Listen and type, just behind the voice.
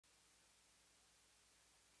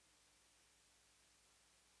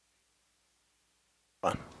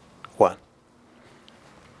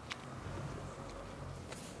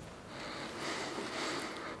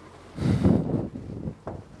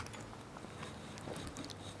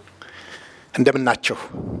እንደምናችሁ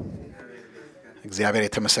እግዚአብሔር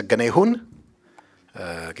የተመሰገነ ይሁን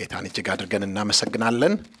ጌታን እጅግ አድርገን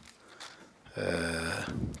እናመሰግናለን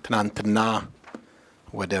ትናንትና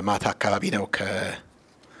ወደ ማታ አካባቢ ነው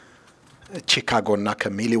ከቺካጎና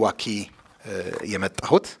ከሚልዋኪ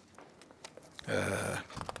የመጣሁት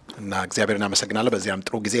እና እግዚአብሔርን አመሰግናለሁ በዚያም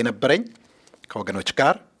ጥሩ ጊዜ ነበረኝ ከወገኖች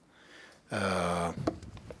ጋር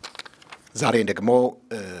ዛሬ ደግሞ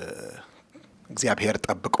እግዚአብሔር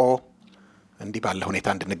ጠብቆ እንዲህ ባለ ሁኔታ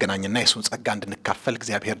እንድንገናኝና የሱን ጸጋ እንድንካፈል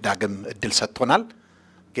እግዚአብሔር ዳግም እድል ሰጥቶናል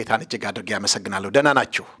ጌታን እጅግ አድርጌ አመሰግናለሁ ደህና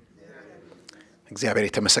ናችሁ እግዚአብሔር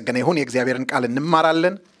የተመሰገነ ይሁን የእግዚአብሔርን ቃል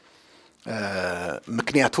እንማራለን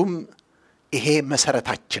ምክንያቱም ይሄ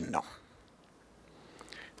መሰረታችን ነው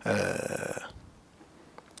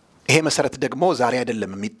ይሄ መሰረት ደግሞ ዛሬ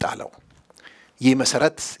አይደለም የሚጣለው ይህ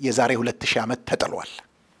መሰረት የዛሬ 2000 ዓመት ተጥሏል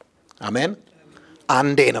አሜን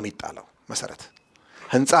አንዴ ነው የሚጣለው መሰረት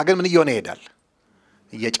ህንጻ ግን ምን ይሆነ ይሄዳል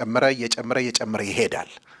እየጨመረ ይሄዳል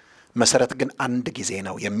መሰረት ግን አንድ ጊዜ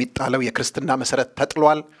ነው የሚጣለው የክርስትና መሰረት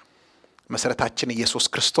ተጥሏል መሰረታችን ኢየሱስ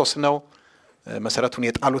ክርስቶስ ነው መሰረቱን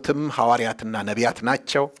የጣሉትም ሐዋርያትና ነቢያት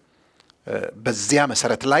ናቸው በዚያ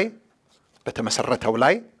መሰረት ላይ በተመሰረተው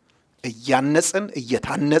ላይ እያነጽን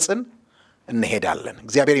እየታነጽን እንሄዳለን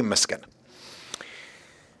እግዚአብሔር ይመስገን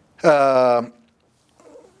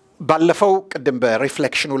ባለፈው ቀደም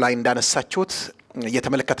በሪፍሌክሽኑ ላይ እንዳነሳችሁት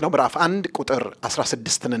የተመለከትነው ምዕራፍ 1 ቁጥር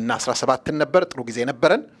 16 እና 17 ነበር ጥሩ ጊዜ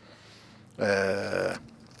ነበረን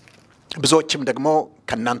ብዙዎችም ደግሞ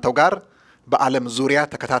ከናንተው ጋር በዓለም ዙሪያ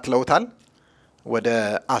ተከታትለውታል ወደ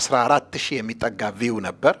 14000 የሚጠጋ ቪው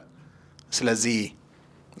ነበር ስለዚህ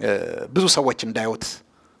ብዙ ሰዎች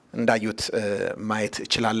እንዳዩት ማየት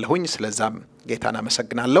ይችላልሁኝ ስለዛም ጌታን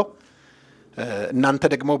አመሰግናለሁ እናንተ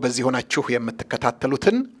ደግሞ በዚህ ሆናችሁ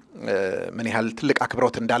የምትከታተሉትን ምን ያህል ትልቅ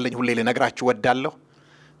አክብሮት እንዳለኝ ሁሌ ልነግራችሁ ወዳለሁ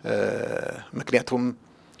ምክንያቱም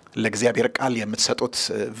ለእግዚአብሔር ቃል የምትሰጡት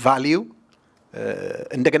ቫልዩ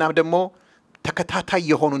እንደገናም ደግሞ ተከታታይ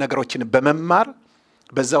የሆኑ ነገሮችን በመማር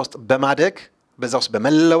በዛ ውስጥ በማደግ በዛ ውስጥ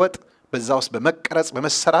በመለወጥ በዛ ውስጥ በመቀረጽ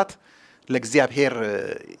በመሰራት ለእግዚአብሔር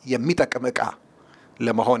የሚጠቅም ዕቃ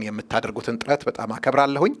ለመሆን የምታደርጉትን ጥረት በጣም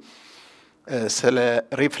አከብራለሁኝ ስለ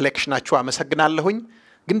ሪፍሌክሽናችሁ አመሰግናለሁኝ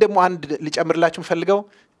ግን ደግሞ አንድ ልጨምርላችሁ ፈልገው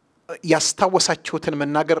ያስታወሳችሁትን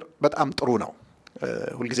መናገር በጣም ጥሩ ነው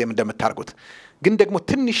ሁሉ ጊዜም እንደምታርጉት ግን ደግሞ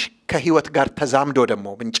ትንሽ ከህይወት ጋር ተዛምዶ ደግሞ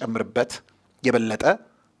ብንጨምርበት የበለጠ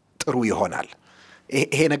ጥሩ ይሆናል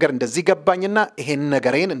ይሄ ነገር እንደዚህ ገባኝና ይሄን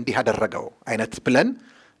ነገሬን እንዲህ አደረገው አይነት ብለን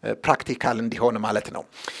ፕራክቲካል እንዲሆን ማለት ነው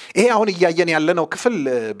ይሄ አሁን እያየን ያለነው ክፍል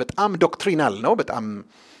በጣም ዶክትሪናል ነው በጣም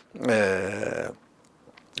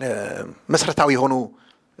መሰረታዊ የሆኑ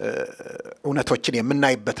እውነቶችን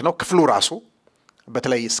የምናይበት ነው ክፍሉ ራሱ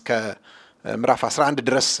በተለይ እስከ ምዕራፍ 11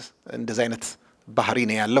 ድረስ እንደዚህ አይነት ባህሪ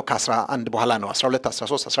ነው ያለው ከ11 በኋላ ነው 12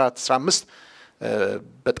 13 14 15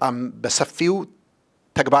 በጣም በሰፊው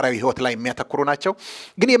ተግባራዊ ህይወት ላይ የሚያተኩሩ ናቸው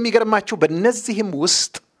ግን የሚገርማችሁ በእነዚህም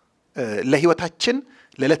ውስጥ ለህይወታችን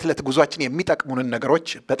ለዕለት ጉዟችን የሚጠቅሙንን ነገሮች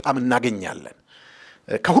በጣም እናገኛለን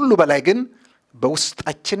ከሁሉ በላይ ግን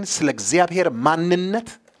በውስጣችን ስለ እግዚአብሔር ማንነት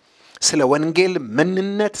ስለ ወንጌል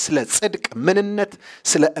ምንነት ስለ ጽድቅ ምንነት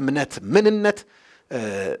ስለ እምነት ምንነት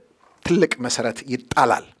ትልቅ መሰረት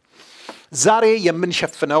ይጣላል ዛሬ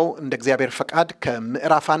የምንሸፍነው እንደ እግዚአብሔር ፈቃድ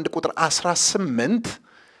ከምዕራፍ 1 ቁጥር 18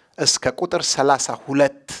 እስከ ቁጥር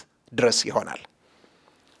 32 ድረስ ይሆናል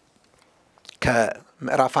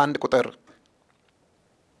ከምዕራፍ 1 ቁጥር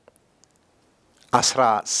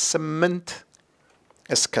 18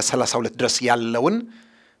 እስከ 32 ድረስ ያለውን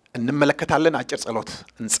እንመለከታለን አጭር ጸሎት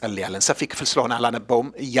እንጸልያለን ሰፊ ክፍል ስለሆነ አላነበውም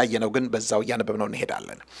እያየነው ግን በዛው እያነበብነው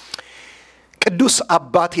እንሄዳለን ቅዱስ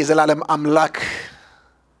አባት የዘላለም አምላክ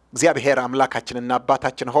እግዚአብሔር አምላካችንና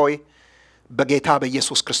አባታችን ሆይ በጌታ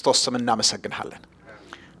በኢየሱስ ክርስቶስ ስም እናመሰግንሃለን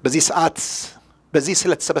በዚህ ሰዓት በዚህ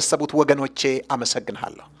ስለተሰበሰቡት ወገኖቼ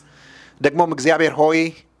አመሰግንሃለሁ ደግሞም እግዚአብሔር ሆይ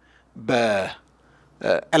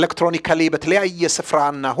በኤሌክትሮኒካሊ በተለያየ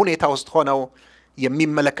ስፍራና ሁኔታ ውስጥ ሆነው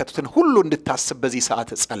የሚመለከቱትን ሁሉ እንድታስብ በዚህ ሰዓት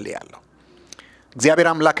እጸልያለሁ እግዚአብሔር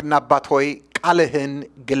አምላክና አባት ሆይ ቃልህን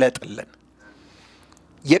ግለጥልን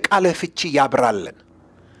የቃልህ ፍቺ ያብራልን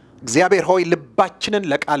እግዚአብሔር ሆይ ልባችንን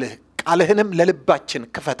ለቃልህ ቃልህንም ለልባችን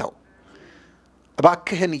ክፈተው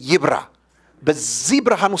እባክህን ይብራ በዚህ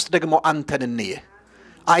ብርሃን ውስጥ ደግሞ አንተን እንየህ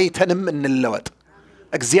አይተንም እንለወጥ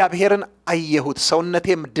እግዚአብሔርን አየሁት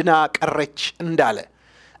ሰውነቴም ድና ቀረች እንዳለ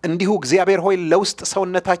እንዲሁ እግዚአብሔር ሆይ ለውስጥ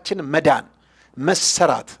ሰውነታችን መዳን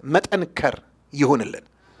መሰራት መጠንከር ይሁንልን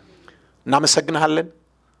እናመሰግንሃለን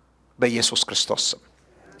በኢየሱስ ክርስቶስ ስም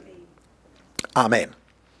አሜን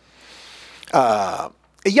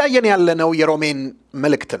እያየን ያለነው የሮሜን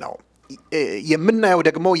መልእክት ነው የምናየው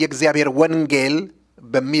ደግሞ የእግዚአብሔር ወንጌል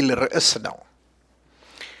በሚል ርዕስ ነው።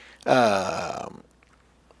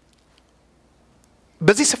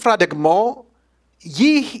 በዚህ ስፍራ ደግሞ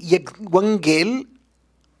ይህ የወንጌል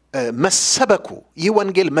መሰበኩ ይህ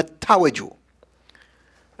ወንጌል መታወጁ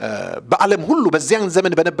በዓለም ሁሉ በዚያን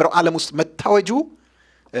ዘመን በነበረው ዓለም ውስጥ መታወጁ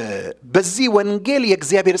በዚህ ወንጌል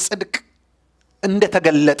የእግዚአብሔር ጽድቅ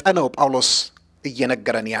እንደተገለጠ ነው ጳውሎስ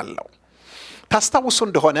እየነገረን ያለው። ታስታውሱ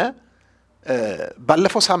እንደሆነ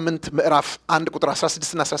ባለፈው ሳምንት ምዕራፍ 1 ቁጥር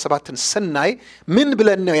 16 እና 17ን ስናይ ምን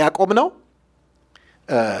ብለን ነው ያቆምነው?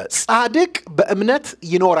 ጻድቅ በእምነት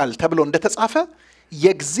ይኖራል ተብሎ እንደተጻፈ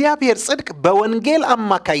የእግዚአብሔር ጽድቅ በወንጌል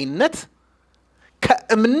አማካይነት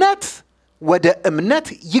ከእምነት ወደ እምነት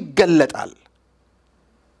ይገለጣል።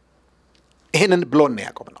 ይሄንን ብሎን ነው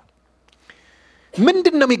ያቆምነው።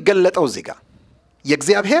 ምንድነው የሚገለጠው እዚህ ጋር?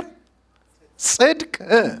 የእግዚአብሔር ጽድቅ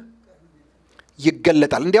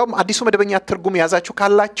ይገለጣል። እንዲያውም አዲሱ መደበኛ ትርጉም ያዛችሁ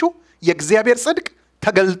ካላችሁ የእግዚአብሔር ጽድቅ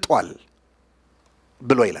ተገልጧል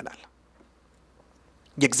ብሎ ይለናል።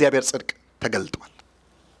 የእግዚአብሔር ጽድቅ ተገልጧል።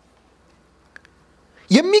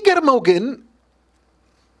 የሚገርመው ግን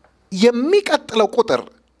የሚቀጥለው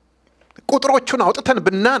ቁጥሮቹን አውጥተን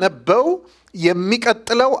ብናነበው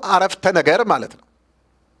የሚቀጥለው አረፍተ ነገር ማለት ነው።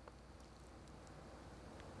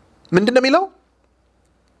 ምንድነው የሚለው?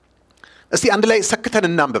 እስቲ አንድ ላይ ሰክተን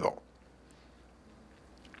እናንብበው።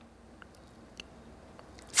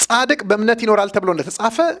 ጻድቅ በእምነት ይኖራል ተብሎ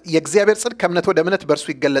እንደተጻፈ የእግዚአብሔር ጽድቅ ከእምነት ወደ እምነት በእርሱ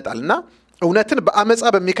ይገለጣልና እውነትን በአመፃ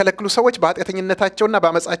በሚከለክሉ ሰዎች በኃጢአተኝነታቸውና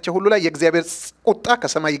በአመፃቸው ሁሉ ላይ የእግዚአብሔር ቁጣ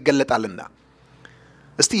ከሰማይ ይገለጣልና።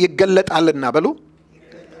 እስቲ ይገለጣልና በሉ፣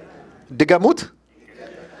 ድገሙት።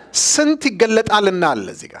 ስንት ይገለጣልና አለ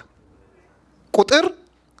እዚህ ጋር? ቁጥር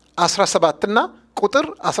 17 እና ቁጥር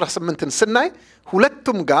 18ን ስናይ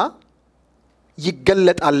ሁለቱም ጋር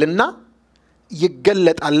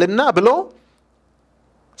ይገለጣልና ብሎ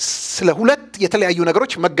ስለ ሁለት የተለያዩ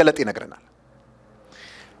ነገሮች መገለጥ ይነግረናል።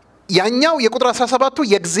 ያኛው የቁጥር 17ቱ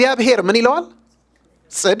የእግዚአብሔር ምን ይለዋል?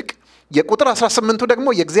 ጽድቅ። የቁጥር 18ቱ ደግሞ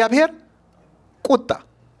የእግዚአብሔር ቁጣ።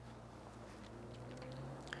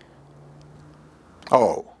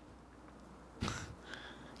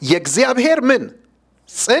 የእግዚአብሔር ምን?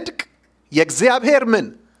 ጽድቅ። የእግዚአብሔር ምን?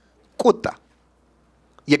 ቁጣ።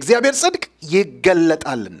 የእግዚአብሔር ጽድቅ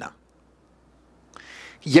ይገለጣልና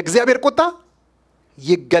የእግዚአብሔር ቁጣ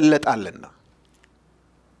ይገለጣልና።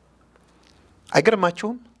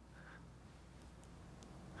 አይገርማችሁም?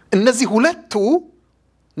 እነዚህ ሁለቱ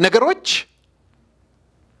ነገሮች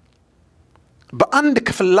በአንድ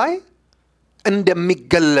ክፍል ላይ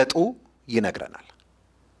እንደሚገለጡ ይነግረናል።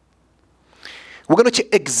 ወገኖች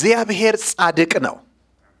እግዚአብሔር ጻድቅ ነው።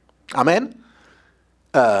 አሜን።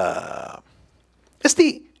 እስቲ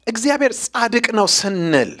እግዚአብሔር ጻድቅ ነው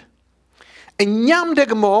ስንል እኛም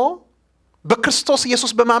ደግሞ በክርስቶስ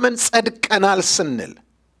ኢየሱስ በማመን ጸድቀናል ስንል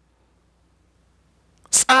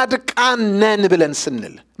ጻድቃን ነን ብለን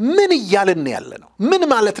ስንል ምን እያልን ያለ ነው? ምን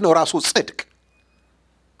ማለት ነው ራሱ ጽድቅ?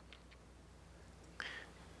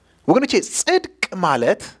 ወገኖቼ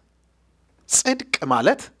ጽድቅ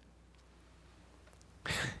ማለት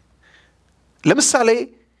ለምሳሌ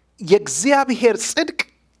የእግዚአብሔር ጽድቅ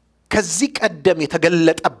ከዚህ ቀደም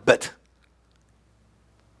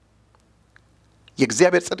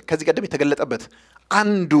የተገለጠበት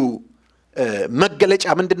አንዱ መገለጫ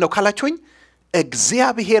ምንድነው ካላችሁኝ፣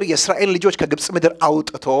 እግዚአብሔር የእስራኤል ልጆች ከግብጽ ምድር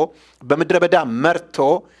አውጥቶ በምድረ በዳ መርቶ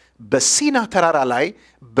በሲና ተራራ ላይ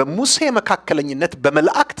በሙሴ መካከለኝነት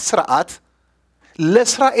በመላእክት ሥርዓት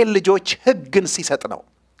ለእስራኤል ልጆች ሕግን ሲሰጥ ነው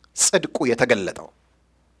ጽድቁ የተገለጠው።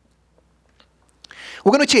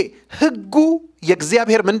 ወገኖቼ ሕጉ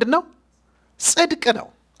የእግዚአብሔር ምንድነው? ጽድቅ ነው።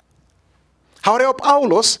 ሐዋርያው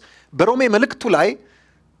ጳውሎስ በሮሜ መልእክቱ ላይ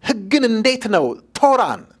ሕግን እንዴት ነው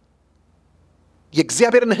ቶራን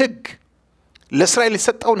የእግዚአብሔርን ሕግ ለእስራኤል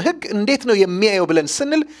የሰጠውን ሕግ እንዴት ነው የሚያየው ብለን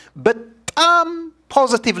ስንል በጣም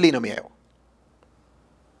ፖዚቲቭሊ ነው የሚያየው።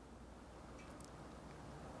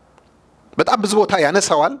 በጣም ብዙ ቦታ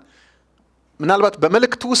ያነሳዋል። ምናልባት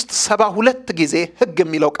በመልእክቱ ውስጥ 72 ጊዜ ሕግ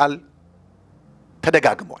የሚለው ቃል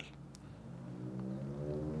ተደጋግሟል።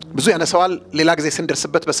 ብዙ ያነሳዋል። ሌላ ጊዜ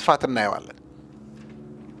ስንደርስበት በስፋት እናየዋለን።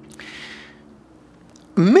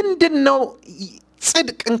 ምንድነው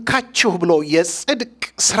ጽድቅ እንካችሁ ብሎ የጽድቅ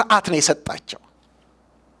ሥርዓት ነው የሰጣቸው።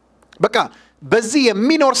 በቃ በዚህ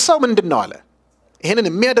የሚኖር ሰው ምንድነው አለ? ይሄንን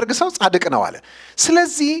የሚያደርግ ሰው ጻድቅ ነው አለ።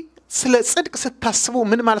 ስለዚህ ስለ ጽድቅ ስታስቡ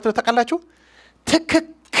ምን ማለት ነው ታውቃላችሁ?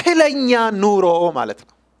 ትክክለኛ ኑሮ ማለት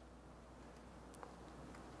ነው።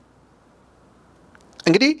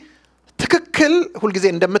 እንግዲህ ትክክል ሁልጊዜ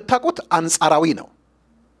እንደምታውቁት አንጻራዊ ነው።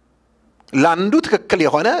 ለአንዱ ትክክል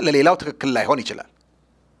የሆነ ለሌላው ትክክል ላይሆን ይችላል።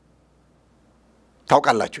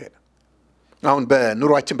 ታውቃላችሁ ይሄ አሁን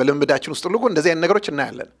በኑሯችን በልምምዳችን ውስጥ ሁሉ እንደዚህ አይነት ነገሮች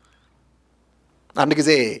እናያለን አንድ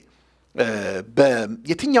ጊዜ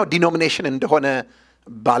በየትኛው ዲኖሚኔሽን እንደሆነ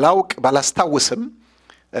ባላስታውስም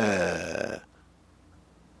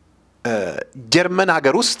ጀርመን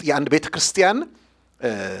ሀገር ውስጥ የአንድ ቤተክርስቲያን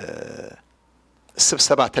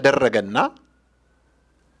ስብሰባ ተደረገና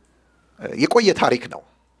የቆየ ታሪክ ነው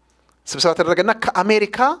ስብሰባ ተደረገና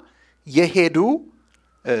ከአሜሪካ የሄዱ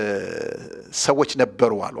ሰዎች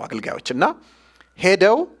ነበሩ አሉ አገልጋዮችና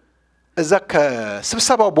ሄደው እዛ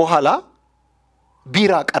ከስብሰባው በኋላ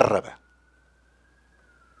ቢራ ቀረበ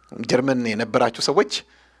ጀርመን የነበራችሁ ሰዎች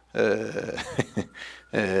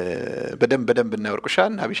በደንብ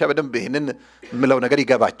እናወርቁሻን አብሻ በደንብ ይሄንን ምለው ነገር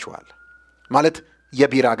ይገባችኋል ማለት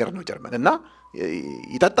የቢራ ሀገር ነው ጀርመን እና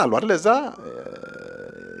ይጣጣሉ አይደል እዛ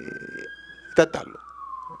ይጣጣሉ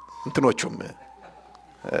እንትኖቹም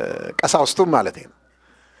ቀሳውስቱም ማለት ነው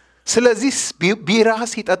ስለዚህ ቢራ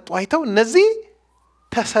ሲጠጡ አይተው እነዚህ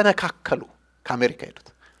ተሰነካከሉ ከአሜሪካ ሄዱት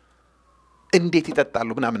እንዴት ይጣጣሉ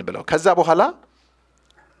ምናምን ብለው ከዛ በኋላ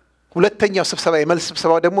ሁለተኛው ስብሰባ የመልስ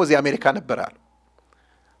ስብሰባው ደግሞ እዚህ አሜሪካ ነበራል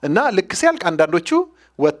እና ልክ ሲያልቅ አንዳንዶቹ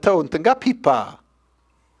ወጥተው እንትን ጋር ፒፓ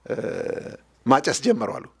ማጨስ ጀመሩ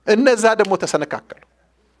እነዛ ደግሞ ተሰነካከሉ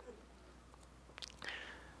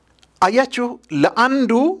አያችሁ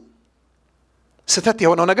ለአንዱ ስተት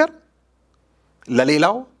የሆነው ነገር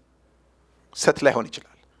ለሌላው ሰት ላይሆን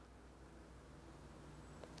ይችላል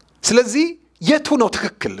ስለዚህ የቱ ነው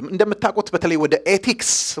ትክክል እንደምታውቁት በተለይ ወደ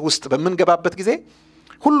ኤቲክስ ውስጥ በመንገባበት ጊዜ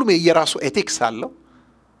ሁሉም የየራሱ ኤቲክስ አለው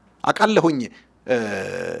አቃለሁኝ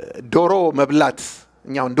ዶሮ መብላት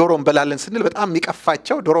እኛው ዶሮ እንበላለን ስንል በጣም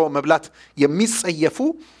የሚቀፋቸው ዶሮ መብላት የሚጸየፉ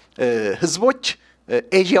ህዝቦች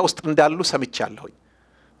ኤዥያ ውስጥ እንዳሉ ሰምቻለሁኝ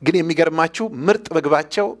ግን የሚገርማችሁ ምርጥ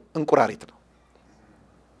ምግባቸው እንቁራሪት ነው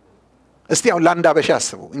እስቲ አሁን ላንዳ በሻ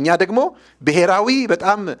አስቡ እኛ ደግሞ ብሔራዊ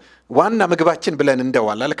በጣም ዋና ምግባችን ብለን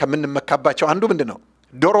እንደዋላለ ከመንመካባቸው አንዱ ምንድነው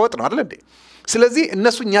ዶሮ ወጥ ነው አይደል እንዴ ስለዚህ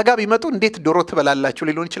እነሱ እኛ ጋር ቢመጡ እንዴት ዶሮ ትበላላችሁ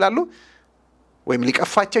ሊሉን ይችላሉ ወይም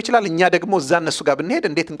ሊቀፋቸው ይችላል እኛ ደግሞ እዛ እነሱ ጋር ብንሄድ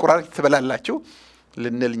እንዴት እንቁራሪት ትበላላችሁ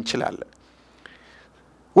ልንል እንችላለን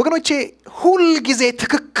ወገኖቼ ሁሉ ጊዜ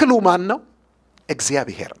ትክክሉ ማን ነው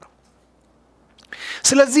እግዚአብሔር ነው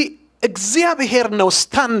ስለዚህ እግዚአብሔር ነው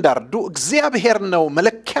ስታንዳርዱ እግዚአብሔር ነው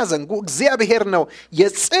መለኪያ ዘንጉ እግዚአብሔር ነው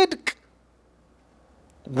የጽድቅ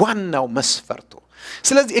ዋናው መስፈርቱ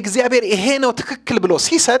ስለዚህ እግዚአብሔር ይሄ ነው ትክክል ብሎ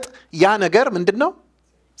ሲሰጥ ያ ነገር ምንድነው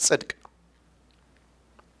ጽድቅ ነው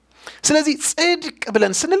ስለዚህ ጽድቅ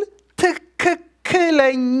ብለን ስንል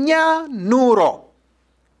ትክክለኛ ኑሮ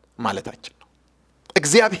ማለታችን ነው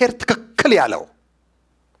እግዚአብሔር ትክክል ያለው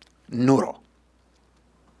ኑሮ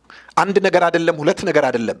አንድ ነገር አይደለም ሁለት ነገር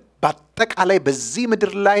አይደለም በአጠቃላይ በዚህ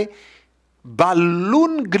ምድር ላይ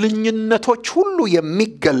ባሉን ግንኙነቶች ሁሉ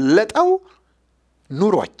የሚገለጠው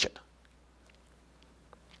ኑሯችን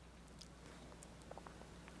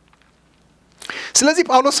ስለዚህ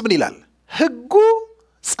ጳውሎስ ምን ይላል ሕጉ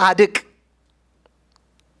ጻድቅ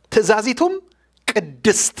ትእዛዚቱም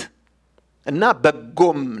ቅድስት እና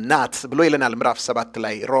በጎም ናት ብሎ ይለናል ምዕራፍ 7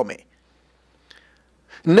 ላይ ሮሜ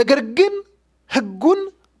ነገር ግን ሕጉን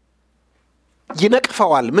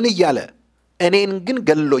ይነቅፈዋል ምን ይያለ እኔን ግን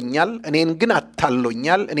ገሎኛል እኔን ግን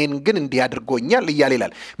አታሎኛል እኔን ግን እንዲያድርጎኛል ይያለ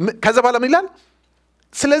ይላል ከዛ በኋላ ምን ይላል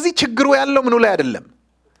ስለዚህ ችግሩ ያለው ምኑ ላይ አይደለም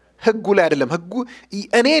ሕጉ ላይ አይደለም ሕጉ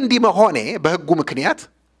እኔ እንዲ መሆኔ በሕጉ ምክንያት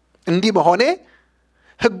እንዲ መሆኔ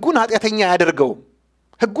ሕጉን ኃጢያተኛ ያደርገው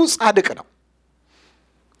ሕጉ ጻድቅ ነው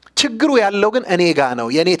ችግሩ ያለው ግን እኔ ጋር ነው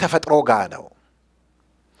የኔ ተፈጥሮ ጋር ነው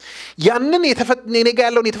ያንን እኔ ጋር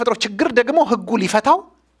ያለውን የተፈጥሮ ችግር ደግሞ ሕጉ ሊፈታው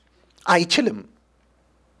አይችልም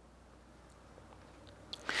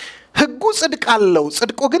ሕጉ ጽድቅ አለው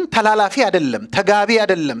ጽድቁ ግን ተላላፊ አይደለም ተጋቢ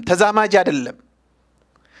አይደለም ተዛማጅ አይደለም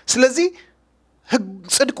ስለዚህ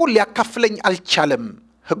ጽድቁን ሊያካፍለኝ አልቻለም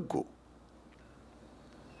ሕጉ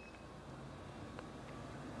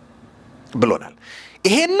ብሎናል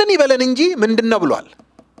ይሄንን ይበለን እንጂ ምንድነው ብሏል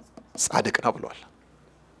ጻድቅ ነው ብሏል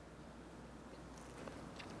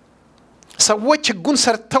ሰዎች ሕጉን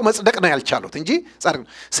ሰርተው መጽደቅ ነው ያልቻሉት እንጂ ጻድቅ ነው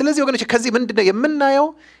ስለዚህ ወገኖች ከዚህ ምንድነው የምናየው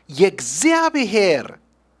የእግዚአብሔር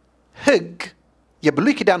ሕግ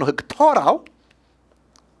የብሉይ ኪዳኑ ሕግ ቶራው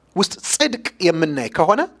ውስጥ ጽድቅ የምናይ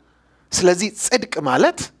ከሆነ ስለዚህ ጽድቅ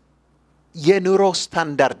ማለት የኑሮ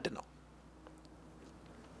ስታንዳርድ ነው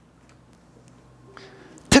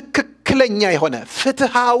ትክክለኛ የሆነ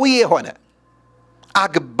ፍትሃዊ የሆነ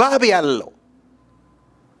አግባብ ያለው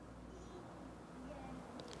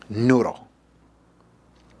ኑሮ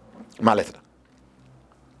ማለት ነው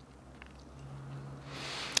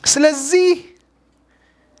ስለዚህ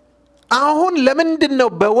አሁን ለምንድነው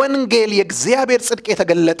በወንጌል የእግዚአብሔር ጽድቅ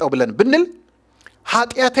የተገለጠው ብለን ብንል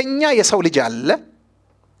ኃጢአተኛ የሰው ልጅ አለ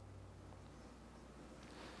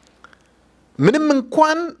ምንም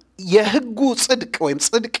እንኳን የሕጉ ጽድቅ ወይም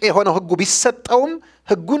ጽድቅ የሆነው ሕጉ ቢሰጠውም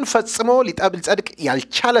ሕጉን ፈጽሞ ሊጸድቅ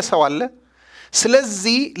ያልቻለ ሰው አለ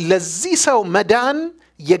ስለዚህ ለዚህ ሰው መዳን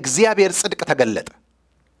የእግዚአብሔር ጽድቅ ተገለጠ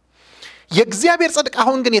የእግዚአብሔር ጽድቅ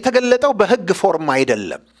አሁን ግን የተገለጠው በሕግ ፎርም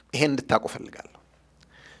አይደለም ይሄን እንድታውቁ ፈልጋለሁ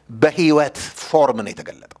በህይወት ፎርም ነው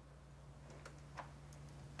የተገለጠው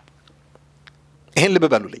ይሄን ልብ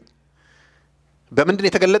በሉልኝ በምንድን ነው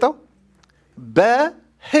የተገለጠው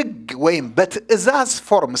በሕግ ወይም በትእዛዝ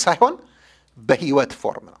ፎርም ሳይሆን በህይወት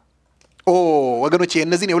ፎርም ነው ወገኖቼ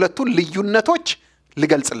እነዚህን የሁለቱን ልዩነቶች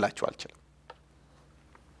ልገልጽላችሁ አልችልም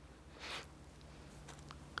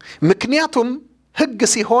ምክንያቱም ሕግ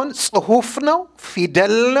ሲሆን ጽሑፍ ነው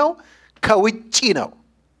ፊደል ነው ከውጪ ነው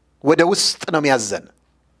ወደ ውስጥ ነው የሚያዘን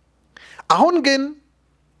አሁን ግን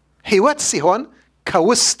ህይወት ሲሆን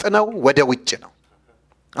ከውስጥ ነው ወደ ውጭ ነው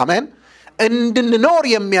አሜን እንድንኖር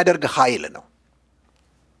የሚያደርግ ኃይል ነው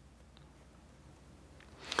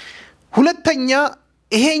ሁለተኛ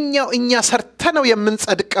ይሄኛው እኛ ሰርተነው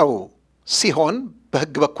የምንጸድቀው ሲሆን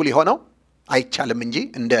በሕግ በኩል የሆነው አይቻልም እንጂ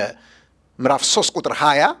እንደ ምዕራፍ 3 ቁጥር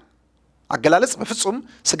 20 አገላለጽ በፍጹም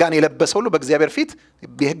ስጋን የለበሰ ሁሉ በእግዚአብሔር ፊት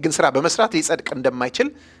የሕግን ሥራ በመስራት ሊጸድቅ እንደማይችል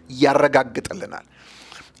ያረጋግጥልናል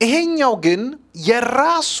ይሄኛው ግን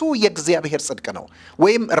የራሱ የእግዚአብሔር ጽድቅ ነው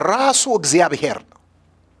ወይም ራሱ እግዚአብሔር ነው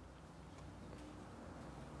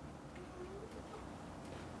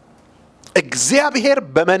እግዚአብሔር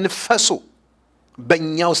በመንፈሱ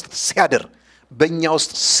በእኛ ውስጥ ሲያድር በእኛ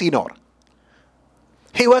ውስጥ ሲኖር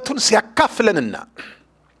ሕይወቱን ሲያካፍለንና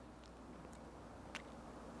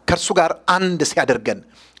ከእርሱ ጋር አንድ ሲያደርገን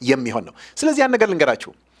የሚሆን ነው ስለዚህ ያን ነገር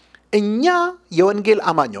ልንገራችሁ እኛ የወንጌል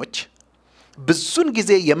አማኞች ብዙን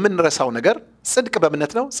ጊዜ የምንረሳው ነገር ጽድቅ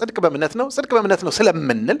በእምነት ነው ጽድቅ በእምነት ነው ጽድቅ በእምነት ነው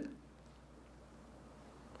ስለምንል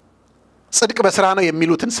ጽድቅ በሥራ ነው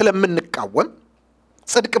የሚሉትን ስለምንቃወም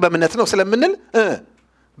ጽድቅ በእምነት ነው ስለምንል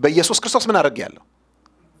በኢየሱስ ክርስቶስ ምን አደርጋለሁ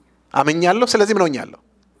አመኛለሁ ስለዚህ ምን ሆኛለሁ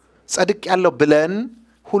ጽድቅ ያለው ብለን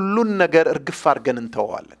ሁሉን ነገር እርግፍ አድርገን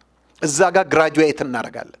እንተዋለን እዛ ጋር ግራጁዌት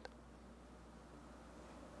እናደርጋለን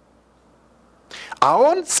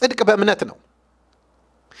አሁን ጽድቅ በእምነት ነው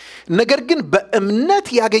ነገር ግን በእምነት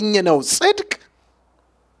ያገኘነው ጽድቅ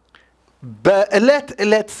በዕለት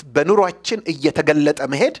ዕለት በኑሯችን እየተገለጠ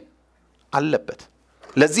መሄድ አለበት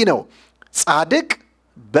ለዚህ ነው ጻድቅ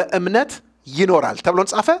በእምነት ይኖራል ተብሎ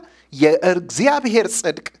ጻፈ የእግዚአብሔር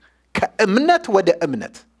ጽድቅ ከእምነት ወደ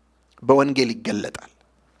እምነት በወንጌል ይገለጣል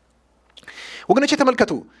ወገኖቼ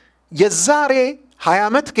ተመልከቱ የዛሬ 20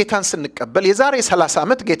 ዓመት ጌታን ስንቀበል የዛሬ 30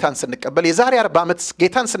 ዓመት ጌታን ስንቀበል የዛሬ 40 ዓመት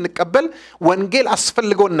ጌታን ስንቀበል ወንጌል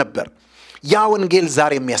አስፈልጎን ነበር ያ ወንጌል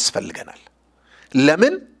ዛሬም ያስፈልገናል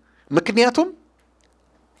ለምን ምክንያቱም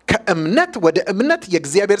ከእምነት ወደ እምነት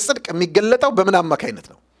የእግዚአብሔር ጽድቅ የሚገለጠው በምን አማካይነት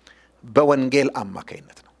ነው በወንጌል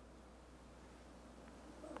አማካይነት ነው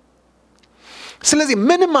ስለዚህ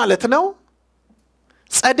ምን ማለት ነው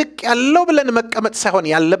ጽድቅ ያለው ብለን መቀመጥ ሳይሆን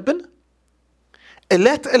ያለብን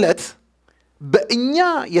ዕለት ዕለት በእኛ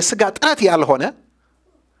የሥጋ ጥረት ያልሆነ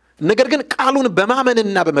ነገር ግን ቃሉን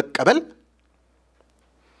በማመንና በመቀበል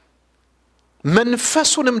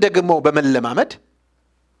መንፈሱንም ደግሞ በመለማመድ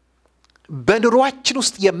በኑሯችን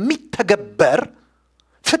ውስጥ የሚተገበር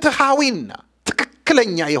ፍትሃዊና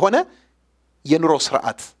ትክክለኛ የሆነ የኑሮ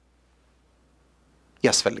ስርዓት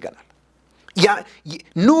ያስፈልገናል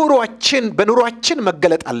ኑሯችን በኑሯችን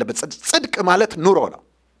መገለጥ አለበት ጽድቅ ማለት ኑሮ ነው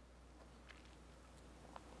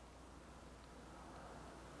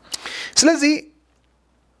ስለዚህ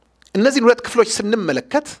እነዚህን ሁለት ክፍሎች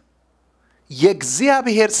ስንመለከት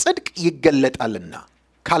የእግዚአብሔር ጽድቅ ይገለጣልና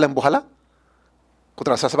ካለም በኋላ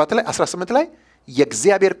ቁጥር 17 ላይ 18 ላይ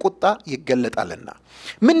የእግዚአብሔር ቁጣ ይገለጣልና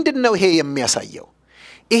ምንድነው ይሄ የሚያሳየው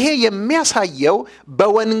ይሄ የሚያሳየው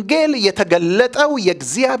በወንጌል የተገለጠው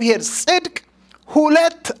የእግዚአብሔር ጽድቅ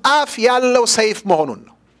ሁለት አፍ ያለው ሰይፍ መሆኑን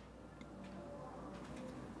ነው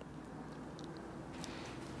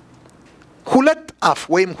ሁለት አፍ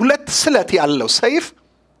ወይም ሁለት ስለት ያለው ሰይፍ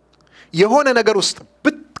የሆነ ነገር ውስጥ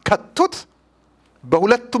ብትከቱት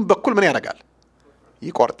በሁለቱም በኩል ምን ያደርጋል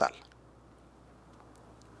ይቆርጣል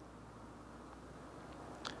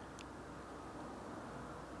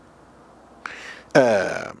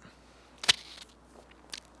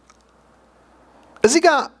እዚህ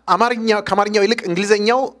ጋር ከአማርኛው ይልቅ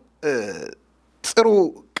እንግሊዘኛው ጥሩ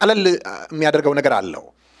ቀለል የሚያደርገው ነገር አለው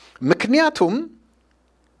ምክንያቱም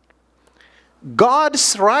God's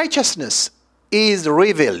righteousness is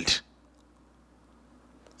revealed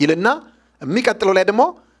ይልና የሚቀጥለው ላይ ደግሞ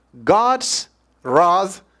God's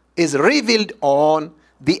wrath is revealed on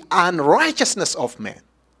the unrighteousness of man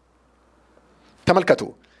ተመልከቱ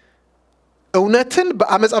እውነትን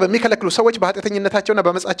በአመጻ በሚከለክሉ ሰዎች በኃጢአተኝነታቸውና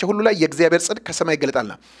በአመጻቸው ሁሉ ላይ የእግዚአብሔር ጽድቅ ከሰማይ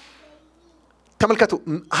ይገለጣልና ተመልከቱ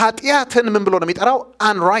ኃጢአትን ምን ብሎ ነው የሚጠራው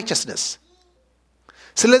unrighteousness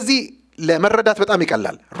ስለዚህ ለመረዳት በጣም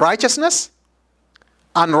ይቀላል righteousness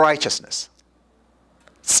unrighteousness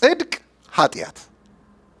ጽድቅ ኃጢአት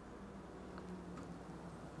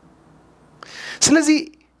ስለዚህ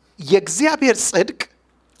የእግዚአብሔር ጽድቅ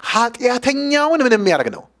ኃጢአተኛውን ምን የሚያደርግ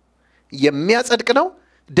ነው የሚያጸድቅ ነው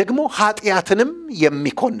ደግሞ ኃጢአትንም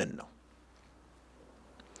የሚኮንን ነው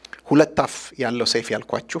ሁለት አፍ ያለው ሰይፍ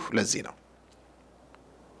ያልኳችሁ ለዚህ ነው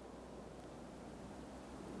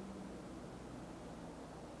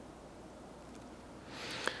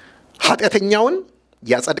ኃጢአተኛውን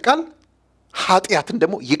ያጸድቃል ኃጢአትን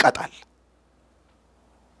ደግሞ ይቀጣል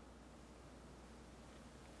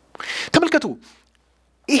ተመልከቱ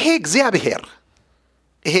ይሄ እግዚአብሔር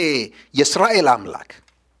ይሄ የእስራኤል አምላክ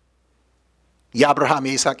የአብርሃም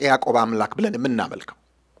የይስሐቅ የያዕቆብ አምላክ ብለን የምናመልከው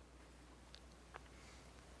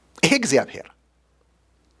ይሄ እግዚአብሔር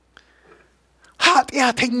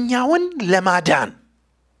ኃጢአተኛውን ለማዳን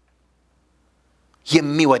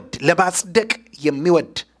የሚወድ ለማጽደቅ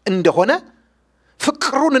የሚወድ እንደሆነ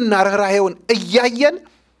ፍቅሩንና ርህራሄውን እያየን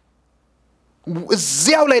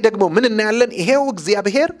እዚያው ላይ ደግሞ ምን እናያለን ይሄው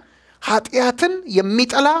እግዚአብሔር ኃጢአትን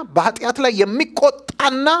የሚጠላ በኃጢአት ላይ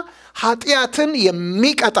የሚቆጣና ኃጢአትን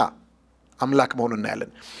የሚቀጣ አምላክ መሆኑን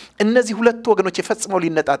እናያለን እነዚህ ሁለት ወገኖች የፈጽመው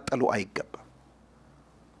ሊነጣጠሉ አይገባም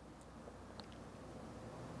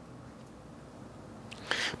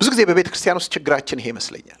ብዙ ጊዜ በቤተ ክርስቲያን ውስጥ ችግራችን ይሄ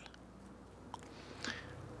ይመስለኛል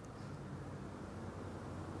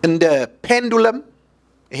እንደ ፔንዱለም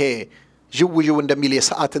ይሄ ጅው እንደሚል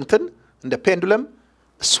የሰዓት እንትን እንደ ፔንዱለም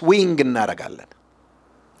ስዊንግ እናረጋለን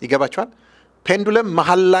ይገባችኋል ፔንዱለም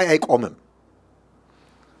መሃል ላይ አይቆምም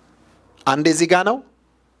አንዴ እዚህ ጋር ነው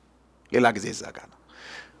ሌላ ጊዜ እዛ ጋር ነው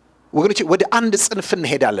ወገኖች ወደ አንድ ጽንፍ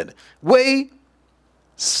እንሄዳለን ወይ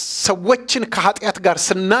ሰዎችን ከኃጢአት ጋር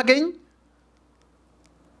ስናገኝ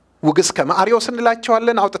ውግስ ከማሪዮስ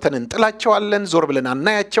እንላቸዋለን አውጥተን እንጥላቸዋለን ዞር ብለን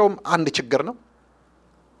አናያቸውም አንድ ችግር ነው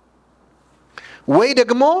ወይ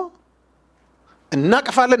ደግሞ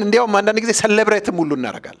እናቀፋለን እንዲያውም አንዳንድ ጊዜ ሴሌብሬትም ሁሉ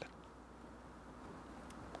እናረጋለን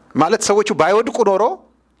ማለት ሰዎቹ ባይወድቁ ኖሮ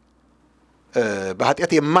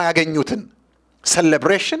በኃጢአት የማያገኙትን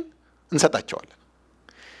ሴሌብሬሽን እንሰጣቸዋለን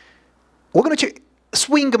ወገኖች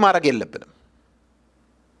ስዊንግ ማድረግ የለብንም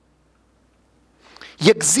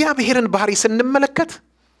የእግዚአብሔርን ባህሪ ስንመለከት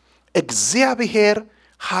እግዚአብሔር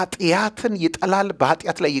ኃጢአትን ይጠላል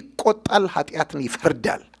በኃጢአት ላይ ይቆጣል ኃጢአትን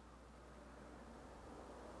ይፈርዳል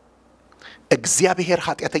እግዚአብሔር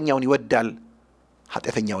ኃጢአተኛውን ይወዳል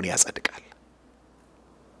ኃጢአተኛውን ያጸድቃል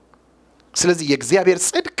ስለዚህ የእግዚአብሔር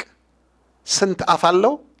ጽድቅ ስንት አፍ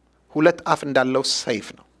አለው ሁለት አፍ እንዳለው ሰይፍ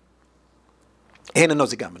ነው ይሄን ነው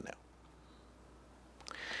እዚህ ጋር የምናየው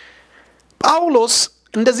ጳውሎስ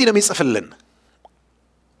እንደዚህ ነው የሚጽፍልን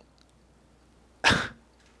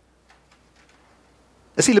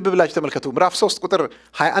እሺ ልብ ብላችሁ ተመልከቱ ምዕራፍ 3 ቁጥር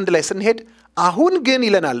 21 ላይ ስንሄድ አሁን ግን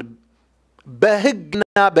ይለናል በሕግና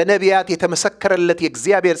በነቢያት የተመሰከረለት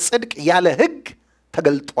የእግዚአብሔር ጽድቅ ያለ ሕግ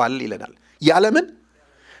ተገልጧል ይለናል ያለ ምን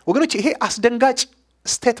ወገኖች ይሄ አስደንጋጭ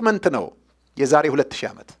ስቴትመንት ነው የዛሬ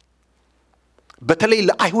 2000 ዓመት በተለይ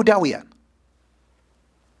ለአይሁዳውያን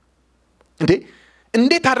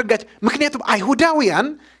እንዴት አድርጋች ምክንያቱም አይሁዳውያን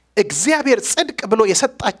እግዚአብሔር ጽድቅ ብሎ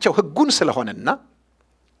የሰጣቸው ሕጉን ስለሆነና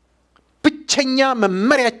ብቸኛ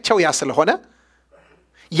መመሪያቸው ያ ስለሆነ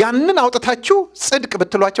ያንን አውጥታችሁ ጽድቅ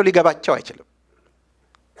ብትሏቸው ሊገባቸው አይችልም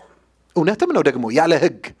እውነትም ነው ደግሞ ያለ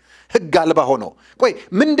ሕግ አልባ ሆኖ ቆይ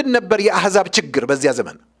ምንድን ነበር የአሕዛብ ችግር በዚያ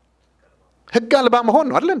ዘመን ሕግ አልባ መሆን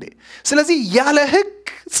ነው አይደል እንዴ ስለዚህ ያለ ሕግ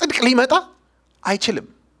ጽድቅ ሊመጣ አይችልም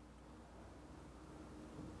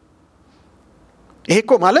ይሄ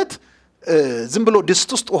እኮ ማለት ዝም ብሎ ድስት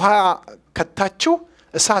ውስጥ ውሃ ከታችሁ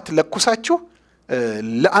እሳት ለኩሳችሁ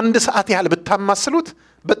ለአንድ ሰዓት ያህል ብታማስሉት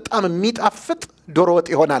በጣም የሚጣፍጥ ዶሮ ወጥ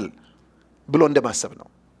ይሆናል ብሎ እንደማሰብ ነው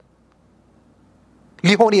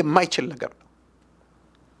ሊሆን የማይችል ነገር ነው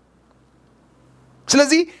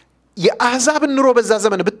ስለዚህ የአሕዛብን ኑሮ በዛ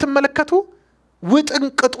ዘመን ብትመለከቱ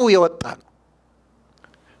ውጥንቅጡ የወጣ ነው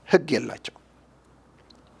ሕግ የላቸው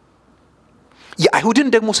የአይሁድን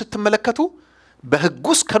ደግሞ ስትመለከቱ በሕግ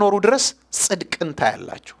ውስጥ ከኖሩ ድረስ ጽድቅን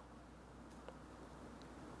ታያላችሁ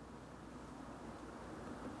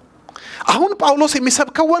አሁን ጳውሎስ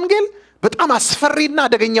የሚሰብከው ወንጌል በጣም አስፈሪና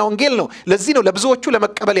አደገኛ ወንጌል ነው ለዚህ ነው ለብዙዎቹ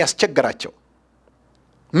ለመቀበል ያስቸገራቸው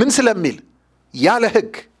ምን ስለሚል ያለ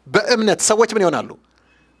ሕግ በእምነት ሰዎች ምን ይሆናሉ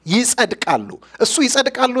ይጸድቃሉ እሱ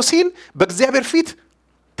ይጸድቃሉ ሲል በእግዚአብሔር ፊት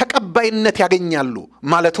ተቀባይነት ያገኛሉ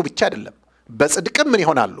ማለቱ ብቻ አይደለም በጽድቅም ምን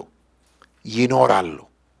ይሆናሉ ይኖራሉ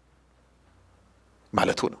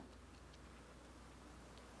ማለቱ ነው።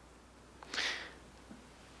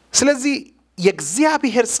 ስለዚህ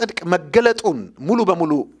የእግዚአብሔር ጽድቅ መገለጡን ሙሉ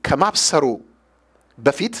በሙሉ ከማብሰሩ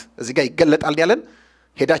በፊት እዚህ ጋር ይገለጣል ያለን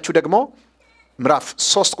ሄዳችሁ ደግሞ ምዕራፍ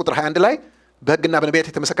 3 ቁጥር 21 ላይ በሕግና በነቢያት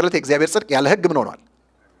የተመሰከረለት የእግዚአብሔር ጽድቅ ያለ ሕግ ምን ሆኗል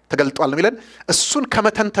ተገልጧል ነው የሚለን። እሱን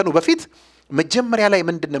ከመተንተኑ በፊት መጀመሪያ ላይ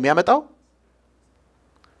ምንድነው የሚያመጣው?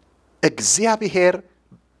 እግዚአብሔር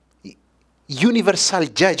ዩኒቨርሳል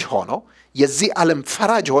ጃጅ ሆኖ የዚህ ዓለም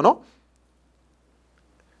ፈራጅ ሆኖ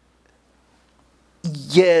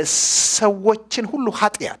የሰዎችን ሁሉ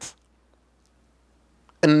ኃጢአት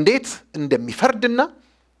እንዴት እንደሚፈርድና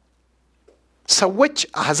ሰዎች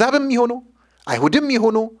አሕዛብም ይሆኑ አይሁድም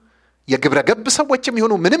ይሆኑ የግብረ ገብ ሰዎችም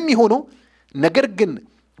ይሆኑ ምንም ይሆኑ ነገር ግን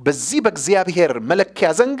በዚህ በእግዚአብሔር መለኪያ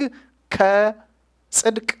ዘንግ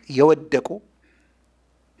ከጽድቅ የወደቁ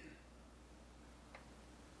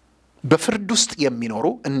በፍርድ ውስጥ የሚኖሩ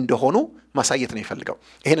እንደሆኑ ማሳየት ነው ይፈልገው።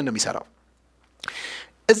 ይሄንን ነው የሚሰራው።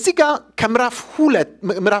 እዚህ ጋር ከምዕራፍ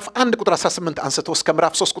 1 ቁጥር 18 አንስቶ እስከ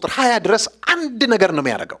ምዕራፍ 3 ቁጥር 20 ድረስ አንድ ነገር ነው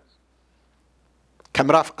የሚያደርገው።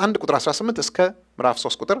 ከምዕራፍ 1 ቁጥር 18 እስከ ምዕራፍ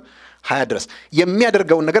 3 ቁጥር 20 ድረስ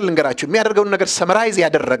የሚያደርገውን ነገር ልንገራችሁ። የሚያደርገውን ነገር ሰመራይዝ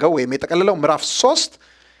ያደረገው ወይም የጠቀለለው ምዕራፍ 3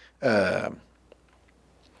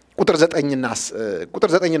 ቁጥር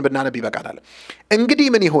 9ን ብናነብ ይበቃናል። እንግዲህ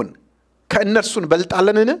ምን ይሁን? ከእነርሱ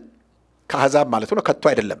እንበልጣለንን? ከአሕዛብ ማለት ነው፣ ከቶ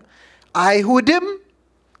አይደለም። አይሁድም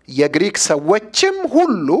የግሪክ ሰዎችም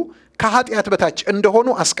ሁሉ ከኃጢአት በታች እንደሆኑ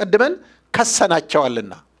አስቀድመን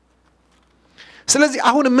ከሰናቸዋልና። ስለዚህ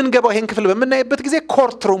አሁን የምንገባው ይሄን ክፍል በምናይበት ጊዜ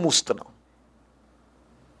ኮርትሩም ውስጥ ነው።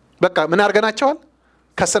 በቃ ምን አድርገናቸዋል?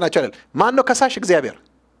 ከሰናቸዋል። ማን ነው ከሳሽ? እግዚአብሔር።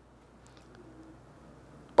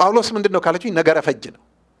 ጳውሎስ ምንድን ነው ካለችኝ ነገረ ፈጅ ነው፣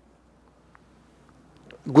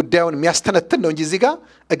 ጉዳዩን የሚያስተነትን ነው እንጂ እዚህ ጋር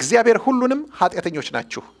እግዚአብሔር ሁሉንም ኃጢአተኞች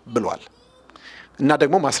ናችሁ ብሏል እና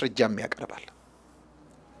ደግሞ ማስረጃም ያቀርባል።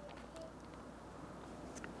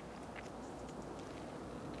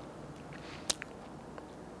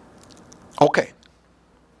 ኦኬ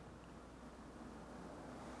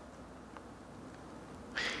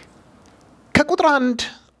ከቁጥር 1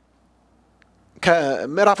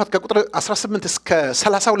 ከምዕራፋት ከቁጥር 18 እስከ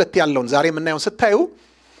 32 ያለውን ዛሬ የምናየውን ስታዩ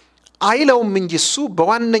አይለውም እንጂ እሱ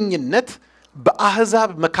በዋነኝነት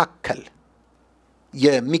በአሕዛብ መካከል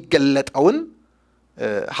የሚገለጠውን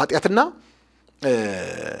ኃጢአትና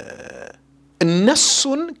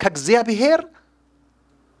እነሱን ከእግዚአብሔር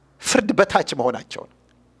ፍርድ በታች መሆናቸውን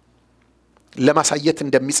ለማሳየት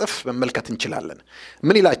እንደሚጽፍ መመልከት እንችላለን።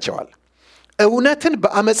 ምን ይላቸዋል? እውነትን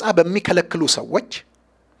በአመፃ በሚከለክሉ ሰዎች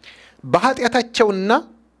በኃጢአታቸውና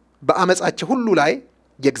በአመፃቸው ሁሉ ላይ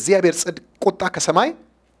የእግዚአብሔር ጽድቅ ቁጣ ከሰማይ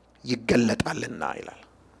ይገለጣልና ይላል።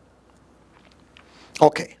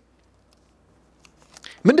 ኦኬ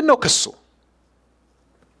ምንድነው ክሱ?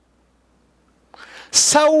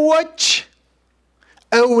 ሰዎች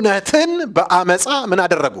እውነትን በአመፃ ምን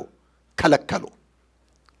አደረጉ? ከለከሉ።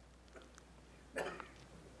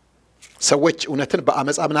 ሰዎች እውነትን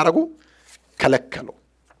በአመፃ ምን አደረጉ? ከለከሉ።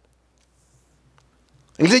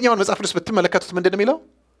 እንግሊዝኛውን መጽሐፍ ቅዱስ ብትመለከቱት ምንድነው የሚለው?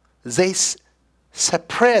 they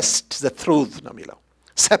suppressed the truth ነው የሚለው።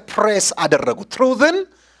 ሰፕሬስ አደረጉ። ትሩዝን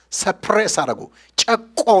ሰፕሬስ አደረጉ፣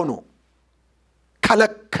 ጨቆኑ፣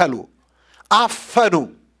 ከለከሉ፣ አፈኑ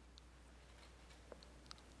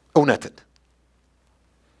እውነትን።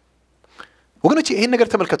 ወገኖች ይሄን ነገር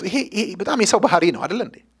ተመልከቱ። ይሄ በጣም የሰው ባህሪ ነው አይደል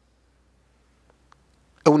እንዴ?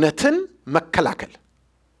 እውነትን መከላከል፣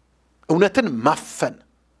 እውነትን ማፈን፣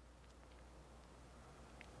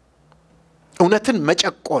 እውነትን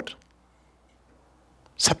መጨቆድ፣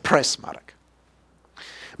 ሰፕሬስ ማድረግ።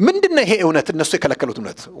 ምንድነው ይሄ እውነት? እነሱ የከለከሉት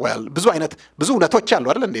እውነት ብዙ እውነቶች አሉ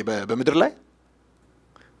አይደል እንዴ በምድር ላይ።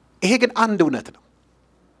 ይሄ ግን አንድ እውነት ነው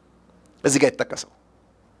እዚህ ጋር የተጠቀሰው።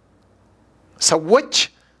 ሰዎች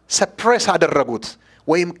ሰፕሬስ አደረጉት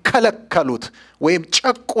ወይም ከለከሉት ወይም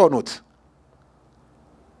ጨቆኑት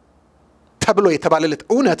ተብሎ የተባለለት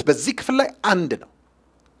እውነት በዚህ ክፍል ላይ አንድ ነው።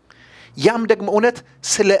 ያም ደግሞ እውነት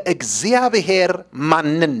ስለ እግዚአብሔር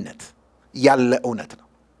ማንነት ያለ እውነት ነው።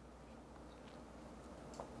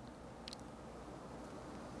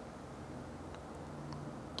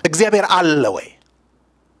 እግዚአብሔር አለ ወይ?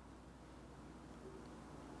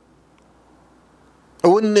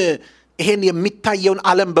 እውን ይሄን የሚታየውን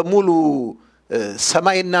ዓለም በሙሉ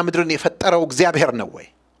ሰማይና ምድርን የፈጠረው እግዚአብሔር ነው ወይ?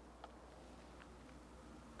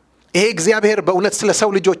 ይሄ እግዚአብሔር በእውነት ስለ ሰው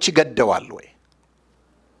ልጆች ይገደዋል ወይ?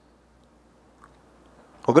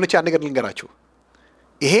 ወገኖች ያን ነገር ልንገራችሁ።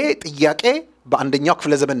 ይሄ ጥያቄ በአንደኛው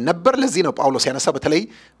ክፍለ ዘመን ነበር። ለዚህ ነው ጳውሎስ ያነሳው።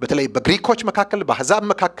 በተለይ በግሪኮች መካከል፣ በአሕዛብ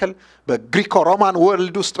መካከል፣ በግሪኮ ሮማን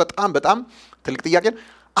ወርልድ ውስጥ በጣም ትልቅ ጥያቄ።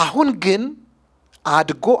 አሁን ግን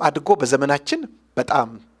አድጎ በዘመናችን በጣም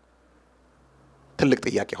ትልቅ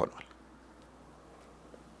ጥያቄ ሆኗል።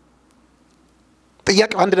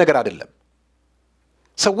 ጥያቄው አንድ ነገር አይደለም።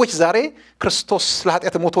 ሰዎች ዛሬ ክርስቶስ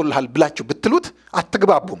ለኃጢአት ሞቶልሃል ብላችሁ ብትሉት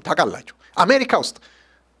አትግባቡም። ታውቃላችሁ አሜሪካ ውስጥ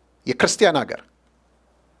የክርስቲያን ሀገር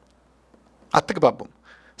አትግባቡም።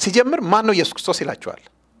 ሲጀምር ማን ነው ኢየሱስ ክርስቶስ ይላችኋል።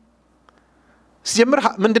 ሲጀምር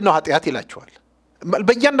ምንድነው ኃጢአት ይላችኋል።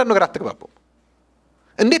 በእያንዳንዱ ነገር አትግባቡም።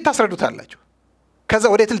 እንዴት ታስረዱታላችሁ? ከዛ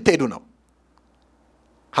ወዴት ልትሄዱ ነው?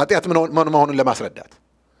 ኃጢአት ምን መሆኑን ለማስረዳት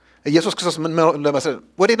ኢየሱስ ክርስቶስ ምን ለማስረዳት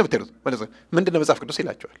ወዴት ነው የምትሄዱት? ምንድነው መጽሐፍ ቅዱስ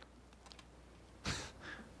ይላችኋል።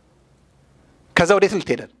 ከዛ ወዴት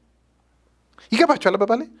ልትሄዱ? ይገባችኋል?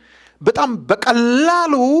 በባለ በጣም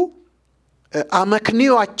በቀላሉ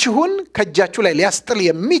አመክንዮአችሁን ከእጃችሁ ላይ ሊያስጥል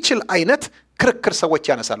የሚችል አይነት ክርክር ሰዎች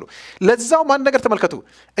ያነሳሉ። ለዛው ማን ነገር ተመልከቱ።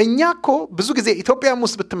 እኛኮ ብዙ ጊዜ ኢትዮጵያም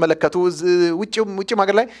ውስጥ ብትመለከቱ ውጪ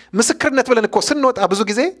ሀገር ላይ ምስክርነት ብለን እኮ ስንወጣ ብዙ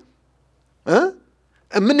ጊዜ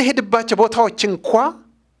ምን ሄድባቸው ቦታዎች እንኳን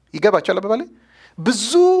ይገባቸዋል። በባለ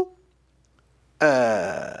ብዙ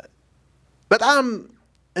በጣም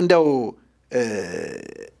እንደው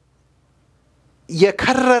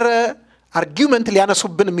የከረረ አርጊውመንት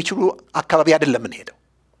ሊያነሱብን የሚችሉ አካባቢ አይደለም ምን ሄደው።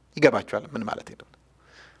 ይገባቸዋል ምን ማለት ሄደው።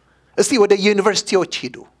 እስቲ ወደ ዩኒቨርሲቲዎች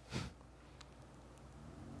ሂዱ።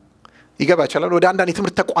 ይገባቸዋል። ወደ አንዳንድ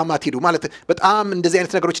የትምህርት ተቋማት ሂዱ። ማለት በጣም እንደዚህ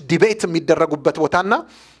አይነት ነገሮች ዲቤት የሚደረጉበት ቦታና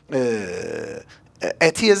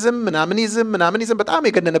ኤቲዝም ምናምኒዝም በጣም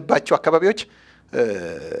የገነነባቸው አካባቢዎች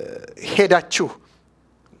ሄዳችሁ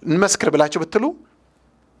እንመስክር ብላችሁ ብትሉ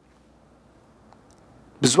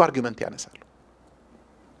ብዙ አርጊውመንት ያነሳሉ።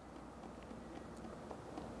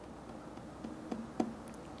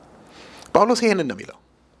 ጳውሎስ ይሄንን ነው የሚለው።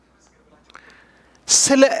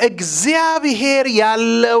 ስለ እግዚአብሔር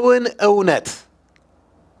ያለውን እውነት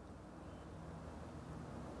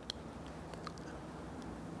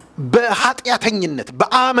በኃጢአተኝነት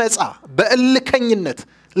በአመጻ በእልከኝነት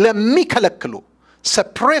ለሚከለክሉ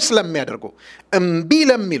ሰፕሬስ ለሚያደርጉ እምቢ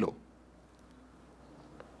ለሚሉ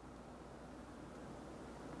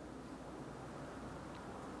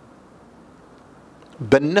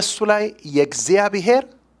በእነሱ ላይ የእግዚአብሔር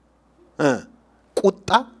ቁጣ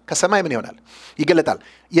ከሰማይ ምን ይሆናል? ይገለጣል።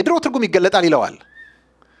 የድሮ ትርጉም ይገለጣል ይለዋል።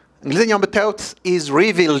 እንግሊዘኛውን ብታዩት is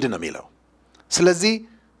revealed ነው የሚለው። ስለዚህ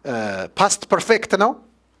past perfect ነው።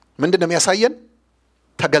 ምንድነው የሚያሳየን?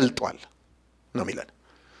 ተገልጧል ነው የሚለን።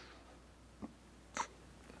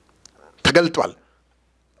 ተገልጧል።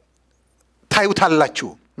 ታዩታላችሁ።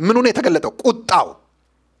 ምኑ ነው የተገለጠው? ቁጣው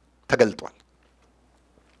ተገልጧል።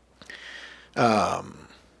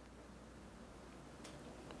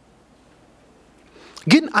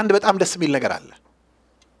 ግን አንድ በጣም ደስ የሚል ነገር አለ።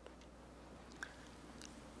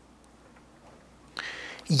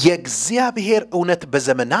 የእግዚአብሔር እውነት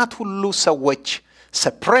በዘመናት ሁሉ ሰዎች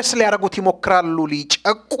ሰፕሬስ ሊያደርጉት ይሞክራሉ፣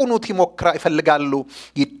 ሊጨቁኑት ይፈልጋሉ፣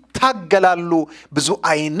 ይታገላሉ፣ ብዙ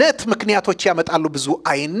አይነት ምክንያቶች ያመጣሉ፣ ብዙ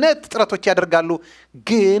አይነት ጥረቶች ያደርጋሉ።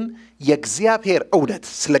 ግን የእግዚአብሔር እውነት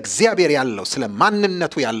ስለ እግዚአብሔር ያለው ስለ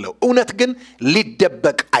ማንነቱ ያለው እውነት ግን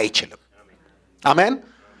ሊደበቅ አይችልም። አሜን።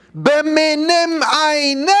 በምንም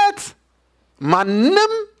አይነት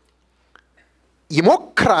ማንም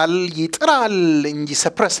ይሞክራል ይጥራል እንጂ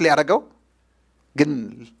ሰፕረስ ሊያደርገው ግን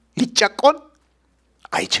ሊጨቆን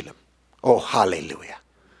አይችልም። ኦ ሃሌሉያ!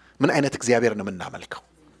 ምን አይነት እግዚአብሔር ነው የምናመልከው?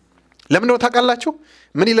 ለምን ነው ታውቃላችሁ?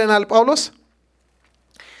 ምን ይለናል ጳውሎስ?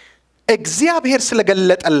 እግዚአብሔር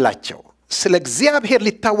ስለገለጠላቸው ስለ እግዚአብሔር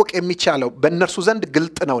ሊታወቅ የሚቻለው በእነርሱ ዘንድ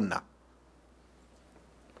ግልጥ ነውና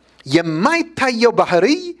የማይታየው ባህሪ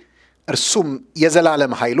እርሱም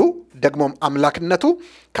የዘላለም ኃይሉ ደግሞም አምላክነቱ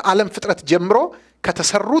ከዓለም ፍጥረት ጀምሮ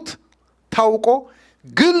ከተሰሩት ታውቆ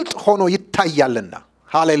ግልጥ ሆኖ ይታያልና።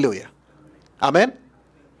 ሃሌሉያ! አሜን።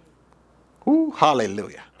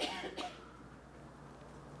 ሃሌሉያ!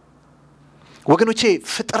 ወገኖቼ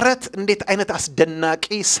ፍጥረት እንዴት አይነት አስደናቂ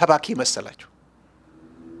ሰባኪ መሰላችሁ!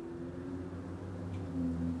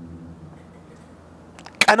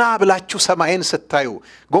 ቀና ብላችሁ ሰማይን ስታዩ፣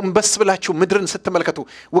 ጎንበስ ብላችሁ ምድርን ስትመለከቱ፣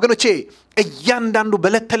 ወገኖቼ እያንዳንዱ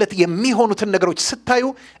በዕለት ተዕለት የሚሆኑትን ነገሮች ስታዩ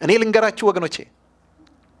እኔ ልንገራችሁ ወገኖቼ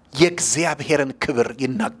የእግዚአብሔርን ክብር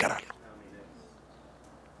ይናገራሉ።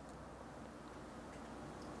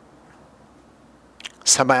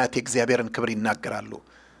 ሰማያት የእግዚአብሔርን ክብር ይናገራሉ፣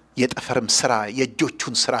 የጠፈርም ስራ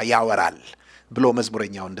የእጆቹን ስራ ያወራል ብሎ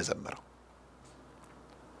መዝሙረኛው እንደዘመረው።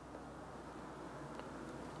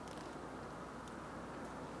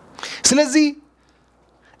 ስለዚህ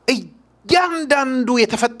እያንዳንዱ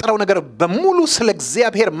የተፈጠረው ነገር በሙሉ ስለ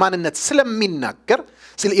እግዚአብሔር ማንነት ስለሚናገር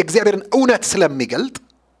ስለ እግዚአብሔርን እውነት ስለሚገልጥ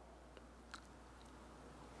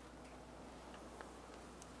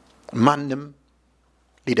ማንም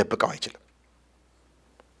ሊደብቀው አይችልም።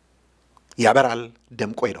 ያበራል፣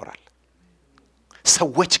 ደምቆ ይኖራል።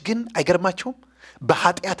 ሰዎች ግን አይገርማቸውም?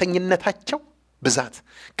 በኃጢአተኝነታቸው ብዛት፣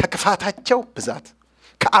 ከክፋታቸው ብዛት፣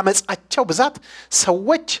 ከአመጻቸው ብዛት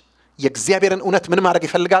ሰዎች የእግዚአብሔርን እውነት ምን ማድረግ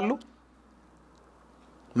ይፈልጋሉ?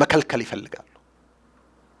 መከልከል ይፈልጋሉ።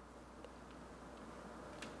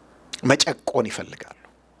 መጨቆን ይፈልጋሉ።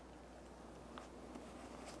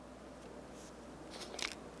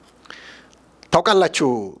 ታውቃላችሁ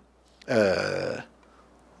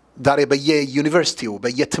ዛሬ በየዩኒቨርሲቲው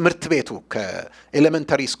በየትምህርት ቤቱ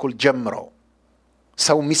ከኤሌመንተሪ ስኩል ጀምሮ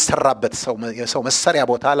ሰው የሚሰራበት ሰው መሰሪያ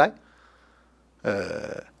ቦታ ላይ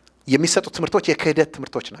የሚሰጡ ትምህርቶች የክህደት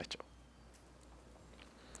ትምህርቶች ናቸው።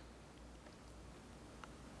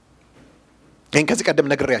 ይህን ከዚህ ቀደም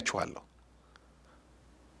ነግሬያችኋለሁ።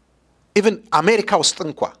 ኢቭን አሜሪካ ውስጥ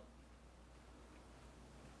እንኳን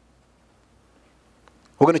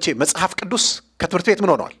ወገኖቼ መጽሐፍ ቅዱስ ከትምህርት ቤት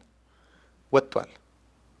ምን ሆኗል? ወጥቷል።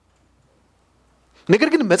 ነገር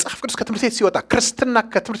ግን መጽሐፍ ቅዱስ ከትምህርት ቤት ሲወጣ፣ ክርስትና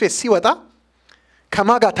ከትምህርት ቤት ሲወጣ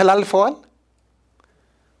ከማጋ ተላልፈዋል።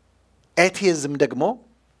 ኤቲዝም ደግሞ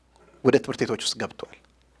ወደ ትምህርት ቤቶች ውስጥ ገብቷል።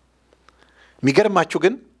 የሚገርማችሁ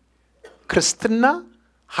ግን ክርስትና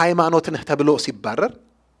ሃይማኖት ነህ ተብሎ ሲባረር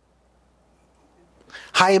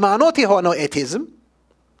ሃይማኖት የሆነው ኤቲዝም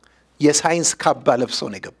የሳይንስ ካባ ለብሶ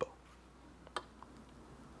ነው የገባው።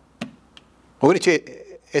 ወንቺ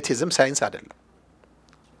ኤቲዝም ሳይንስ አይደለም።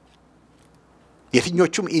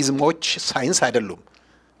 የትኞቹም ኢዝሞች ሳይንስ አይደሉም፣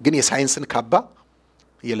 ግን የሳይንስን ካባ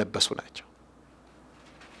የለበሱ ናቸው።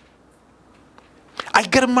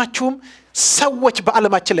 አይገርማችሁም? ሰዎች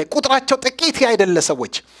በዓለማችን ላይ ቁጥራቸው ጥቂት ያይደለ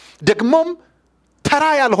ሰዎች ደግሞም ተራ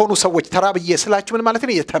ያልሆኑ ሰዎች፣ ተራ ብዬ ስላችሁ ምን ማለት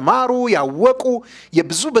ነው? የተማሩ ያወቁ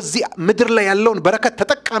የብዙ በዚህ ምድር ላይ ያለውን በረከት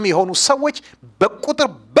ተጠቃሚ የሆኑ ሰዎች በቁጥር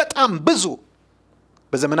በጣም ብዙ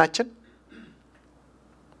በዘመናችን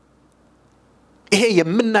ይሄ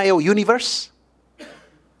የምናየው ዩኒቨርስ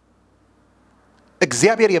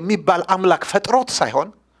እግዚአብሔር የሚባል አምላክ ፈጥሮት ሳይሆን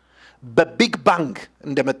በቢግ ባንግ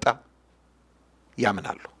እንደመጣ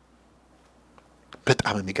ያምናሉ።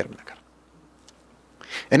 በጣም የሚገርም ነገር።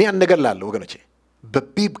 እኔ አንድ ነገር ላለው ወገኖቼ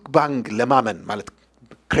በቢግ ባንግ ለማመን ማለት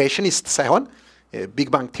ክሬሽኒስት ሳይሆን ቢግ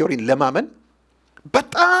ባንግ ቲዮሪን ለማመን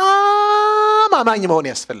በጣም አማኝ መሆን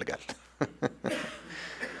ያስፈልጋል።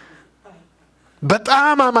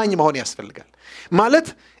 በጣም አማኝ መሆን ያስፈልጋል። ማለት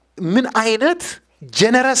ምን አይነት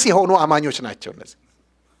ጀነረስ የሆኑ አማኞች ናቸው እነዚህ።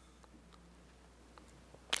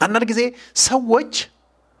 አንዳንድ ጊዜ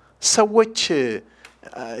ሰዎች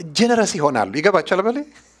ጀነረስ ይሆናሉ። ይገባችኋል?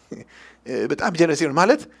 በጣም ጀነረስ ይሆናሉ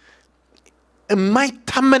ማለት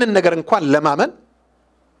የማይታመንን ነገር እንኳን ለማመን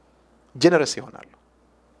ጀነረስ ይሆናሉ።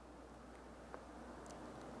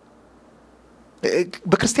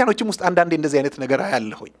 በክርስቲያኖችም ውስጥ አንዳንዴ እንደዚህ አይነት ነገር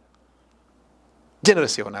አያለሁኝ።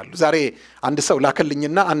 ጀነረስ ይሆናሉ። ዛሬ አንድ ሰው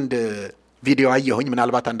ላከልኝና አንድ ቪዲዮ አየሁኝ።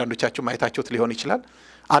 ምናልባት አንዳንዶቻችሁ ማየታችሁት ሊሆን ይችላል።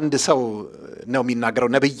 አንድ ሰው ነው የሚናገረው፣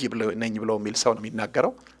 ነብይ ነኝ ብሎ የሚል ሰው ነው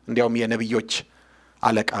የሚናገረው። እንዲያውም የነብዮች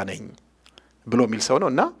አለቃ ነኝ ብሎ የሚል ሰው ነው።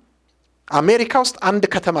 እና አሜሪካ ውስጥ አንድ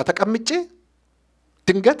ከተማ ተቀምጬ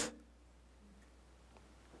ድንገት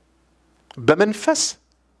በመንፈስ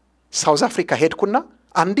ሳውዝ አፍሪካ ሄድኩና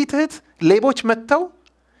አንዲት እህት ሌቦች መተው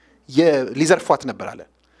ሊዘርፏት ነበር አለ።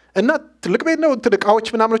 እና ትልቅ ቤት ነው፣ እቃዎች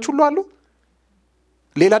ምናምኖች ሁሉ አሉ።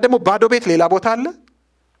 ሌላ ደግሞ ባዶ ቤት ሌላ ቦታ አለ።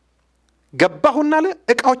 ገባሁና አለ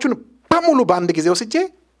እቃዎቹን በሙሉ በአንድ ጊዜ ወስጄ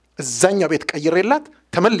እዛኛው ቤት ቀይሬላት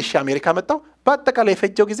ተመልሼ አሜሪካ መጣሁ። በአጠቃላይ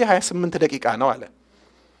የፈጀው ጊዜ 28 ደቂቃ ነው አለ።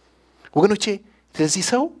 ወገኖቼ ስለዚህ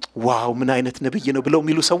ሰው ዋው ምን አይነት ነብይ ነው ብለው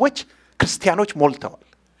የሚሉ ሰዎች ክርስቲያኖች ሞልተዋል።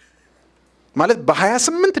 ማለት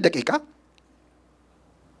በ28 ደቂቃ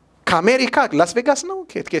ከአሜሪካ ላስ ቬጋስ ነው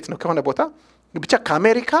ኬት ነው ከሆነ ቦታ ብቻ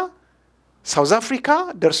ከአሜሪካ ሳውዝ አፍሪካ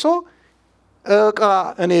ደርሶ እቃ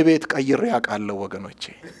እኔ ቤት ቀይሬ ያውቃለሁ ወገኖቼ።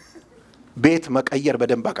 ቤት መቀየር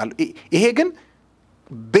በደንብ አውቃለሁ። ይሄ ግን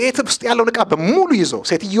ቤት ውስጥ ያለውን እቃ በሙሉ ይዞ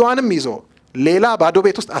ሴትዮዋንም ይዞ ሌላ ባዶ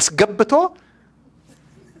ቤት ውስጥ አስገብቶ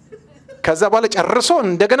ከዛ በኋላ ጨርሶ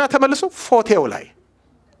እንደገና ተመልሶ ፎቴው ላይ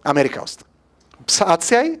አሜሪካ ውስጥ ሰዓት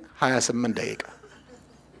ሲያይ 28 ደቂቃ።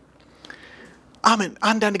 አሜን።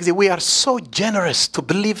 አንዳንድ ጊዜ we are so generous to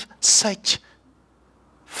believe such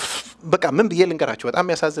በቃ ምን ብዬ ልንገራችሁ? በጣም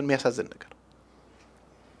የሚያሳዝን ነገር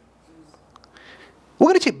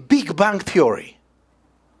ወገኖቼ። ቢግ ባንግ ቲዮሪ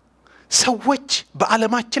ሰዎች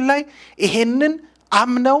በዓለማችን ላይ ይሄንን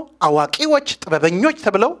አምነው አዋቂዎች ጥበበኞች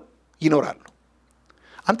ተብለው ይኖራሉ።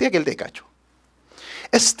 አንተ ጥያቄ ልጠይቃችሁ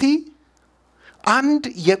እስቲ። አንድ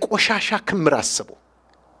የቆሻሻ ክምር አስቡ።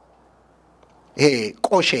 ይሄ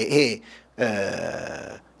ቆሼ ይሄ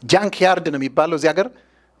ጃንክ ያርድ ነው የሚባለው እዚህ ሀገር።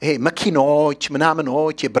 ይሄ መኪኖች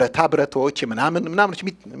ምናምኖች የብረታ ብረቶች ምናምኖች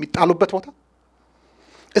የሚጣሉበት ቦታ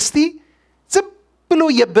እስቲ ዝም ብሎ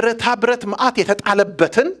የብረታ ብረት መዓት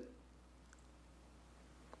የተጣለበትን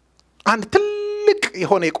አንድ ትልቅ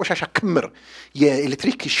የሆነ የቆሻሻ ክምር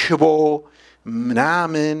የኤሌክትሪክ ሽቦ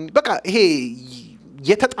ምናምን በቃ ይሄ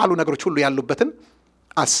የተጣሉ ነገሮች ሁሉ ያሉበትን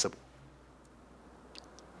አስቡ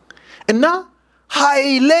እና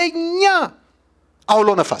ኃይለኛ አውሎ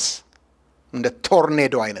ነፋስ እንደ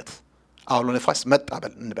ቶርኔዶ አይነት አውሎ ነፋስ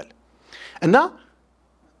መጣበል እንበል እና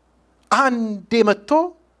አንዴ መጥቶ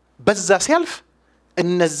በዛ ሲያልፍ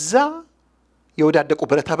እነዛ የወዳደቁ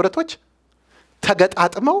ብረታ ብረቶች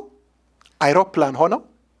ተገጣጥመው አይሮፕላን ሆነው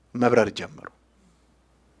መብረር ጀመሩ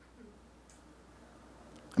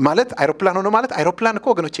ማለት አይሮፕላን ሆኖ ማለት አይሮፕላን እኮ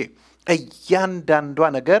ወገኖቼ እያንዳንዷ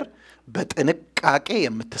ነገር በጥንቃቄ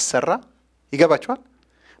የምትሰራ ይገባችኋል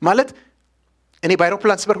ማለት እኔ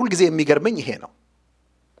በአይሮፕላን ስበር ሁሉ ጊዜ የሚገርመኝ ይሄ ነው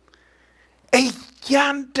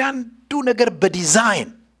እያንዳንዱ ነገር በዲዛይን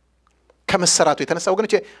ከመሰራቱ የተነሳ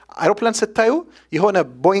ወገኖቼ አይሮፕላን ስታዩ የሆነ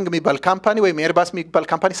ቦይንግ የሚባል ካምፓኒ ወይም ኤርባስ የሚባል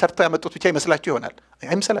ካምፓኒ ሰርተው ያመጡት ብቻ ይመስላችሁ ይሆናል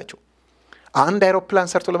አይመስላችሁ አንድ አይሮፕላን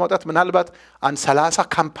ሰርቶ ለማውጣት ምናልባት አንድ 30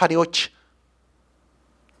 ካምፓኒዎች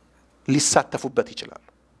ሊሳተፉበት ይችላሉ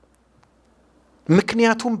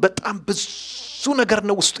ምክንያቱም በጣም ብዙ ነገር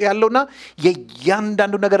ነው ውስጡ ያለውና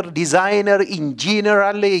የእያንዳንዱ ነገር ዲዛይነር ኢንጂነር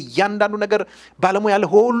አለ የእያንዳንዱ ነገር ባለሙያ ያለ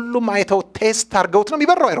ሁሉም አይተው ቴስት አድርገውት ነው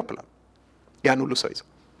የሚበረው አይሮፕላን ያን ሁሉ ሰው ይዘው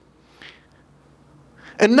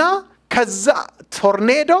እና ከዛ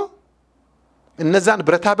ቶርኔዶ እነዛን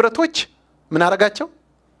ብረታ ብረቶች ምን አረጋቸው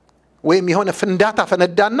ወይም የሆነ ፍንዳታ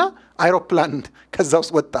ፈነዳና አይሮፕላን ከዛ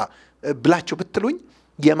ውስጥ ወጣ ብላችሁ ብትሉኝ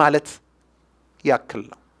የማለት ያክል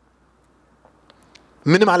ነው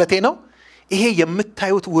ምን ማለቴ ነው ይሄ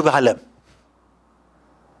የምታዩት ውብ ዓለም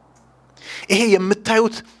ይሄ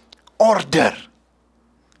የምታዩት ኦርደር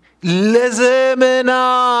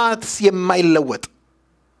ለዘመናት የማይለወጥ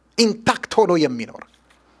ኢንታክት ሆኖ የሚኖር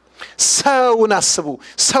ሰውን አስቡ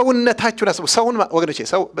ሰውነታችሁን አስቡ ሰውን ወገኖቼ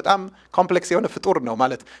ሰው በጣም ኮምፕሌክስ የሆነ ፍጡር ነው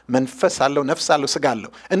ማለት መንፈስ አለው ነፍስ አለው ስጋ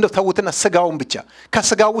አለው እንደው ተውትና ስጋውን ብቻ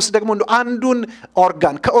ከስጋው ውስጥ ደግሞ እንደው አንዱን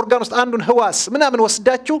ኦርጋን ከኦርጋን ውስጥ አንዱን ህዋስ ምናምን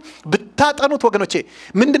ወስዳችሁ ብታጠኑት ወገኖቼ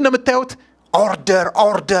ምንድነው የምታዩት ኦርደር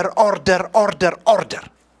ኦርደር ኦርደር ኦርደር ኦርደር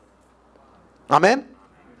አሜን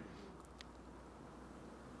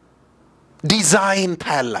ዲዛይን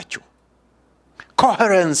ታያላችሁ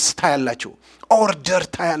ኮሄረንስ ታያላችሁ ኦርደር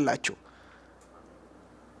ታያላችሁ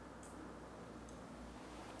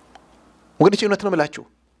ወገኖቼ እውነት ነው የምላችሁ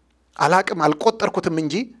አላቅም አልቆጠርኩትም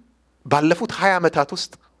እንጂ ባለፉት 20 ዓመታት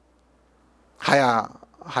ውስጥ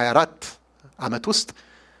 24 ዓመት ውስጥ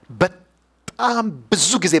በጣም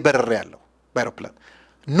ብዙ ጊዜ በረረ ያለው በአይሮፕላን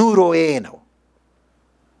ኑሮዬ ነው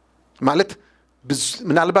ማለት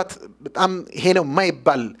ምናልባት በጣም ይሄ ነው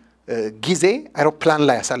የማይባል ጊዜ አይሮፕላን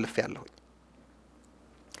ላይ ያሳልፍ ያለው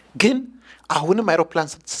ግን አሁንም አይሮፕላን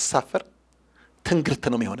ስትሳፈር ትንግርት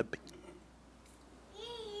ነው የሚሆንብኝ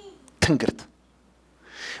ትንግርት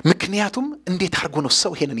ምክንያቱም እንዴት አድርጎ ነው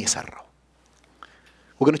ሰው ይሄንን የሰራው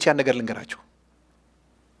ወገኖች ያን ነገር ልንገራችሁ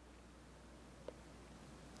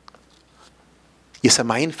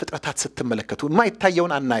የሰማይን ፍጥረታት ስትመለከቱ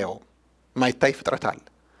የማይታየውን አናየው የማይታይ ፍጥረት አለ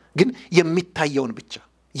ግን የሚታየውን ብቻ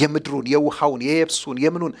የምድሩን የውሃውን የየብሱን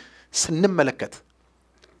የምኑን ስንመለከት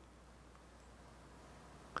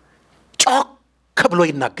ጮክ ብሎ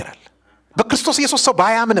ይናገራል በክርስቶስ ኢየሱስ ሰው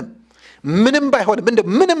ባያምንም ምንም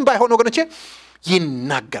ባይሆን ወገኖቼ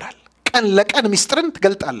ይናገራል ቀን ለቀን ሚስጥርን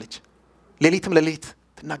ትገልጣለች ሌሊትም ለሌሊት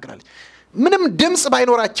ትናገራለች ምንም ድምጽ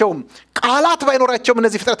ባይኖራቸውም ቃላት ባይኖራቸውም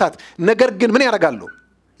እነዚህ ፍጥረታት ነገር ግን ምን ያደርጋሉ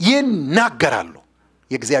ይናገራሉ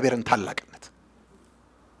የእግዚአብሔርን ታላቅነት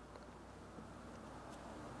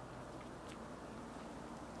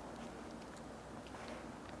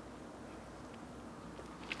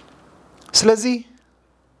ስለዚህ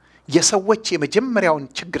የሰዎች የመጀመሪያውን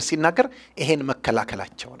ችግር ሲናገር ይሄን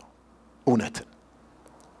መከላከላቸው ነው እውነትን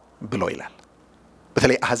ብሎ ይላል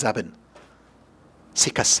በተለይ አሕዛብን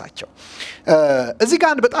ሲከሳቸው እዚህ ጋር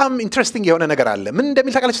አንድ በጣም ኢንትረስቲንግ የሆነ ነገር አለ ምን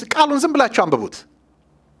እንደሚል ታውቃላችሁ ቃሉን ዝም ብላችሁ አንብቡት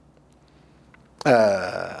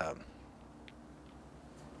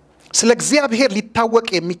ስለ እግዚአብሔር ሊታወቅ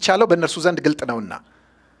የሚቻለው በእነርሱ ዘንድ ግልጥ ነውና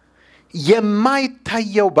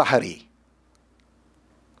የማይታየው ባህሪ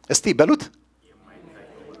እስቲ በሉት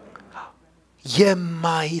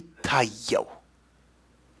የማይታየው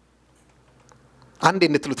አንዴ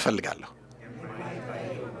እንትሉት ፈልጋለሁ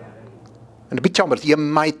ብቻውን በሉት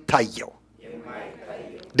የማይታየው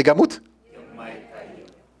ድገሙት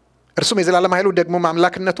እርሱም የዘላለም ኃይሉ ደግሞ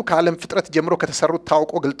ማምላክነቱ ከዓለም ፍጥረት ጀምሮ ከተሰሩት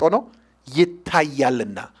ታውቆ ግልጦ ነው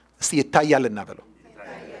ይታያልና እስቲ ይታያልና በሉ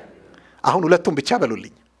አሁን ሁለቱም ብቻ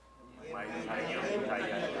በሉልኝ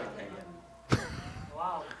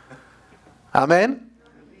አሜን።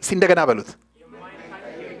 እስቲ እንደገና በሉት።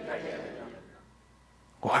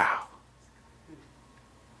 ዋው!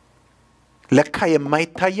 ለካ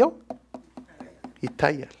የማይታየው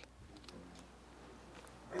ይታያል።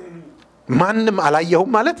 ማንም አላየሁም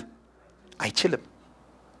ማለት አይችልም።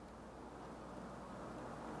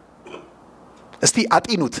 እስቲ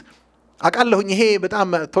አጢኑት። አቃለሁኝ ይሄ በጣም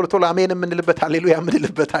ቶሎ ቶሎ አሜን የምንልበት ሃሌሉያ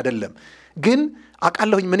የምንልበት አይደለም፣ ግን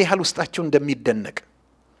አቃለሁኝ ምን ያህል ውስጣችሁ እንደሚደነቅ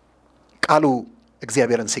ቃሉ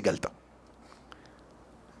እግዚአብሔርን ሲገልጠው።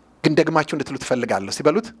 ግን ደግማችሁ እንድትሉ ትፈልጋለሁ።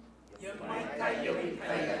 ሲበሉት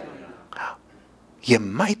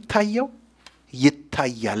የማይታየው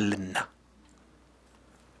ይታያልና።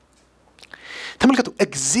 ተመልከቱ፣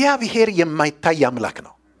 እግዚአብሔር የማይታይ አምላክ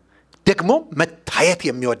ነው፣ ደግሞ መታየት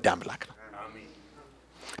የሚወድ አምላክ ነው።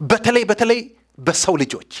 በተለይ በሰው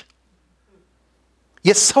ልጆች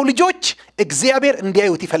የሰው ልጆች እግዚአብሔር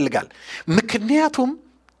እንዲያዩት ይፈልጋል። ምክንያቱም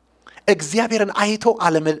እግዚአብሔርን አይቶ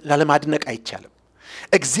አለማድነቅ አይቻልም።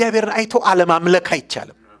 እግዚአብሔርን አይቶ አለማምለክ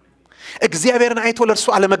አይቻልም። እግዚአብሔርን አይቶ ለእርሱ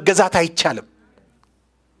አለመገዛት አይቻልም።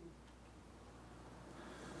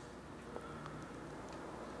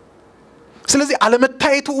 ስለዚህ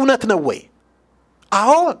አለመታየቱ እውነት ነው ወይ?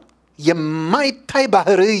 አዎ፣ የማይታይ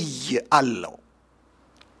ባህርይ አለው።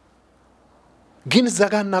 ግን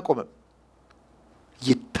ዘጋና ቆመ፣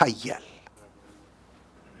 ይታያል።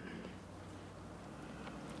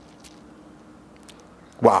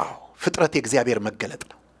 ዋው! ፍጥረት የእግዚአብሔር መገለጥ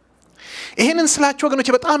ነው። ይሄንን ስላችሁ ወገኖች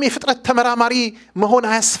በጣም የፍጥረት ተመራማሪ መሆን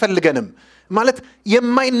አያስፈልገንም። ማለት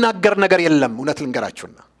የማይናገር ነገር የለም። እውነት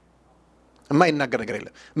ልንገራችሁና የማይናገር ነገር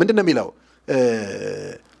የለም። ምንድነው የሚለው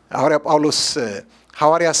ሐዋርያ ጳውሎስ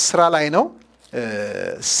ሐዋርያ ሥራ ላይ ነው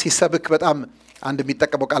ሲሰብክ በጣም አንድ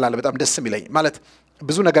የሚጠቀመው ቃል አለ በጣም ደስ የሚለኝ። ማለት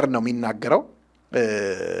ብዙ ነገር ነው የሚናገረው።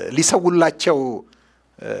 ሊሰውላቸው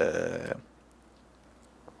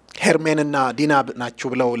ሄርሜንና ዲና ናቸው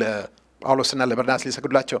ብለው ለጳውሎስና ለበርናባስ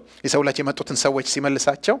ሊሰውላቸው የመጡትን ሰዎች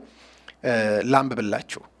ሲመልሳቸው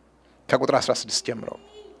ላንብብላችሁ ከቁጥር 16 ጀምሮ።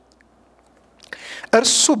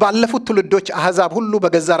 እርሱ ባለፉት ትውልዶች አሕዛብ ሁሉ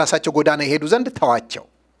በገዛ ራሳቸው ጎዳና ይሄዱ ዘንድ ተዋቸው።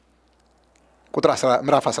 ቁጥር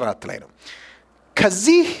ምዕራፍ 14 ላይ ነው።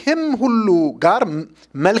 ከዚህም ሁሉ ጋር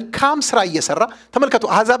መልካም ስራ እየሰራ ተመልከቱ።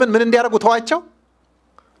 አሕዛብን ምን እንዲያደርጉ ተዋቸው?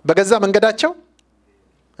 በገዛ መንገዳቸው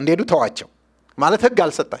እንዲሄዱ ተዋቸው። ማለት ሕግ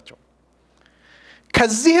አልሰጣቸው።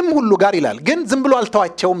 ከዚህም ሁሉ ጋር ይላል፣ ግን ዝም ብሎ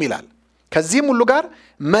አልተዋቸውም ይላል። ከዚህም ሁሉ ጋር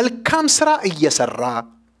መልካም ስራ እየሰራ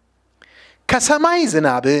ከሰማይ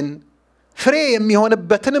ዝናብን ፍሬ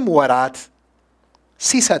የሚሆንበትንም ወራት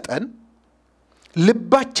ሲሰጠን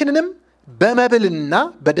ልባችንንም በመብልና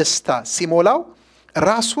በደስታ ሲሞላው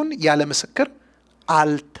ራሱን ያለ ምስክር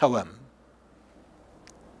አልተወም።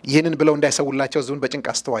 ይህንን ብለው እንዳይሰውላቸው ሕዝቡን በጭንቅ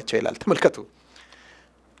አስተዋቸው ይላል። ተመልከቱ፣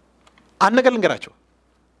 አንድ ነገር ልንገራችሁ።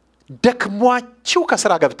 ደክሟችሁ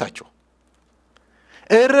ከስራ ገብታችሁ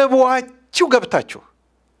እርቧችሁ ገብታችሁ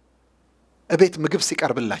እቤት ምግብ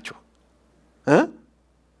ሲቀርብላችሁ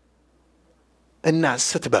እና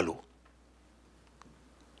ስትበሉ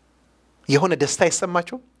የሆነ ደስታ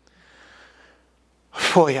ይሰማችሁ?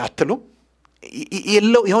 ፎይ አትሉም?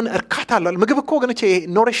 የሆነ እርካታ አለው። ምግብ እኮ ወገኖቼ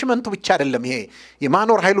ኖሪሽመንቱ ብቻ አይደለም፣ ይሄ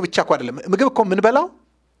የማኖር ኃይሉ ብቻ እኮ አይደለም። ምግብ እኮ የምንበላው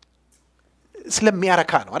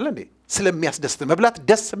ስለሚያረካ ነው አይደል እንዴ? ስለሚያስደስት መብላት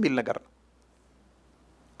ደስ የሚል ነገር ነው።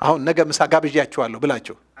 አሁን ነገ ምሳ ጋብዣችኋለሁ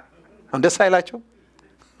ብላችሁ አሁን ደስ አይላችሁ?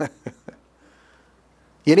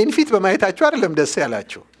 የኔን ፊት በማየታችሁ አይደለም ደስ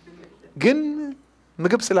ያላችሁ፣ ግን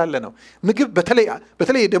ምግብ ስላለ ነው። ምግብ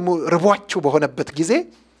በተለይ ደግሞ ርቧችሁ በሆነበት ጊዜ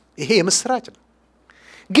ይሄ የምስራች ነው።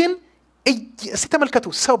 ግን እስቲ ተመልከቱ፣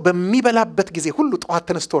 ሰው በሚበላበት ጊዜ ሁሉ ጠዋት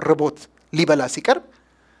ተነስቶ ርቦት ሊበላ ሲቀርብ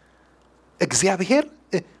እግዚአብሔር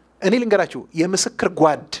እኔ ልንገራችሁ የምስክር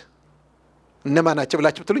ጓድ እነማን ናቸው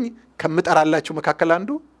ብላችሁ ብትሉኝ ከምጠራላችሁ መካከል አንዱ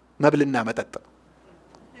መብልና መጠጥ ነው።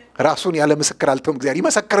 ራሱን ያለ ምስክር አልተውም። እግዚአብሔር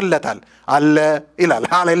ይመሰክርለታል አለ ይላል።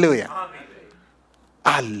 ሃሌሉያ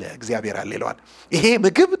አለ፣ እግዚአብሔር አለ ይለዋል። ይሄ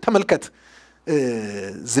ምግብ ተመልከት፣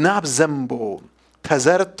 ዝናብ ዘንቦ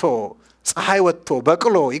ተዘርቶ ፀሐይ ወጥቶ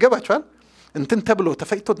በቅሎ ይገባችኋል እንትን ተብሎ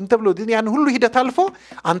ተፈጭቶ እንትን ተብሎ ያን ሁሉ ሂደት አልፎ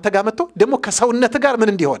አንተ ጋር መጥቶ ደግሞ ከሰውነት ጋር ምን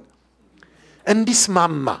እንዲሆን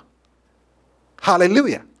እንዲስማማ።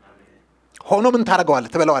 ሃሌሉያ ሆኖ ምን ታረጋዋለህ?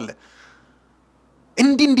 ትበላዋለህ።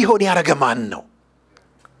 እንዲሆን ያረገ ማን ነው?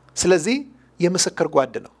 ስለዚህ የምስክር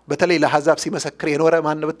ጓድ ነው። በተለይ ለአሕዛብ ሲመሰክር የኖረ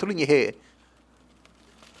ማን ነው ብትሉኝ ይሄ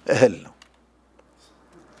እህል ነው።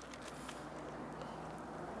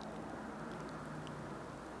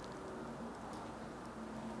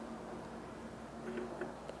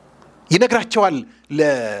 ይነግራቸዋል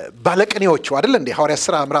ለባለቅኔዎቹ አይደል እንዴ? ሐዋርያት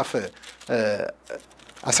ሥራ ምዕራፍ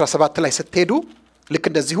 17 ላይ ስትሄዱ ልክ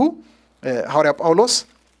እንደዚሁ ሐዋርያ ጳውሎስ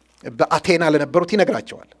በአቴና ለነበሩት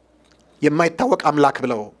ይነግራቸዋል። የማይታወቅ አምላክ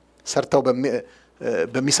ብለው ሰርተው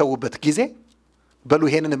በሚሰውበት ጊዜ በሉ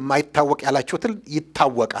ይሄንን የማይታወቅ ያላችሁትን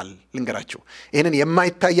ይታወቃል ልንገራችሁ፣ ይሄንን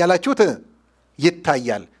የማይታይ ያላችሁት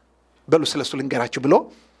ይታያል በሉ ስለሱ ልንገራችሁ ብሎ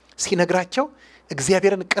ሲነግራቸው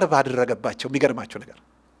እግዚአብሔርን ቅርብ አደረገባቸው። የሚገርማቸው ነገር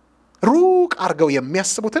ሩቅ አርገው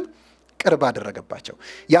የሚያስቡትን ቅርብ አደረገባቸው።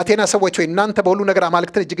 የአቴና ሰዎች ሆይ እናንተ በሁሉ ነገር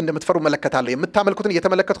አማልክትን እጅግ እንደምትፈሩ መለከታለሁ። የምታመልኩትን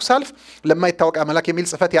እየተመለከትኩ ሳልፍ ለማይታወቅ አምላክ የሚል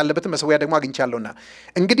ጽሕፈት ያለበትን መሠዊያ ደግሞ አግኝቻለሁና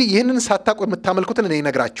እንግዲህ ይህንን ሳታውቁ የምታመልኩትን እኔ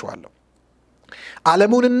እነግራችኋለሁ።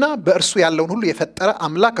 ዓለሙንና በእርሱ ያለውን ሁሉ የፈጠረ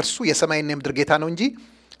አምላክ እርሱ የሰማይና የምድር ጌታ ነው እንጂ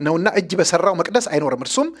ነውና እጅ በሰራው መቅደስ አይኖርም።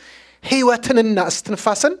 እርሱም ሕይወትንና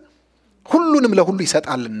እስትንፋስን ሁሉንም ለሁሉ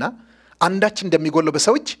ይሰጣልና አንዳች እንደሚጎለው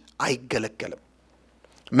በሰው እጅ አይገለገልም።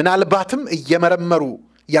 ምናልባትም እየመረመሩ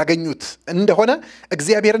ያገኙት እንደሆነ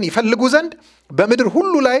እግዚአብሔርን ይፈልጉ ዘንድ በምድር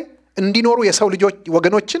ሁሉ ላይ እንዲኖሩ የሰውን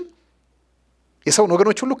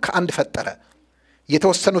ወገኖች ሁሉ ከአንድ ፈጠረ።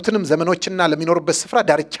 የተወሰኑትንም ዘመኖችና ለሚኖሩበት ስፍራ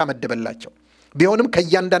ዳርቻ መደበላቸው። ቢሆንም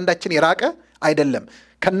ከእያንዳንዳችን የራቀ አይደለም።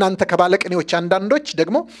 ከእናንተ ከባለቅኔዎች አንዳንዶች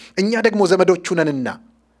ደግሞ እኛ ደግሞ ዘመዶቹ ነንና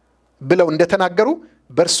ብለው እንደተናገሩ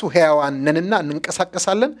በእርሱ ሕያዋን ነንና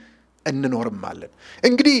እንንቀሳቀሳለን እንኖርማለን።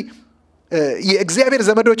 እንግዲህ የእግዚአብሔር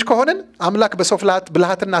ዘመዶች ከሆነን አምላክ በሰው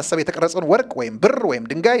ብልሃትና ሐሳብ የተቀረጸውን ወርቅ ወይም ብር ወይም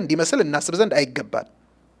ድንጋይ እንዲመስል እናስብ ዘንድ አይገባል።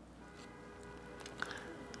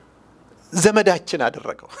 ዘመዳችን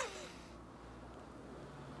አደረገው።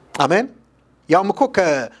 አሜን። ያውም እኮ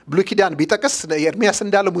ከብሉይ ኪዳን ቢጠቅስ ኤርምያስ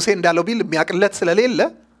እንዳለው ሙሴ እንዳለው ቢል የሚያቅለት ስለሌለ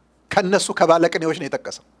ከነሱ ከባለቅኔዎች ነው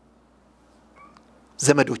የጠቀሰው።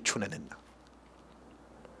 ዘመዶቹ ነንና።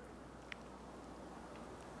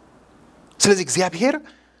 ስለዚህ እግዚአብሔር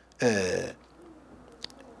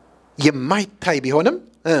የማይታይ ቢሆንም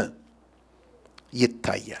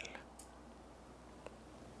ይታያል።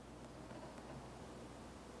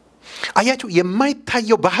 አያችሁ፣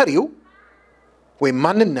 የማይታየው ባህሪው ወይም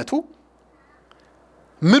ማንነቱ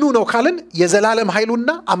ምኑ ነው ካልን የዘላለም ኃይሉና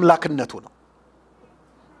አምላክነቱ ነው።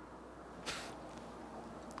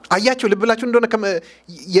 አያችሁ፣ ልብ ብላችሁ እንደሆነ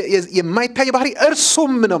የማይታይ ባህሪ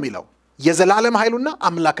እርሱም ነው የሚለው የዘላለም ኃይሉና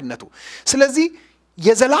አምላክነቱ። ስለዚህ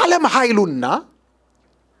የዘላለም ኃይሉና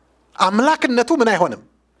አምላክነቱ ምን አይሆንም?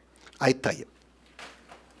 አይታይም።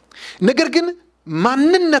 ነገር ግን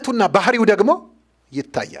ማንነቱና ባህሪው ደግሞ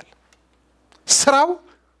ይታያል። ስራው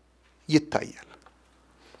ይታያል።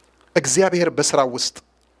 እግዚአብሔር በስራው ውስጥ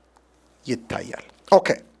ይታያል። ኦኬ፣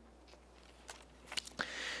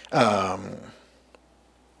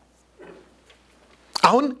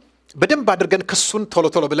 አሁን በደንብ አድርገን ክሱን ቶሎ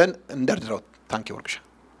ቶሎ ብለን እንደርድረው። ታንኪ ወርቅሻ፣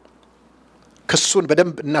 ክሱን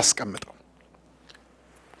በደንብ እናስቀምጠው።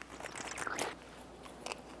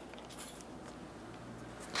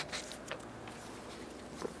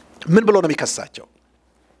 ምን ብሎ ነው የሚከሳቸው?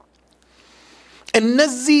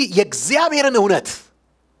 እነዚህ የእግዚአብሔርን እውነት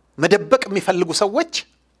መደበቅ የሚፈልጉ ሰዎች፣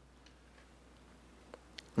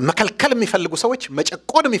 መከልከል የሚፈልጉ ሰዎች፣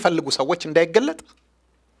 መጨቆን የሚፈልጉ ሰዎች እንዳይገለጥ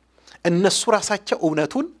እነሱ ራሳቸው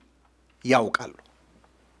እውነቱን ያውቃሉ።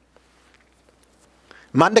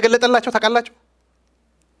 ማን እንደገለጠላቸው ታውቃላችሁ?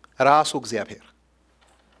 ራሱ እግዚአብሔር።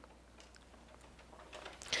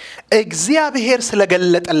 እግዚአብሔር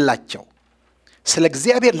ስለገለጠላቸው ስለ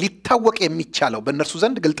እግዚአብሔር ሊታወቅ የሚቻለው በእነርሱ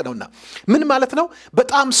ዘንድ ግልጥ ነውና። ምን ማለት ነው?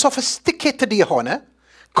 በጣም ሶፊስቲኬትድ የሆነ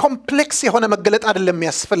ኮምፕሌክስ የሆነ መገለጥ አይደለም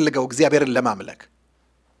የሚያስፈልገው እግዚአብሔርን ለማምለክ።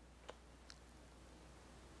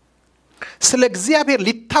 ስለ እግዚአብሔር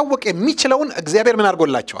ሊታወቅ የሚችለውን እግዚአብሔር ምን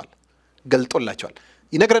አድርጎላቸዋል? ገልጦላቸዋል።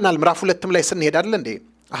 ይነግረናል። ምዕራፍ 2 ላይ ስንሄድ አይደል እንዴ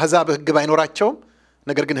አሕዛብ ሕግ ባይኖራቸውም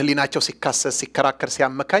ነገር ግን ሕሊናቸው ሲካሰስ ሲከራከር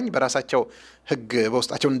ሲያመካኝ በራሳቸው ሕግ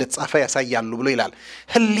በውስጣቸው እንደተጻፈ ያሳያሉ ብሎ ይላል።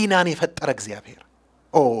 ሕሊናን የፈጠረ እግዚአብሔር።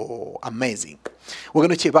 ኦ አሜዚንግ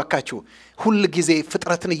ወገኖቼ፣ ባካችሁ ሁል ጊዜ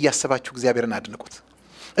ፍጥረትን እያሰባችሁ እግዚአብሔርን አድንቁት።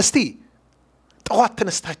 እስቲ ጠዋት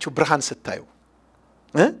ተነስታችሁ ብርሃን ስታዩ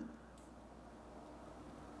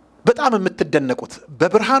በጣም የምትደነቁት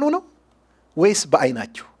በብርሃኑ ነው ወይስ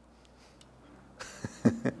በአይናችሁ?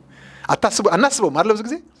 አናስበውም አይደል? ብዙ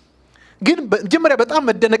ጊዜ ግን መጀመሪያ በጣም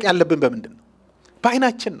መደነቅ ያለብን በምንድን ነው?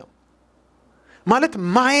 በአይናችን ነው። ማለት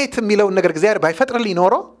ማየት የሚለውን ነገር እግዚአብሔር ባይፈጥርልኝ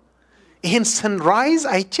ኖሮ ይሄን ሰንራይዝ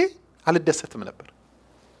አይቼ አልደሰትም ነበር።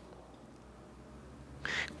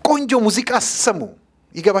 ቆንጆ ሙዚቃ ሰሙ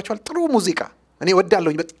ይገባችኋል? ጥሩ ሙዚቃ እኔ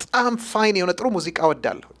ወዳለሁኝ። በጣም ፋይን የሆነ ጥሩ ሙዚቃ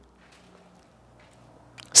ወዳለሁ።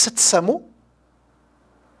 ስትሰሙ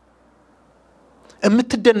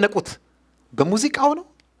የምትደነቁት በሙዚቃው ነው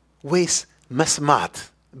ወይስ መስማት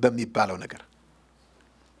በሚባለው ነገር?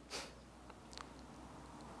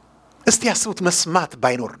 እስቲ ያስቡት። መስማት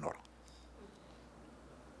ባይኖር ኖሮ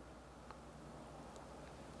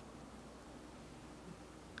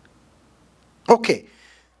ኦኬ፣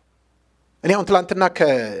 እኔ አሁን ትላንትና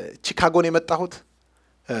ከቺካጎ ነው የመጣሁት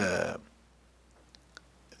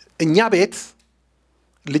እኛ ቤት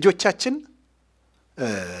ልጆቻችን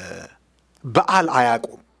በዓል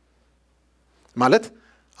አያውቁም ማለት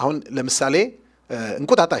አሁን ለምሳሌ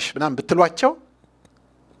እንቁጣጣሽ ምናምን ብትሏቸው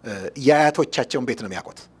የአያቶቻቸውን ቤት ነው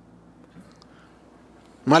የሚያውቁት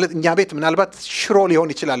ማለት እኛ ቤት ምናልባት ሽሮ ሊሆን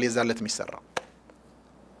ይችላል የዛለት የሚሰራው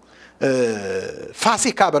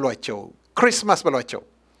ፋሲካ በሏቸው ክሪስማስ በሏቸው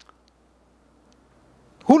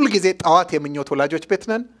ሁሉ ጊዜ ጣዋት የምኞት ወላጆች ቤት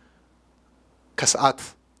ነን ከሰዓት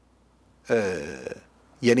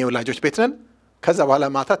የኔ ወላጆች ቤት ነን ከዛ በኋላ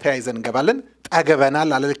ማታ ተያይዘን እንገባለን ጠገበናል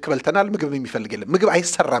አለልክ በልተናል ምግብ የሚፈልግ የለም ምግብ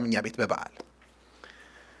አይሰራም እኛ ቤት በበዓል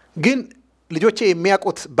ግን ልጆቼ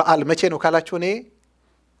የሚያውቁት በዓል መቼ ነው ካላችሁ እኔ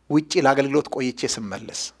ውጪ ለአገልግሎት ቆይቼ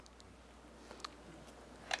ስመለስ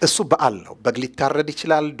እሱ በዓል ነው በግ ሊታረድ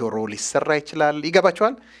ይችላል ዶሮ ሊሰራ ይችላል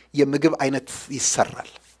ይገባችኋል የምግብ አይነት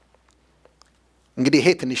ይሰራል እንግዲህ ይሄ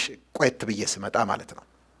ትንሽ ቆየት ብዬ ስመጣ ማለት ነው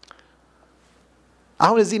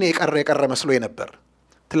አሁን እዚህ ነው የቀረ መስሎ ነበር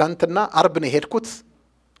ትላንትና አርብ ነው ሄድኩት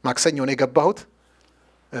ማክሰኞ ነው የገባሁት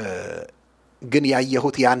ግን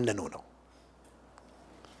ያየሁት ያንኑ ነው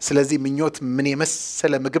ስለዚህ ምኞት ምን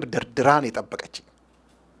የመሰለ ምግብ ደርድራን የጠበቀችኝ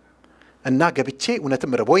እና ገብቼ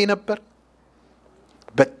እውነትም ርቦይ ነበር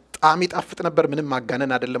በጣም ይጣፍጥ ነበር ምንም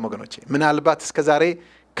ማጋነን አይደለም ወገኖቼ ምናልባት እስከዛሬ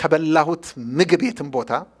ከበላሁት ምግብ የትም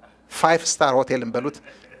ቦታ 5 ስታር ሆቴልን በሉት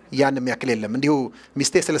ያን የሚያክል የለም እንዲሁ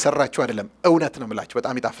ሚስቴ ስለሰራችሁ አይደለም እውነት ነው የምላችሁ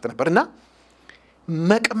በጣም ይጣፍጥ ነበርና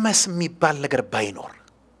መቅመስ የሚባል ነገር ባይኖር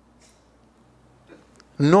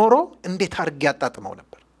ኖሮ እንዴት አድርጌ ያጣጥመው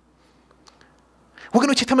ነበር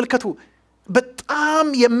ወገኖቼ ተመልከቱ በጣም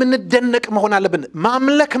የምንደነቅ መሆን አለብን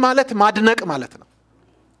ማምለክ ማለት ማድነቅ ማለት ነው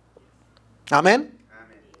አሜን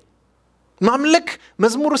ማምለክ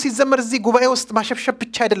መዝሙሩ ሲዘመር እዚህ ጉባኤ ውስጥ ማሸብሸብ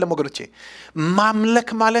ብቻ አይደለም ወገኖቼ ማምለክ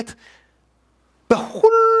ማለት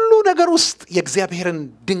በሁሉ ነገር ውስጥ የእግዚአብሔርን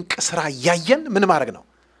ድንቅ ሥራ ያየን ምን ማድረግ ነው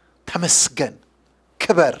ተመስገን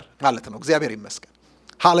ክበር ማለት ነው እግዚአብሔር ይመስገን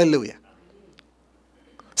ሃሌሉያ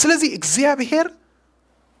ስለዚህ እግዚአብሔር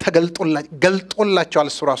ገልጦላቸዋል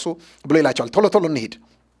እሱ ራሱ ብሎ ይላቸዋል ቶሎ እንሂድ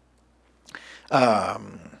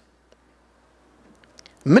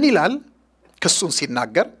ምን ይላል ክሱን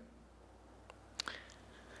ሲናገር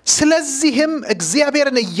ስለዚህም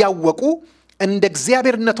እግዚአብሔርን እያወቁ እንደ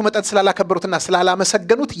እግዚአብሔርነቱ መጠን ስላላከበሩትና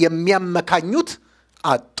ስላላመሰገኑት የሚያመካኙት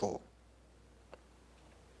አጡ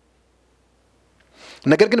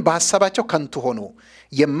ነገር ግን በሐሳባቸው ከንቱ ሆኑ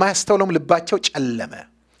የማያስተውለውም ልባቸው ጨለመ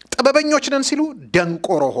ጥበበኞች ነን ሲሉ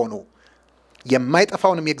ደንቆሮ ሆኑ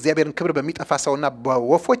የማይጠፋውንም የእግዚአብሔርን ክብር በሚጠፋ ሰውና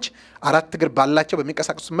በወፎች 4 እግር ባላቸው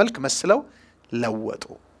በሚንቀሳቀሱ መልክ መስለው ለወጡ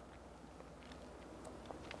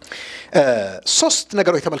 3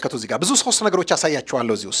 ነገሮች ተመልከቱ እዚህ ጋር ብዙ 3 ነገሮች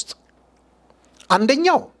ያሳያቸዋለሁ እዚህ ውስጥ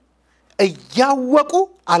አንደኛው እያወቁ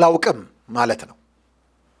አላውቅም ማለት ነው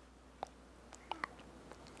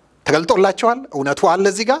ተገልጦላቸዋል እውነቱ አለ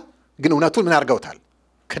እዚህ ጋር ግን እውነቱን ምን አድርገውታል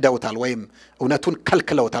ክደውታል ወይም እውነቱን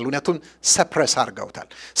ከልክለውታል እውነቱን ሰፕረስ አድርገውታል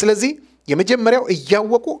ስለዚህ የመጀመሪያው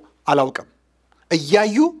እያወቁ አላውቅም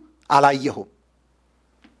እያዩ አላየሁም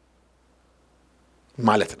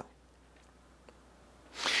ማለት ነው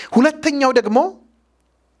ሁለተኛው ደግሞ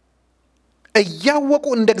እያወቁ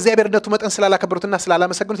እንደ እግዚአብሔርነቱ መጠን ስላላከበሩትና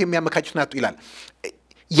ስላላመሰገኑት የሚያመካኙት ናጡ ይላል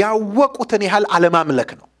ያወቁትን ያህል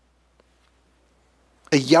አለማምለክ ነው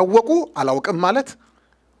እያወቁ አላውቅም ማለት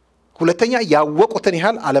ሁለተኛ ያወቁትን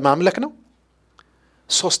ያህል አለማምለክ ነው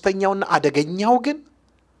ሶስተኛውና አደገኛው ግን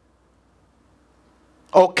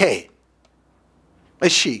ኦኬ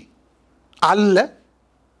እሺ አለ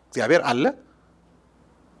እግዚአብሔር አለ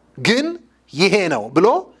ግን ይሄ ነው ብሎ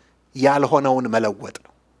ያልሆነውን መለወጥ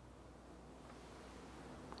ነው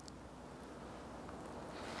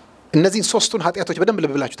እነዚህን 3ቱን ኃጢያቶች በደንብ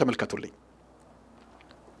ልብ ብላችሁ ተመልከቱልኝ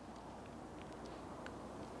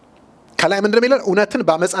ከላይ ምን እንደሚለው እውነትን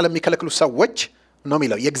በአመጻ ለሚከለክሉ ሰዎች ነው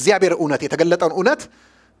የሚለው የእግዚአብሔር እውነት የተገለጠውን እውነት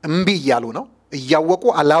እምቢ እያሉ ነው እያወቁ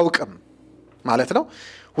አላውቅም ማለት ነው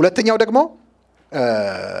ሁለተኛው ደግሞ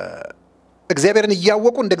እግዚአብሔርን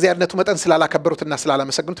እያወቁ እንደ እግዚአብሔርነቱ መጠን ስላላከበሩትና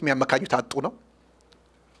ስላላመሰገኑት የሚያመካኙት አጡ ነው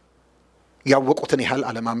ያወቁትን ያህል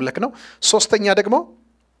አለማምለክ ነው ሶስተኛ ደግሞ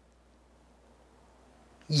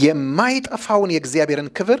የማይጠፋውን የእግዚአብሔርን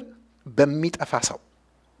ክብር በሚጠፋ ሰው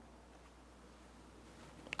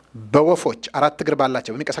በወፎች 4 እግር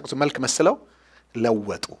ባላቸው በሚንቀሳቀሱ መልክ መስለው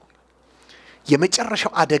ለወጡ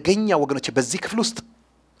የመጨረሻው አደገኛ ወገኖች በዚህ ክፍል ውስጥ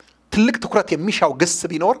ትልቅ ትኩረት የሚሻው ግስ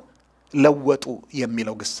ቢኖር ለወጡ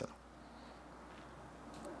የሚለው ግስ ነው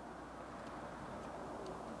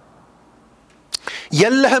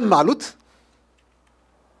የለህም አሉት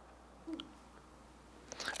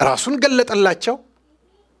ራሱን ገለጠላቸው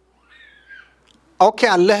ኦኬ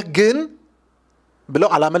አለህ ግን ብለው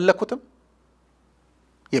አላመለኩትም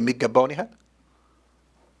የሚገባውን ያህል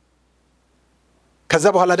ከዛ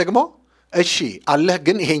በኋላ ደግሞ እሺ አለህ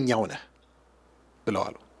ግን ይሄኛው ነህ ብለው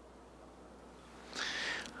አሉ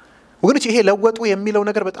ወገኖች ይሄ ለወጡ የሚለው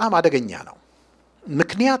ነገር በጣም አደገኛ ነው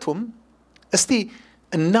ምክንያቱም እስቲ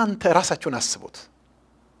እናንተ ራሳችሁን አስቡት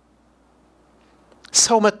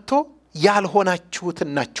ሰው መጥቶ ያልሆናችሁት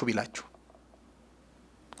ናችሁ ቢላችሁ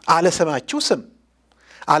አለ ስማችሁ ስም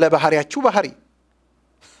አለ ባህሪያችሁ ባህሪ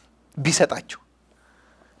ቢሰጣችሁ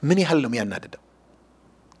ምን ያህል ነው የሚያናድደው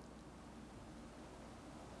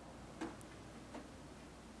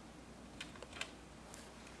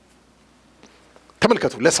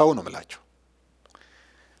ተመልከቱ ለሰው ነው ማለት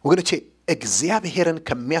ወገኖቼ እግዚአብሔርን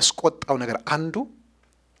ከሚያስቆጣው ነገር አንዱ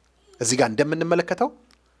እዚህ ጋር እንደምንመለከተው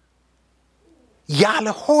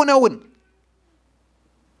ያልሆነውን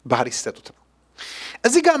ባህሪ ሲሰጡት ነው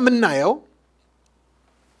እዚህ ጋር የምናየው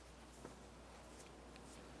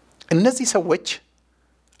እነዚህ ሰዎች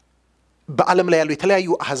በዓለም ላይ ያሉ የተለያዩ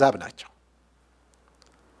አህዛብ ናቸው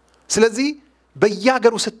ስለዚህ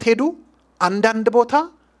በየሀገሩ ስትሄዱ አንዳንድ ቦታ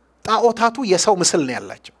ጣዖታቱ የሰው ምስል ነው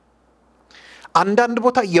ያላቸው አንዳንድ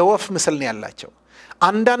ቦታ የወፍ ምስል ነው ያላቸው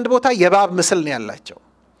አንዳንድ ቦታ የባብ ምስል ነው ያላቸው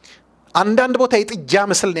አንዳንድ ቦታ የጥጃ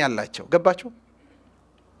ምስል ነው ያላቸው ገባችሁ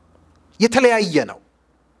የተለያየ ነው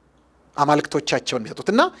አማልክቶቻቸውን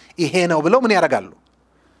የሚሰጡትና ይሄ ነው ብለው ምን ያደርጋሉ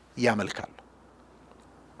ያመልካሉ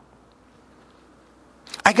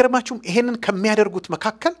አይገርማችሁም ይሄንን ከሚያደርጉት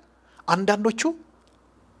መካከል አንዳንዶቹ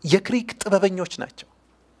የግሪክ ጥበበኞች ናቸው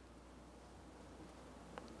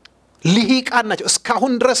ልሂቃን ናቸው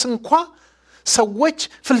እስካሁን ድረስ እንኳን ሰዎች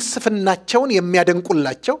ፍልስፍናቸውን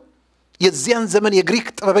የሚያደንቁላቸው የዚያን ዘመን የግሪክ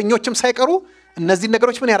ጥበበኞችም ሳይቀሩ እነዚህ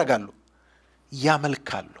ነገሮች ምን ያደርጋሉ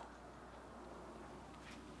ያመልካሉ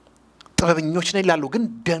ጥበበኞች ነን ይላሉ ግን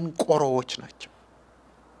ደንቆሮዎች ናቸው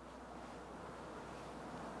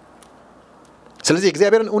ስለዚህ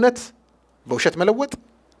እግዚአብሔርን እውነት በውሸት መለወጥ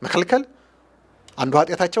መከልከል አንዱ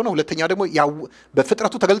ኃጢአታቸው ነው ሁለተኛው ደግሞ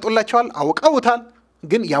በፍጥረቱ ተገልጦላቸዋል አውቀውታል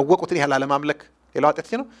ግን ያወቁትን ያህል አለማምለክ ሌላው ኃጢአት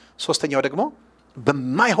ነው ሶስተኛው ደግሞ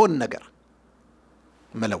በማይሆን ነገር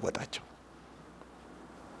መለወጣቸው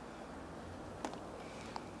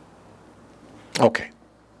ኦኬ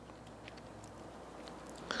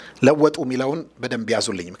ለወጡ ሚላውን በደንብ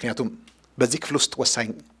ያዙልኝ ምክንያቱም በዚህ ክፍል ውስጥ ወሳኝ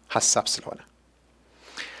ሐሳብ ስለሆነ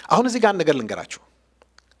አሁን እዚህ ጋር ነገር ልንገራችሁ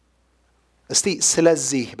እስቲ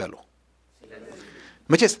ስለዚህ በሉ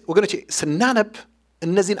መቼስ ወገኖቼ ስናነብ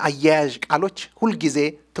እነዚህን አያያዥ ቃሎች ሁሉ ጊዜ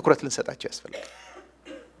ትኩረት ልንሰጣቸው ያስፈልጋል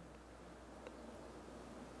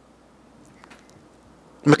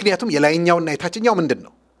ምክንያቱም የላይኛውና የታችኛው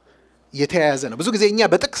ምንድነው የተያያዘ ነው ብዙ ጊዜ እኛ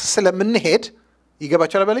በጥቅስ ስለምንሄድ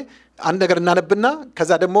ይገባችኋል በላይ አንድ ነገር እናነብና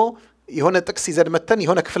ከዛ ደግሞ የሆነ ጥቅስ ይዘን መተን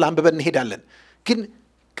የሆነ ክፍል አንብበን እንሄዳለን ግን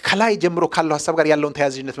ከላይ ጀምሮ ካለው ሐሳብ ጋር ያለውን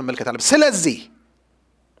ተያያዥነት መመልከት አለብን ስለዚህ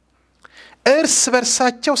እርስ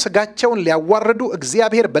በርሳቸው ስጋቸውን ሊያዋርዱ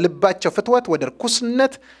እግዚአብሔር በልባቸው ፍትወት ወደ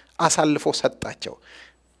ርኩስነት አሳልፎ ሰጣቸው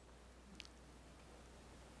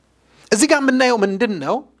እዚህ ጋር የምናየው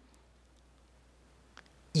ምንድነው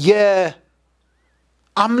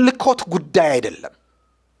የአምልኮት ጉዳይ አይደለም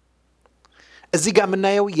እዚህ ጋር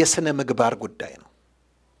የምናየው የስነ ምግባር ጉዳይ ነው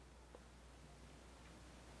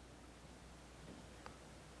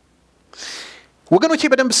ወገኖቼ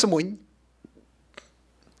በደንብ ስሙኝ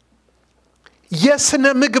የስነ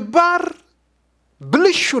ምግባር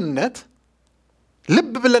ብልሹነት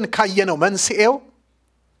ልብ ብለን ካየነው መንስኤው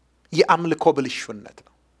የአምልኮ ብልሹነት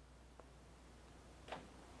ነው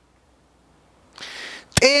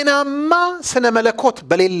ጤናማ ስነ መለኮት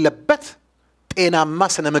በሌለበት ጤናማ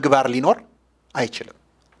ስነ ምግባር ሊኖር አይችልም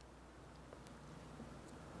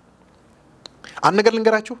አንድ ነገር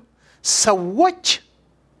ልንገራችሁ ሰዎች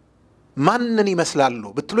ማንን ይመስላሉ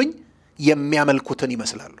ብትሉኝ የሚያመልኩትን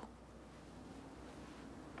ይመስላሉ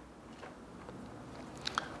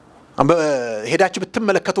ሄዳችሁ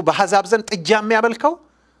ብትመለከቱ በአሕዛብ ዘንድ ጥጃ የሚያመልከው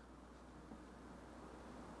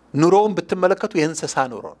ኑሮውን ብትመለከቱ የእንስሳ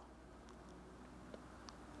ኑሮ ነው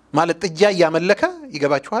ማለት ጥጃ ያመለከ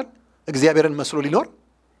ይገባችኋል እግዚአብሔርን መስሎ ሊኖር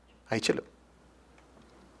አይችልም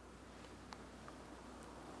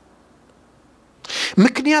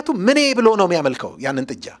ምክንያቱም ምን ብሎ ነው የሚያመልከው ያንን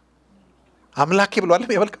ጥጃ አምላኬ ብሎ አይደል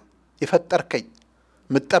የሚያመልከው የፈጠርከኝ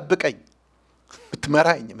ምትጠብቀኝ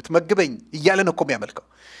ምትመራኝ ምትመግበኝ እያለ ነው እኮ የሚያመልከው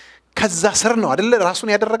ከዛ ስር ነው አይደል ራሱን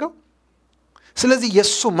ያደረገው ስለዚህ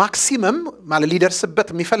የሱ ማክሲመም ማለት ሊደርስበት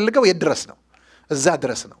የሚፈልገው የድረስ ነው እዛ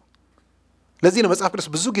ድረስ ነው ለዚህ ነው መጽሐፍ ቅዱስ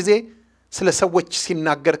ብዙ ጊዜ ስለ ሰዎች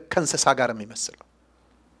ሲናገር ከእንስሳ ጋር የሚመስለው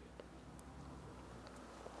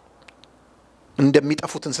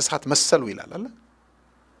እንደሚጠፉት እንስሳት መሰሉ ይላል አይደል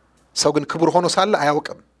ሰው ግን ክቡር ሆኖ ሳለ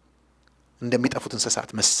አያውቅም እንደሚጠፉት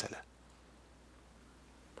እንስሳት መሰለ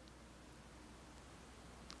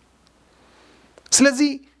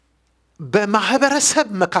ስለዚህ በማህበረሰብ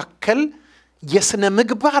መካከል የስነ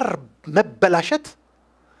ምግባር መበላሸት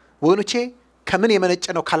ወንቼ ከምን የመነጨ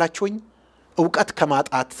ነው ካላችሁኝ ዕውቀት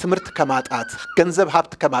ከማጣት ትምህርት ከማጣት ገንዘብ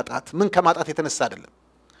ሀብት ከማጣት ምን ከማጣት የተነሳ አይደለም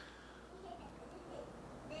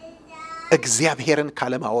እግዚአብሔርን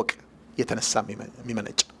ካለማወቅ የተነሳ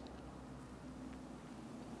የሚመነጭ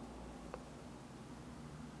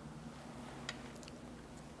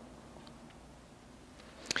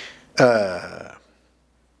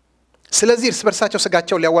ስለዚህ እርስ በርሳቸው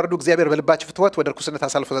ስጋቸው ሊያዋርዱ እግዚአብሔር በልባቸው ፍትወት ወደ ርኩስነት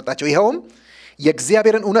አሳልፎ ሰጣቸው ይሄውም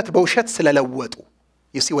የእግዚአብሔርን እውነት በውሸት ስለለወጡ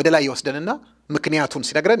ይሲ ወደ ላይ ይወስደንና ምክንያቱን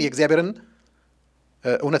ሲነግረን የእግዚአብሔርን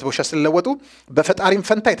እውነት በውሸት ስለለወጡ በፈጣሪም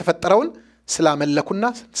ፈንታ የተፈጠረውን ስላመለኩና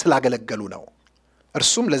ስላገለገሉ ነው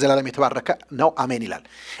እርሱም ለዘላለም የተባረከ ነው አሜን ይላል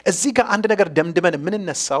እዚህ ጋር አንድ ነገር ደምድመን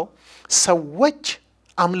ምንነሳው ሰዎች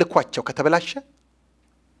አምልኳቸው ከተበላሸ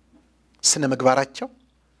ስነ ምግባራቸው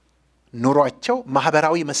ኑሯቸው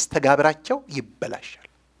ማህበራዊ መስተጋብራቸው ይበላሻል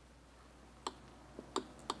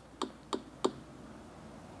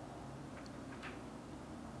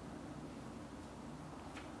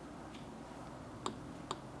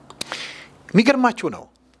የሚገርማችሁ ነው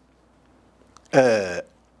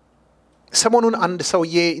ሰሞኑን አንድ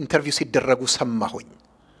ሰውዬ ኢንተርቪው ሲደረጉ ሰማሁኝ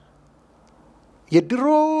የድሮ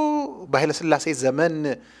በኃይለ ሥላሴ ዘመን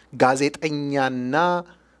ጋዜጠኛና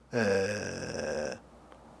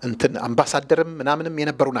እንትን አምባሳደርም ምናምንም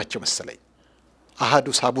የነበሩ ናቸው መሰለኝ አሃዱ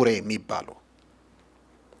ሳቡሬ የሚባሉ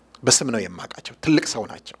በስም ነው የማውቃቸው ትልቅ ሰው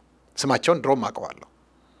ናቸው ስማቸውን ድሮም አውቀዋለሁ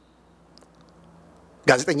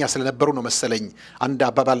ጋዜጠኛ ስለነበሩ ነው መሰለኝ አንድ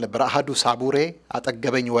አባባል ነበር አሃዱ ሳቡሬ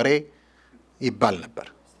አጠገበኝ ወሬ ይባል ነበር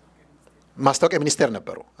ማስታወቂያ ሚኒስቴር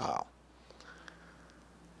ነበሩ አዎ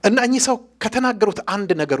እና እኚህ ሰው ከተናገሩት አንድ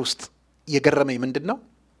ነገር ውስጥ የገረመኝ ምንድነው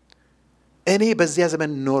እኔ በዚያ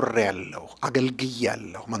ዘመን ኖር ያለው አገልግይ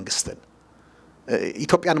ያለው መንግስትን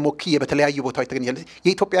ኢትዮጵያን ሞክዬ በተለያዩ ቦታዎች ተገኝቻለሁ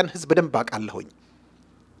የኢትዮጵያን ህዝብ በደንብ አውቃለሁኝ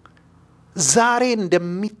ዛሬ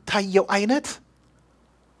እንደሚታየው አይነት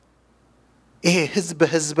ይሄ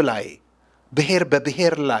ህዝብ ላይ ብሔር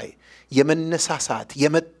በብሔር ላይ የመነሳሳት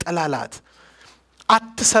የመጠላላት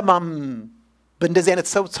አትሰማም በእንደዚህ አይነት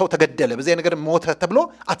ሰው ተገደለ በዚህ ነገር ሞተ ተብሎ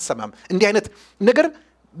አትሰማም እንዲህ አይነት ነገር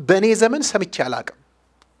በእኔ ዘመን ሰምቼ አላውቅም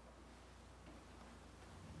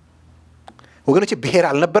ወገኖች ብሔር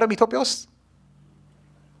አልነበረም ኢትዮጵያ ውስጥ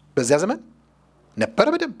በዚያ ዘመን ነበር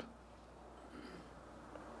በደንብ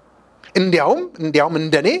እንዲያውም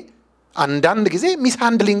እንደኔ አንዳንድ ጊዜ ሚስ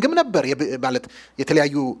ሃንድሊንግም ነበር ማለት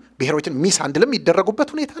የተለያዩ ብሔሮችን ሚስ ሃንድልም ይደረጉበት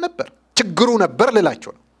ሁኔታ ነበር ችግሩ ነበር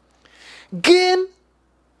ልላቸው ነው ግን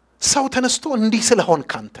ሰው ተነስቶ እንዲህ ስለሆን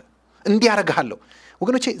ካንተ እንዲህ ያረጋለሁ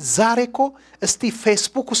ወገኖቼ ዛሬ እኮ እስቲ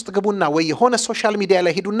ፌስቡክ ውስጥ ግቡና ወይ የሆነ ሶሻል ሚዲያ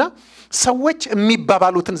ላይ ሄዱና ሰዎች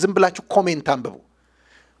የሚባባሉትን ዝም ብላችሁ ኮሜንት አንብቡ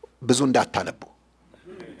ብዙ እንዳታነቡ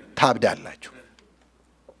ታብዳላችሁ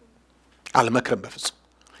አልመክርም በፍጹም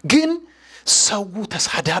ግን ሰው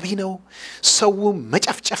ተሳዳቢ ነው ሰው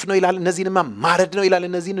መጨፍጨፍ ነው ይላል እነዚህንማ ማረድ ነው ይላል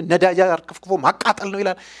እነዚህን ነዳጅ አርከፍክፎ ማቃጠል ነው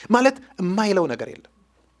ይላል ማለት የማይለው ነገር የለም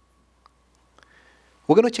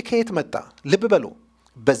ወገኖቼ ከየት መጣ ልብ በሉ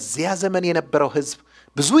በዚያ ዘመን የነበረው ህዝብ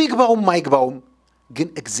ብዙ ይግባውም ማይግባውም ግን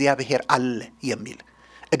እግዚአብሔር አለ የሚል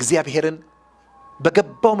እግዚአብሔርን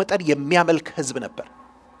በገባው መጠን የሚያመልክ ህዝብ ነበር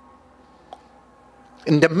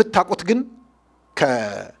እንደምታውቁት ግን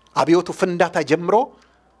ከአብዮቱ ፍንዳታ ጀምሮ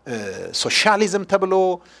ሶሻሊዝም ተብሎ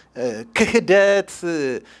ክህደት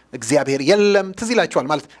እግዚአብሔር የለም ትዝላችኋል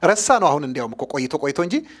ማለት ረሳ ነው አሁን እንዲያውም እኮ ቆይቶ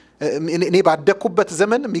እንጂ እኔ ባደኩበት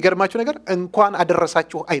ዘመን የሚገርማችሁ ነገር እንኳን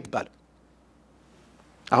አደረሳችሁ አይባልም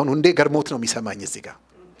አሁን እንዴ ገርሞት ነው የሚሰማኝ እዚህ ጋር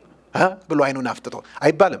ብሎ አይኑን አፍጥጦ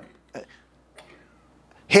አይባልም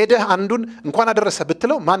ሄደህ አንዱን እንኳን አደረሰ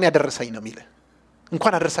ብትለው ማን ያደረሰኝ ነው የሚል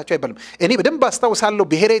እንኳን አደረሳችሁ አይባልም እኔ በደንብ አስተውሳለሁ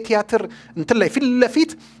ብሔራዊ ቲያትር እንትን ላይ ፊት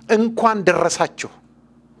ለፊት እንኳን ደረሳችሁ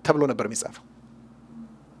ተብሎ ነበር የሚጻፈው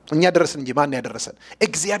እኛ ደረስን እንጂ ማን ያደረሰን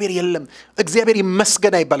እግዚአብሔር የለም እግዚአብሔር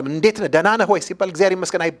ይመስገን አይባልም እንዴት ነህ ደህና ነህ ወይ ሲባል እግዚአብሔር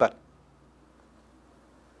ይመስገን አይባል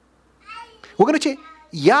ወገኖቼ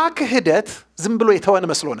ያ ክህደት ዝም ብሎ የተወነ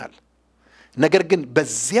መስሎናል ነገር ግን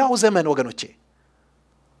በዚያው ዘመን ወገኖቼ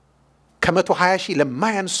ከ120,000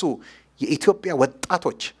 ለማያንሱ የኢትዮጵያ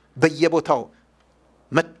ወጣቶች በየቦታው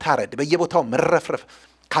መታረድ በየቦታው መረፍረፍ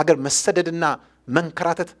ከሀገር መሰደድና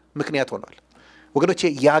መንከራተት ምክንያት ሆኗል ወገኖቼ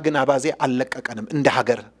ያ ግን አባዜ አለቀቀንም እንደ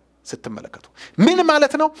ሀገር ስትመለከቱ ምን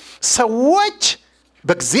ማለት ነው ሰዎች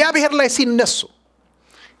በእግዚአብሔር ላይ ሲነሱ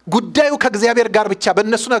ጉዳዩ ከእግዚአብሔር ጋር ብቻ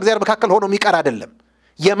በእነሱና እግዚአብሔር መካከል ሆኖ የሚቀር አይደለም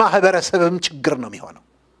የማህበረሰብም ችግር ነው የሚሆነው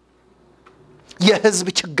የህዝብ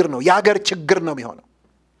ችግር ነው የሀገር ችግር ነው የሚሆነው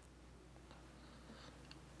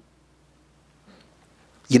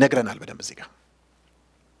ይነግረናል በደንብ እዚህ ጋር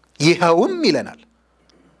ይሄውም ይለናል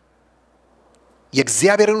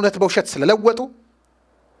የእግዚአብሔርን እውነት በውሸት ስለለወጡ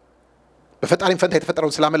በፈጣሪም ፈንታ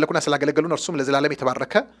የተፈጠረውን ስላመለኩና ስላገለገሉን እርሱም ለዘላለም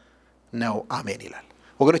የተባረከ ነው አሜን ይላል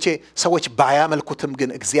ወገኖቼ ሰዎች ባያመልኩትም ግን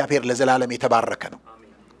እግዚአብሔር ለዘላለም የተባረከ ነው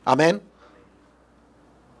አሜን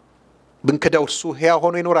ብንክደው እርሱ ሕያው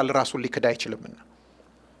ሆኖ ይኖራል ራሱን ሊክድ አይችልምና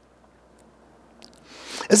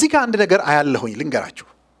እዚህ ጋር አንድ ነገር አያለሁኝ ልንገራችሁ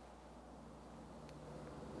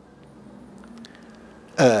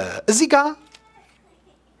እዚህ ጋር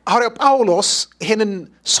ሐዋርያው ጳውሎስ ይሄንን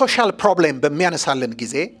ሶሻል ፕሮብሌም በሚያነሳልን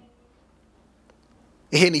ጊዜ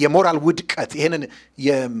ይሄን የሞራል ውድቀት ይሄንን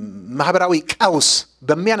የማህበራዊ ቀውስ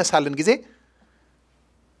በሚያነሳልን ጊዜ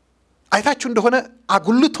አይታችሁ እንደሆነ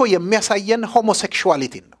አጉልቶ የሚያሳየን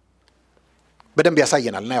ሆሞሴክሹዋሊቲ ነው በደንብ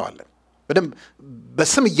ያሳየናል እናየዋለን በደንብ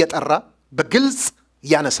በስም እየጠራ በግልጽ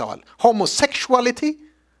ያነሳዋል ሆሞሴክሹዋሊቲ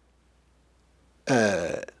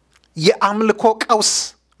የአምልኮ ቀውስ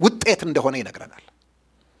ውጤት እንደሆነ ይነግረናል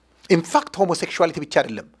ኢንፋክት ሆሞሴክሹዋሊቲ ብቻ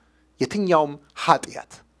አይደለም የትኛውም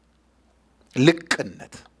ኃጢአት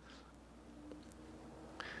ልቅነት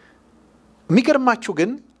የሚገርማችሁ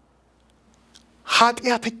ግን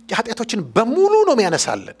ኃጢአቶችን በሙሉ ነው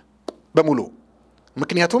የሚያነሳልን በሙሉ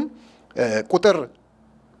ምክንያቱም ቁጥር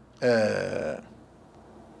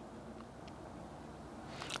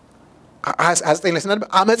 29 ላይ ስናነብ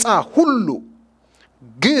አመፃ ሁሉ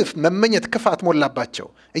ግፍ መመኘት ክፋት ሞላባቸው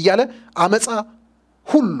እያለ አመፃ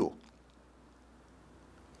ሁሉ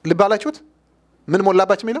ልባላችሁት ምን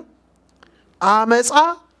ሞላባቸው የሚለው አመፃ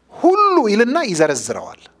ሁሉ ይልና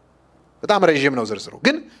ይዘረዝረዋል በጣም ረጅም ነው ዝርዝሩ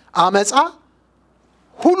ግን አመፃ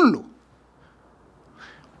ሁሉ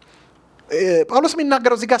ጳውሎስ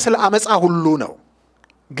የሚናገረው እዚህ ጋር ስለ አመፃ ሁሉ ነው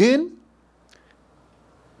ግን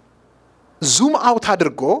ዙም አውት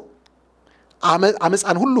አድርጎ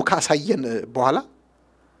አመፃን ሁሉ ካሳየን በኋላ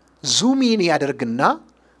ዙሚን ያደርግና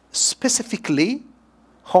ስፔሲፊክሊ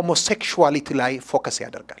ሆሞሴክሹዋሊቲ ላይ ፎከስ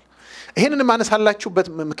ያደርጋል ይሄንን ማነሳላችሁበት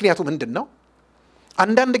ምክንያቱ ምንድነው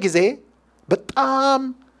አንዳንድ ጊዜ በጣም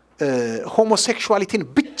ሆሞሴክሹዋሊቲን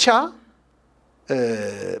ብቻ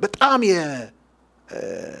በጣም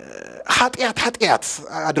ኃጢአት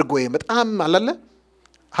አድርጎ በጣም አላለ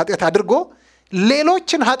ኃጢአት አድርጎ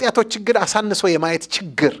ሌሎችን ኃጢአቶች ግን አሳንሶ የማየት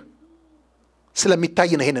ችግር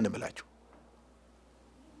ስለሚታይ ነው ይሄንን እምላችሁ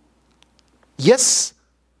yes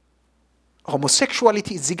ሆሞሴክሹዋሊቲ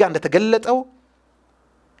እዚህ ጋር እንደተገለጠው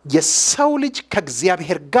የሰው ልጅ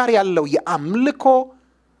ከእግዚአብሔር ጋር ያለው የአምልኮ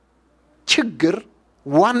ችግር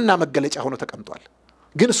ዋና መገለጫ ሆኖ ተቀምጧል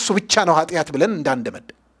ግን እሱ ብቻ ነው ኃጢአት ብለን እንዳንደመድ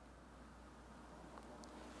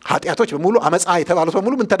ኃጢአቶች በሙሉ አመፃ የተባሉት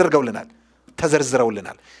በሙሉ ምን ተደርገውልናል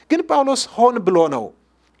ተዘርዝረውልናል ግን ጳውሎስ ሆን ብሎ ነው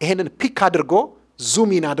ይሄንን ፒክ አድርጎ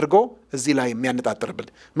ዙሚን አድርጎ እዚህ ላይ የሚያነጣጥርብል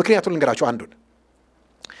ምክንያቱም ልንገራችሁ አንዱን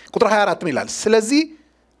ቁጥር 24 ይላል ስለዚህ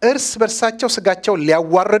እርስ በርሳቸው ስጋቸው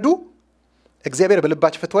ሊያዋርዱ እግዚአብሔር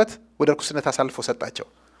በልባቸው ፍትወት ወደ ርኩስነት አሳልፎ ሰጣቸው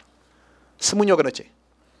ስሙኝ ወገኖቼ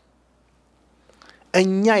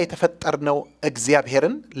እኛ የተፈጠርነው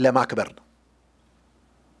እግዚአብሔርን ለማክበር ነው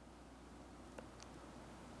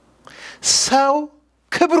ሰው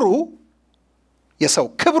ክብሩ የሰው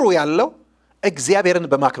ክብሩ ያለው እግዚአብሔርን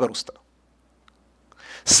በማክበር ውስጥ ነው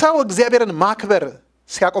ሰው እግዚአብሔርን ማክበር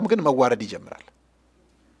ሲያቆም ግን መዋረድ ይጀምራል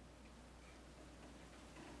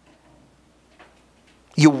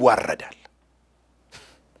ይዋረዳል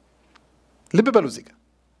ልብ በሉ እዚህ ጋር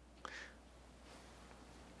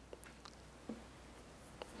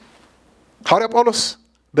ሐዋርያ ጳውሎስ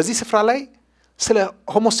በዚህ ስፍራ ላይ ስለ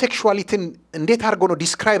ሆሞሴክሹዋሊቲን እንዴት አድርጎ ነው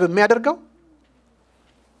ዲስክራይብ የሚያደርገው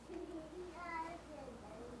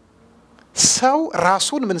ሰው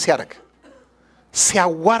ራሱን ምን ሲያደርግ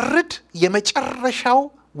ሲያዋርድ የመጨረሻው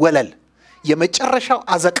ወለል የመጨረሻው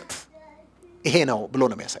አዘቅት ይሄ ነው ብሎ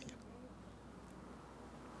ነው የሚያሳየው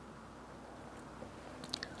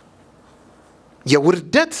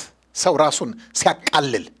የውርደት ሰው ራሱን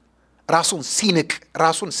ሲያቃልል ራሱን ሲንቅ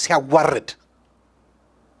ራሱን ሲያዋርድ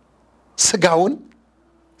ስጋውን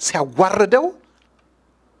ሲያዋርደው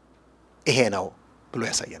ይሄ ነው ብሎ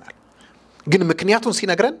ያሳየናል ግን ምክንያቱን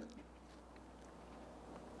ሲነግረን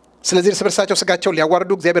ስለዚህ እርስ በርሳቸው ስጋቸውን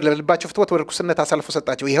ሊያዋርዱ እግዚአብሔር ለልባቸው ፍትወት ወደ ርኩስነት አሳልፎ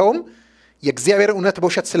ሰጣቸው ይሄውም የእግዚአብሔር እውነት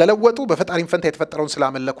በውሸት ስለለወጡ በፈጣሪም ፈንታ የተፈጠረውን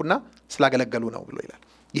ስላመለኩና ስላገለገሉ ነው ብሎ ይላል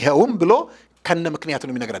ይሄውም ብሎ ከነ ምክንያቱ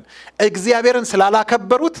ነው የሚነግረን እግዚአብሔርን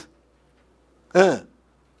ስላላከበሩት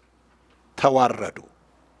ተዋረዱ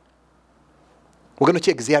ወገኖቼ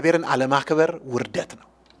እግዚአብሔርን አለማክበር ውርደት ነው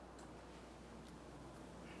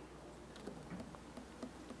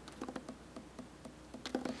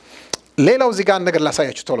ሌላው እዚህ ጋር ነገር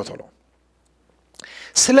ላሳያችሁ ቶሎ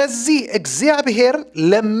ስለዚህ እግዚአብሔር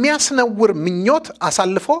ለሚያስነውር ምኞት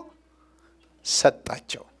አሳልፎ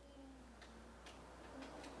ሰጣቸው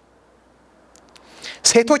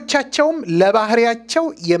ሴቶቻቸውም ለባህሪያቸው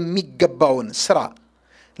የሚገባውን ስራ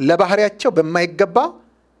ለባህሪያቸው በማይገባ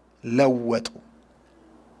ለወጡ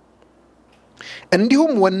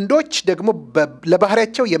እንዲሁም ወንዶች ደግሞ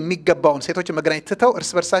ለባህሪያቸው የሚገባውን ሴቶች መገናኘት ትተው እርስ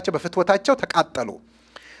በርሳቸው በፍትወታቸው ተቃጠሉ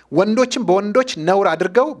ወንዶችም በወንዶች ነውር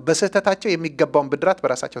አድርገው በስህተታቸው የሚገባውን ብድራት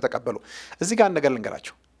በራሳቸው ተቀበሉ እዚህ ጋር ነገር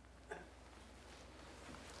ልንገራችሁ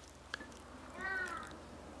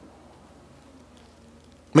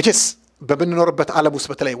መቼስ በብንኖርበት ዓለም ውስጥ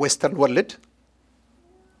በተለይ ዌስተርን ወርልድ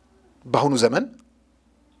በአሁኑ ዘመን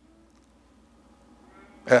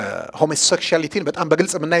ሆሞሴክሹዋሊቲን በጣም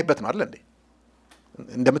በግልጽ የምናይበት ነው አይደል እንዴ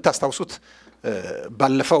እንደምታስታውሱት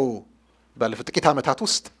ባለፈው ጥቂት ዓመታት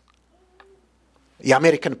ውስጥ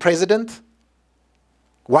የአሜሪካን ፕሬዚደንት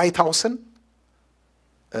ዋይት ሃውስን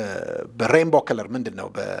በሬንቦ ከለር ምንድነው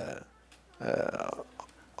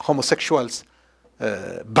በሆሞሴክሹዋልስ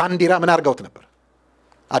ባንዲራ ምን አድርገውት ነበር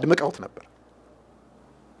አድምቀውት ነበር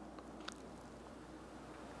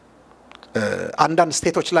አንዳንድ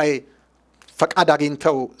ስቴቶች ላይ ፈቃድ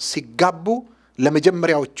አግኝተው ሲጋቡ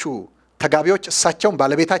ለመጀመሪያዎቹ ተጋቢዎች እሳቸውም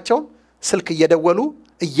ባለቤታቸውም ስልክ እየደወሉ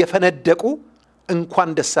እየፈነደቁ እንኳን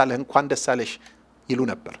ደስ አለህ እንኳን ደስ አለሽ ይሉ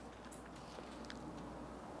ነበር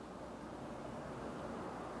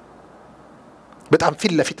በጣም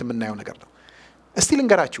ፊት ለፊት የምናየው ነገር ነው እስቲ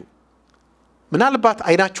ልንገራችሁ ምናልባት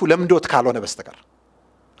አይናችሁ ለምዶት ካልሆነ በስተቀር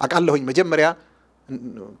አቃለሁኝ መጀመሪያ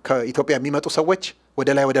ከኢትዮጵያ የሚመጡ ሰዎች ወደ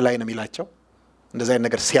ላይ ነው የሚላቸው እንደዛ አይነት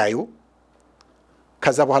ነገር ሲያዩ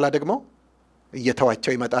ከዛ በኋላ ደግሞ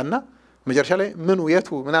እየተዋቸው ይመጣና መጨረሻ ላይ ምኑ የቱ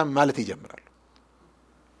ምናምን ማለት ይጀምራሉ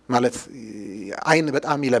ማለት አይን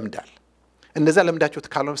በጣም ይለምዳል እንደዛ ለምዳችሁት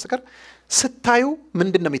ካልሆነ በስተቀር ስታዩ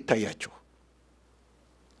ምንድነው የሚታያችሁ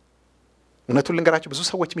እውነቱን ልንገራችሁ ብዙ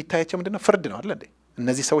ሰዎች የሚታያቸው ምንድነው ፍርድ ነው አይደል እንዴ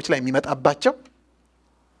እነዚህ ሰዎች ላይ የሚመጣባቸው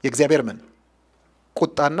የእግዚአብሔር ምን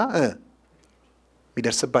ቁጣና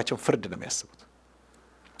የሚደርስባቸው ፍርድ ነው የሚያስቡት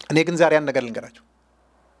እኔ ግን ዛሬ ያን ነገር ልንገራችሁ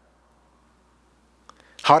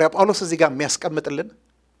ሐዋርያ ጳውሎስ እዚህ ጋር የሚያስቀምጥልን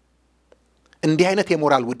እንዲህ አይነት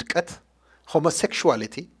የሞራል ውድቀት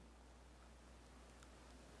ሆሞሴክሹዋሊቲ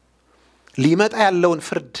ሊመጣ ያለውን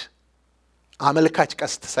ፍርድ አመልካች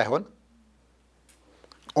ቀስት ሳይሆን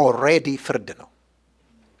ኦሬዲ ፍርድ ነው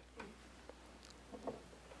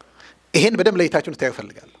ይሄን በደም ለይታችሁን ታዩ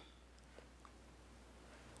ፈልጋለሁ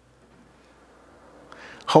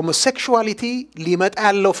ሆሞሴክሹዋሊቲ ሊመጣ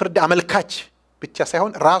ያለው ፍርድ አመልካች ብቻ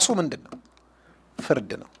ሳይሆን ራሱ ምንድነው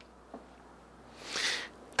ፍርድ ነው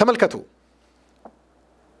ተመልከቱ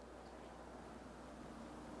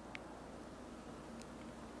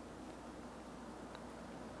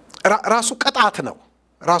ራሱ ቅጣት ነው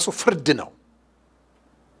ራሱ ፍርድ ነው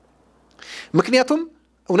ምክንያቱም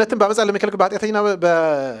እውነትን በአመጻ ለመከልከል በኃጢአተኛ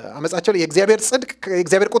በአመጻቸው የእግዚአብሔር ጽድቅ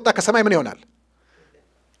የእግዚአብሔር ቁጣ ከሰማይ ምን ይሆናል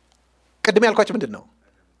ቅድም ያልኳችሁ ምንድነው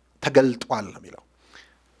ተገልጧል ነው የሚለው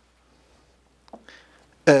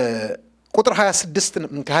ቁጥር 26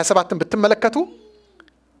 ከ27 ብትመለከቱ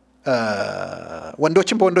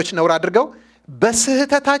ወንዶችም በወንዶች ነውር አድርገው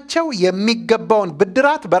በስህተታቸው የሚገባውን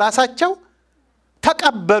ብድራት በራሳቸው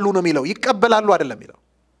ተቀበሉ ነው የሚለው ይቀበላሉ አይደለም የሚለው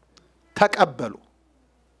ተቀበሉ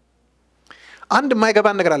አንድ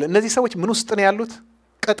የማይገባን ነገር አለ እነዚህ ሰዎች ምን ውስጥ ነው ያሉት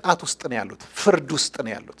ቅጣት ውስጥ ነው ያሉት ፍርድ ውስጥ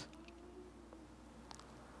ነው ያሉት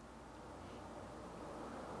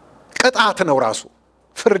ቅጣት ነው ራሱ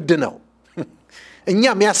ፍርድ ነው እኛ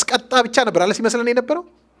የሚያስቀጣ ብቻ ነበር አለ ሲመስለን የነበረው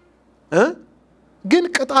ግን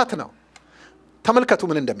ቅጣት ነው ተመልከቱ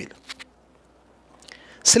ምን እንደሚል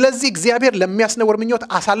ስለዚህ እግዚአብሔር ለሚያስነውር ምኞት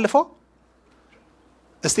አሳልፎ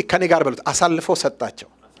እስቲ ከኔ ጋር በሉት አሳልፎ ሰጣቸው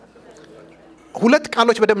ሁለት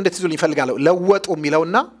ቃሎች በደም እንድትይዙልኝ ይፈልጋለሁ ለወጡ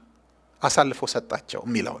የሚለውና አሳልፎ ሰጣቸው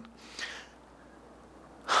የሚለውን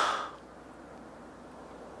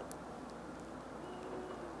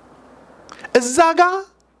እዛ ጋር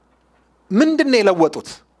ምንድነው የለወጡት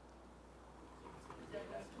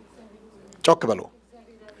ጮክ በሉ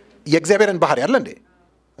የእግዚአብሔርን ባህሪ አለ እንዴ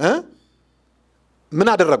ምን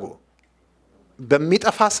አደረጉ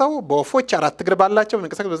በሚጠፋ ሰው በወፎች አራት እግር ባላቸው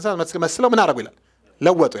መንቀሳቀስ መስለው ምን አደረጉ ይላል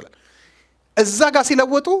ለወጡ ይላል እዛ ጋር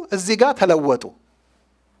ሲለወጡ እዚህ ጋር ተለወጡ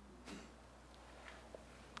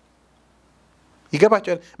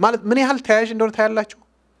ይገባችኋል ማለት ምን ያህል ተያያዥ እንደሆነ ታያላችሁ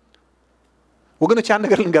ወገኖች ያን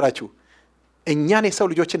ነገር ልንገራችሁ እኛን የሰው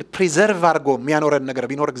ልጆችን ፕሪዘርቭ አድርጎ የሚያኖረን ነገር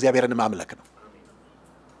ቢኖር እግዚአብሔርን ማምለክ ነው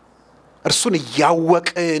እርሱን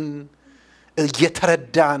እያወቅን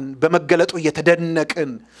እየተረዳን በመገለጡ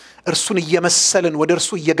እየተደነቅን እርሱን እየመሰልን ወደ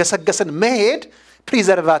እርሱ እየገሰገስን መሄድ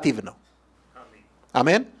ፕሪዘርቫቲቭ ነው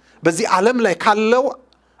አሜን በዚህ ዓለም ላይ ካለው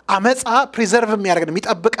አመጻ ፕሪዘርቭ የሚያደርገን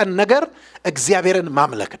የሚጠብቀን ነገር እግዚአብሔርን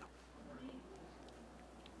ማምለክ ነው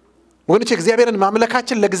ወንጀል እግዚአብሔርን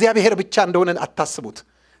ማምለካችን ለእግዚአብሔር ብቻ እንደሆነ አታስቡት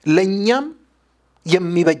ለኛም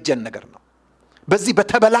የሚበጀን ነገር ነው በዚህ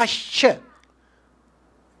በተበላሸ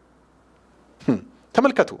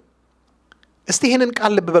ተመልከቱ እስቲ ይሄንን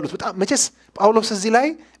ቃል ልብ በሉት በጣም መቼስ ጳውሎስ እዚህ ላይ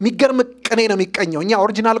የሚገርም ቅኔ ነው የሚቀኘው እኛ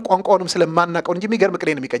ኦሪጂናል ቋንቋውንም ስለማናቀው እንጂ የሚገርም ቅኔ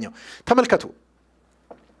ነው የሚቀኘው ተመልከቱ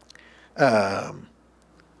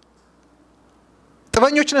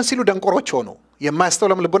ጥበኞች ነን ሲሉ ደንቆሮች ሆኑ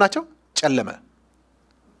የማያስተውሉም ልቦናቸው ጨለመ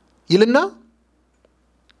ይልና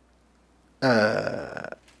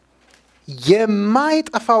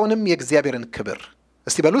የማይጠፋውንም የእግዚአብሔርን ክብር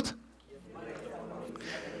እስቲ በሉት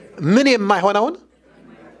ምን የማይሆነውን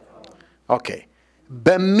ኦኬ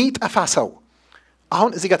በሚጠፋ ሰው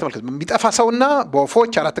አሁን እዚህ ጋር ተመልከቱ በሚጠፋ ሰውና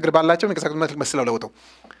በወፎች አራት እግር ባላቸው የሚንቀሳቀሱ መልክ መስለው ለውጠው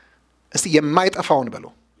እስቲ የማይጠፋውን በሉ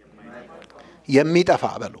የሚጠፋ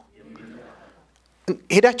በሉ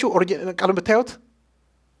ሄዳችሁ ኦሪጂናል ቃሉን ብታዩት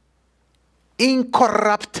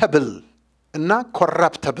ኢንኮራፕተብል እና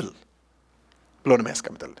ኮራፕተብል ብሎ ነው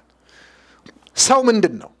የሚያስቀምጥልን ሰው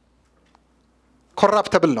ምንድነው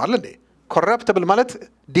ኮራፕተብል ነው አይደል እንዴ ኮራፕተብል ማለት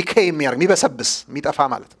ዲኬይ የሚያርግ የሚበሰብስ የሚጠፋ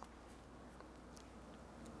ማለት ነው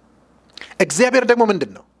እግዚአብሔር ደግሞ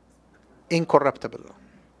ምንድነው ኢንኮራፕተብል ነው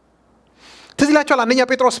ትዝላችኋል አንደኛ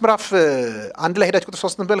ጴጥሮስ ምዕራፍ 1 ላይ ሄዳችሁ ቁጥር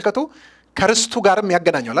 3 ተመልከቱ ከርስቱ ጋርም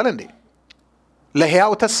ያገናኛል አይደል እንዴ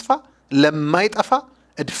ለሕያው ተስፋ ለማይጠፋ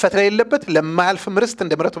እድፈት ላይ የለበት ለማያልፍ ርስት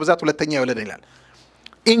እንደ ምሕረቱ ብዛት ሁለተኛ ይወለድ ይላል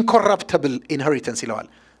ኢንኮራፕተብል ኢንሄሪታንስ ይለዋል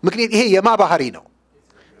ምክንያት ይሄ የማ ባህሪ ነው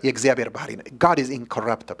የእግዚአብሔር ባህሪ ነው God is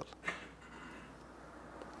incorruptible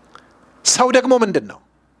ሰው ደግሞ ምንድነው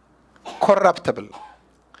ኮራፕተብል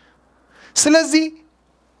ስለዚህ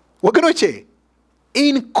ወገኖቼ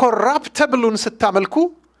ኢንኮራፕተብሉን ስታመልኩ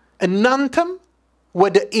እናንተም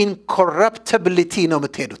ወደ ኢንኮራፕቲቢሊቲ ነው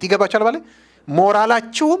የምትሄዱት ይገባችኋል ባለ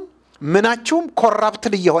ሞራላችሁም ምናችሁም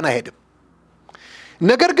ኮራፕትድ እየሆነ አይሄድም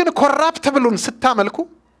ነገር ግን ኮራፕተብሉን ስታመልኩ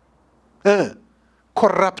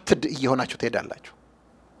ኮራፕትድ እየሆናችሁ ትሄዳላችሁ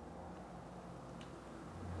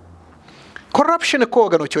ኮራፕሽን እኮ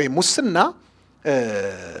ወገኖች ወይ ሙስና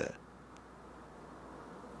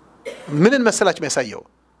ምንን መሰላችሁ የሚያሳየው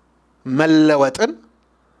መለወጥን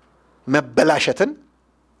መበላሸትን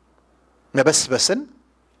መበስበስን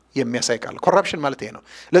የሚያሳይ ቃል ኮራፕሽን ማለት ይሄ ነው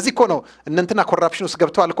ለዚህ እኮ ነው እንንተና ኮራፕሽን ውስጥ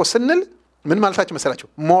ገብተዋል እኮ ስንል ምን ማለታችሁ መሰላችሁ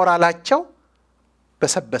ሞራላቸው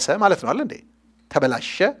በሰበሰ ማለት ነው አይደል እንዴ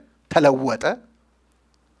ተበላሸ ተለወጠ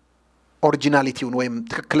ኦሪጂናሊቲውን ወይም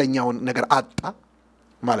ትክክለኛውን ነገር አጣ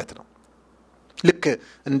ማለት ነው ልክ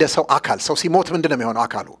እንደ ሰው አካል ሰው ሲሞት ምንድነው የሚሆነው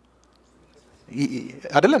አካሉ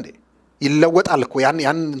አይደል እንዴ ይለወጣል እኮ ያን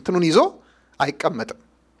እንትኑን ይዞ አይቀመጥም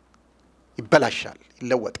ይበላሻል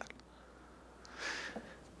ይለወጣል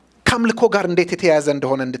ከአምልኮ ጋር እንዴት የተያያዘ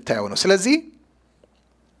እንደሆነ እንድታየው ነው ስለዚህ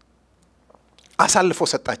አሳልፎ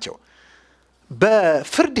ሰጣቸው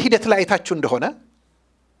በፍርድ ሂደት ላይ አይታችሁ እንደሆነ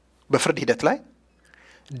በፍርድ ሂደት ላይ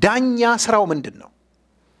ዳኛ ስራው ምንድነው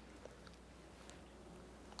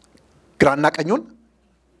ግራና ቀኙን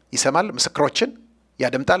ይሰማል ምስክሮችን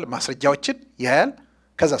ያደምጣል ማስረጃዎችን ያያል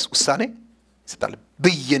ከዛስ ውሳኔ ይሰጣል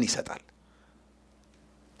ብይን ይሰጣል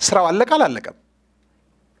ስራው አለቃል አለቀም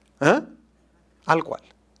አልቋል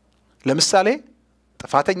ለምሳሌ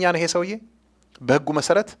ጥፋተኛ ነው ይሄ ሰውዬ በህጉ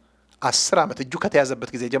መሰረት 10 ዓመት እጁ ከተያዘበት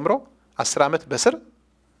ጊዜ ጀምሮ 10 ዓመት በስር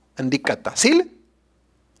እንዲቀጣ ሲል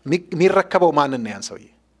የሚረከበው ማን ነው ያን ሰውዬ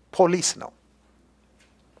ፖሊስ ነው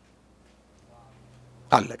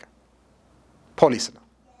አለቀ ፖሊስ ነው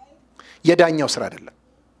የዳኛው ስራ አይደለም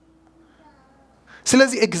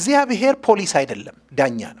ስለዚህ እግዚአብሔር ፖሊስ አይደለም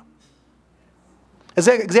ዳኛ ነው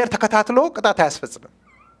እግዚአብሔር ተከታትሎ ቅጣት አያስፈጽምም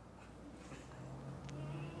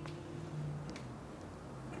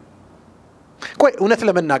ቆይ እውነት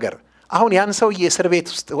ለመናገር አሁን ያን ሰው የእስር ቤት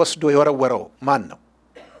ውስጥ ወስዶ የወረወረው ማን ነው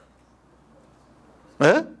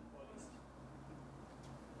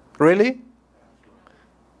really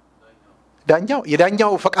ዳኛው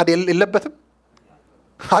የዳኛው ፈቃድ የለበትም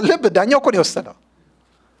አለበት ዳኛው እኮ ነው የወሰነው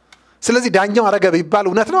ስለዚህ ዳኛው አረገ ቢባል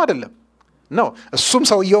እውነት ነው አይደለም ነው እሱም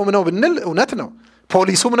ሰውየው ነው ብንል እውነት ነው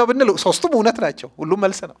ፖሊሱም ነው ብንል ሶስቱም እውነት ናቸው ሁሉም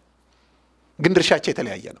መልስ ነው ግን ድርሻቸው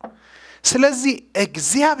የተለያየ ነው ስለዚህ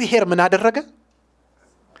እግዚአብሔር ምን አደረገ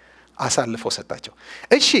አሳልፎ ሰጣቸው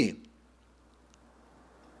እሺ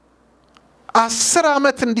 10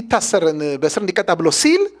 ዓመት እንዲታሰር በስር እንዲቀጣ ብሎ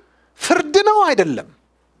ሲል ፍርድ ነው አይደለም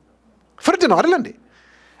ፍርድ ነው አይደል እንዴ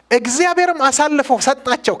እግዚአብሔርም አሳልፎ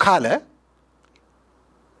ሰጣቸው ካለ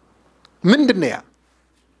ምንድነው ያ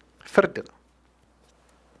ፍርድ ነው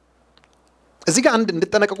እዚህ ጋር አንድ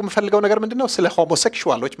እንድትጠነቀቁ የምፈልገው ነገር ምንድነው ስለ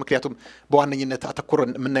ሆሞሴክሹዋሎች ምክንያቱም በዋነኝነት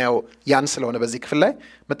አተኩረን የምናየው ያን ስለሆነ በዚህ ክፍል ላይ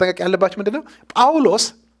መጠንቀቅ ያለባችሁ ምንድነው ጳውሎስ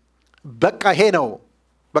በቃ ይሄ ነው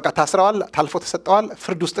በቃ ታስረዋል ታልፎ ተሰጠዋል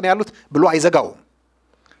ፍርድ ውስጥ ነው ያሉት ብሎ አይዘጋው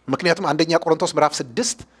ምክንያቱም አንደኛ ቆሮንቶስ ምዕራፍ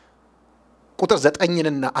 6 ቁጥር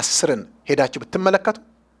 9ና 10ን ሄዳችሁ ብትመለከቱ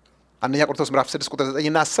አንደኛ ቆሮንቶስ ምዕራፍ 6 ቁጥር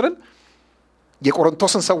 9ና 10ን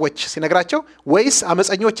የቆሮንቶስን ሰዎች ሲነግራቸው ወይስ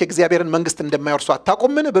አመፀኞች የእግዚአብሔርን መንግስት እንደማይወርሱ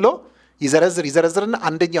አታውቁምን ብሎ ይዘረዝርና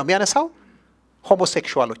አንደኛው የሚያነሳው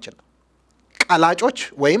ሆሞሴክሹዋሎችን ቃላጮች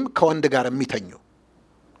ወይም ከወንድ ጋር የሚተኙ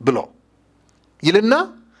ብሎ ይልና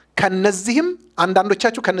ከነዚህም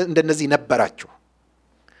አንዳንዶቻችሁ እንደነዚህ ነበራችሁ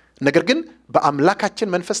ነገር ግን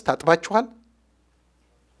በአምላካችን መንፈስ ታጥባችኋል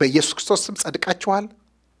በኢየሱስ ክርስቶስ ስም ጸድቃችኋል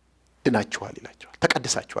ድናችኋል ይላቸዋል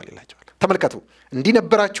ተቀድሳችኋል ይላቸዋል ተመልከቱ እንዲህ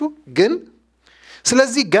ነበራችሁ ግን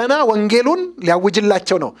ስለዚህ ገና ወንጌሉን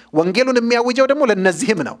ሊያውጅላቸው ነው ወንጌሉን የሚያውጀው ደግሞ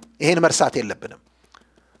ለነዚህም ነው ይሄን መርሳት የለብንም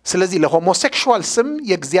ስለዚህ ለሆሞሴክሹዋል ስም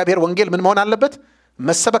የእግዚአብሔር ወንጌል ምን መሆን አለበት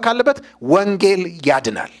መሰበክ አለበት ወንጌል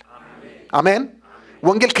ያድናል አሜን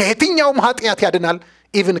ወንጌል ከየትኛውም ኃጢአት ያድናል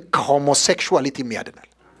ኢቭን ከሆሞሴክሹዋሊቲም ያድናል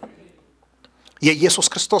የኢየሱስ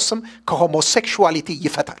ክርስቶስ ስም ከሆሞሴክሹዋሊቲ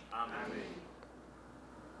ይፈታል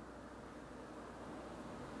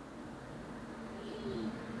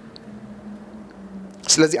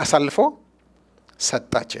ስለዚህ አሳልፎ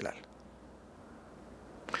ሰጣቸው ይላል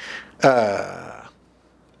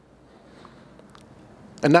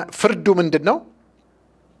እና ፍርዱ ምንድነው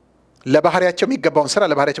ለባህሪያቸው የሚገባውን ስራ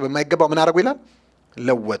ለባህሪያቸው በማይገባው ምን አደረጉ ይላል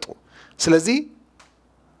ለወጡ ስለዚህ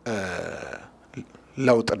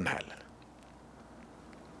ለውጥ እናያለን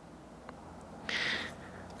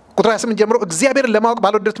ቁጥር 28 ጀምሮ እግዚአብሔርን ለማወቅ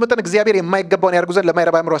ባልወደዱት መጠን እግዚአብሔር የማይገባውን ያደርጉ ዘንድ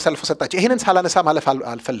ለማይረባ አእምሮ አሳልፎ ሰጣቸው ይሄንን ሳላነሳ ማለፍ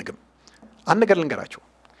አልፈልግም አንድ ነገር ልንገራችሁ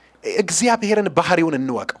እግዚአብሔርን ባህሪውን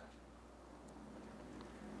እንወቀው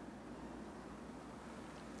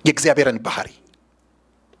የእግዚአብሔርን ባህሪ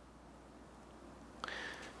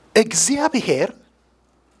እግዚአብሔር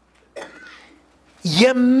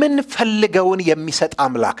የምንፈልገውን የሚሰጥ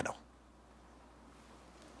አምላክ ነው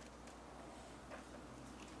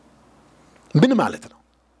ምን ማለት ነው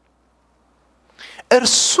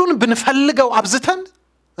እርሱን ብንፈልገው አብዝተን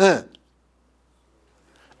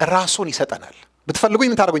ራሱን ይሰጠናል ብትፈልጉኝ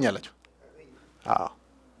ምን ታደርጉኛላችሁ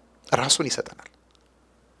ራሱን ይሰጠናል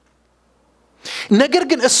ነገር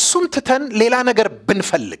ግን እሱን ትተን ሌላ ነገር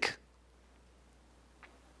ብንፈልግ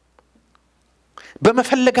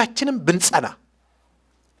በመፈለጋችንም ብንጸና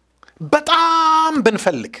በጣም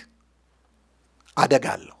ብንፈልግ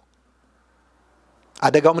አደጋለሁ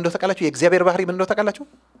አደጋው ምን እንደሆነ ተቃላችሁ የእግዚአብሔር ባህሪ ምን እንደሆነ ተቃላችሁ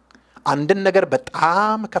አንድን ነገር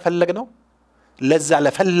በጣም ከፈለግነው ለዛ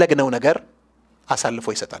ለፈለግነው ነገር አሳልፎ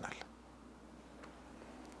ይሰጠናል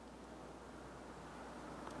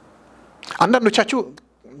አንዳንዶቻችሁ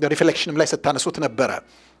ሪፍሌክሽንም ላይ ስታነሱት ነበረ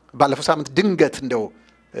ባለፈው ሳምንት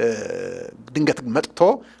ድንገት መጥቶ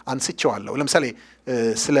አንስቼዋለሁ ለምሳሌ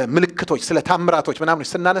ስለ ምልክቶች ስለ ታምራቶች ምናምን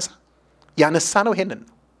ስናነሳ ያነሳ ነው ይሄንን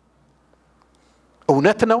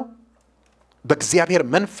እውነት ነው በእግዚአብሔር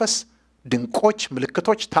መንፈስ ድንቆች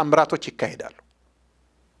ምልክቶች ታምራቶች ይካሄዳሉ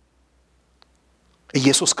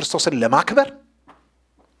ኢየሱስ ክርስቶስን ለማክበር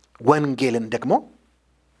ወንጌልን ደግሞ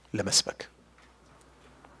ለመስበክ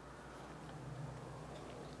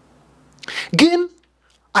ግን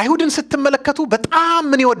አይሁድን ስትመለከቱ በጣም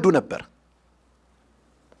ምን ይወዱ ነበር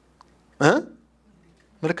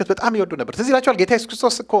ምልክት በጣም ይወዱ ነበር ትዝ ይላችኋል ጌታ ኢየሱስ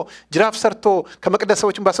ክርስቶስ እኮ ጅራፍ ሰርቶ ከመቅደስ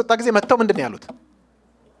ሰዎችን ባስወጣ ጊዜ መጥተው ምንድነው ያሉት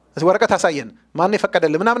እዚህ ወረቀት አሳየን ማን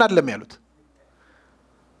ይፈቀደል ምናምን አይደለም ያሉት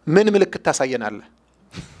ምን ምልክት ታሳየናለህ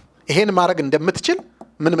ይሄን ማድረግ እንደምትችል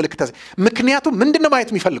ምን ምልክት ታሳይ ምክንያቱም ምንድነው ማየት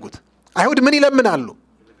የሚፈልጉት አይሁድ ምን ይለምናሉ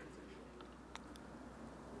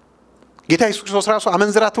ጌታ ኢየሱስ ክርስቶስ ራሱ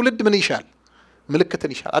አመንዝራ ትውልድ ምን ይሻል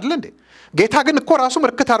ምልክትን ይሻል አይደል እንዴ ጌታ ግን እኮ ራሱ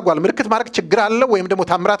ምልክት አድርጓል ምልክት ማድረግ ችግር አለው ወይም ደግሞ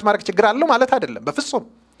ታምራት ማድረግ ችግር አለው ማለት አይደለም በፍጹም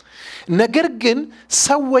ነገር ግን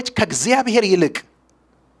ሰዎች ከእግዚአብሔር ይልቅ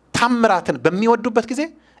ታምራትን በሚወዱበት ጊዜ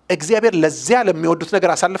እግዚአብሔር ለዚያ ለሚወዱት ነገር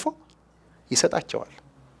አሳልፎ ይሰጣቸዋል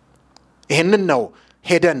ይሄንን ነው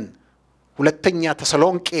ሄደን ሁለተኛ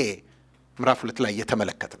ተሰሎንቄ ምዕራፍ 2 ላይ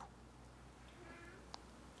የተመለከተው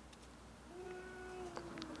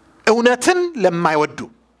እውነትን ለማይወዱ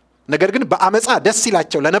ነገር ግን በአመጻ ደስ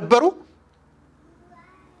ይላቸው ለነበሩ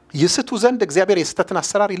ይስቱ ዘንድ እግዚአብሔር የስተትን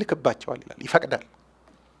አሰራር ይልክባቸዋል ይላል ይፈቅዳል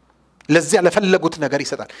ለዚያ ለፈለጉት ነገር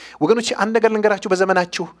ይሰጣል ወገኖች አንድ ነገር ልንገራችሁ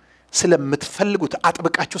በዘመናችሁ ስለምትፈልጉት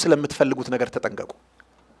አጥብቃችሁ ስለምትፈልጉት ነገር ተጠንቀቁ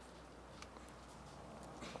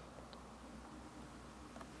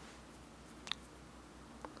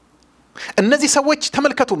እነዚህ ሰዎች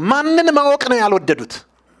ተመልከቱ ማንንም ማወቅ ነው ያልወደዱት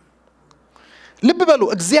ልብ በሉ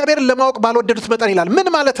እግዚአብሔርን ለማወቅ ባልወደዱት መጠን ይላል ምን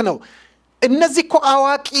ማለት ነው እነዚህ እኮ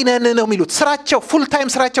አዋቂ ነን ነው የሚሉት ስራቸው ፉል ታይም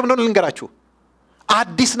ስራቸው እንደሆነ ልንገራችሁ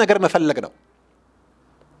አዲስ ነገር መፈለግ ነው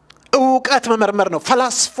ዕውቀት መመርመር ነው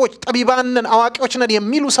ፈላስፎች ጠቢባን ነን አዋቂዎች ነን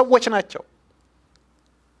የሚሉ ሰዎች ናቸው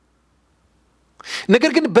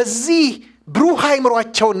ነገር ግን በዚህ ብሩህ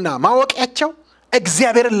አይምሮአቸውና ማወቂያቸው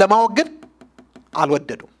እግዚአብሔርን ለማወቅ ግን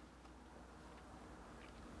አልወደዱም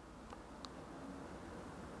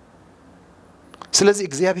ስለዚህ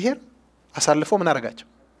እግዚአብሔር አሳልፎ ምን አረጋቸው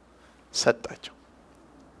ሰጣቸው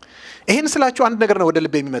ይሄን ስላችሁ አንድ ነገር ነው ወደ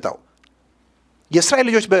ልብ የሚመጣው የእስራኤል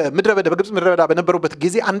ልጆች በግብጽ ምድረ በዳ በነበሩበት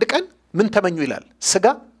ጊዜ አንድ ቀን ምን ተመኙ ይላል ስጋ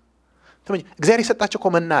ተመኙ እግዚአብሔር የሰጣቸው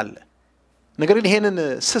ኮመና አለ ነገር ግን ይሄንን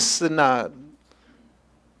ስስና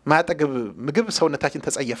ማያጠግብ ምግብ ሰውነታችን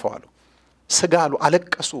ተጸየፈው አሉ ስጋ አሉ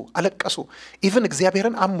አለቀሱ ኢቭን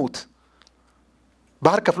እግዚአብሔርን አሙት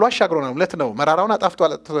ባህር ከፍሎ አሻግሮናል እውነት ነው መራራውን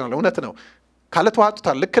አጣፍቷል እውነት ነው ካለት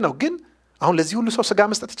ዋጡታል ልክ ነው ግን አሁን ለዚህ ሁሉ ሰው ስጋ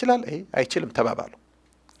መስጠት ይችላል አይችልም ተባባሉ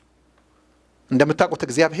እንደምታውቁት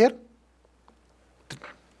እግዚአብሔር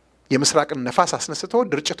የምስራቅን ነፋስ አስነስቶ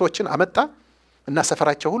ድርጭቶችን አመጣ እና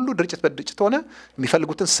ሰፈራቸው ሁሉ ድርጭት በድርጭት ሆነ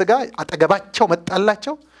የሚፈልጉትን ስጋ አጠገባቸው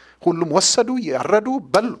መጣላቸው ሁሉም ወሰዱ ያረዱ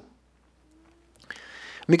በሉ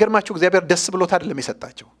የሚገርማችሁ እግዚአብሔር ደስ ብሎት አይደለም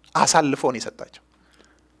የሰጣቸው አሳልፎ ነው የሰጣቸው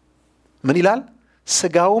ምን ይላል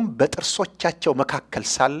ስጋውም በጥርሶቻቸው መካከል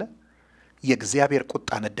ሳለ የእግዚአብሔር ቁጣ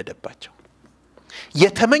ነደደባቸው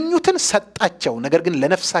የተመኙትን ሰጣቸው ነገር ግን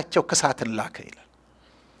ለነፍሳቸው ክሳትን ላከ ይላል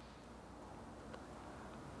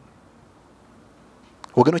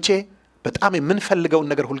ወገኖቼ በጣም የምንፈልገውን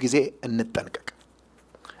ነገር ሁሉ ጊዜ እንጠንቀቅ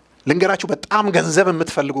ልንገራችሁ በጣም ገንዘብ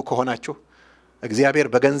የምትፈልጉ ከሆናችሁ እግዚአብሔር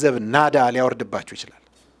በገንዘብ ናዳ ሊያወርድባችሁ ይችላል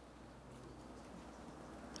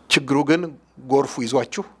ችግሩ ግን ጎርፉ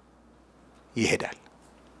ይዟችሁ ይሄዳል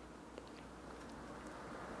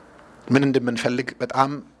ምን እንደምንፈልግ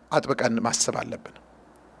በጣም አጥብቀን ማሰብ አለብን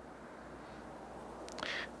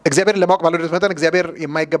እግዚአብሔር ለማወቅ ባለበት መጠን እግዚአብሔር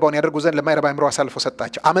የማይገባውን ያደርጉ ዘንድ ለማይረባ አእምሮ አሳልፎ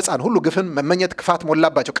ሰጣቸው አመጻን ሁሉ ግፍን መመኘት ክፋት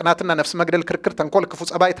ሞላባቸው ቅናትና ነፍስ መግደል ክርክር ተንኮል ክፉ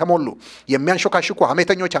ጸባይ ተሞሉ የሚያንሾካሽኩ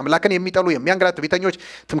ሐሜተኞች አምላክን የሚጠሉ የሚያንገላቱ ቢተኞች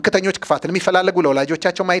ትምክተኞች ክፋትን የሚፈላለጉ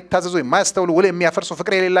ለወላጆቻቸው ማይታዘዙ የማያስተውሉ ውል የሚያፈርሱ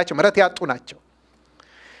ፍቅር የሌላቸው ምሕረት ያጡ ናቸው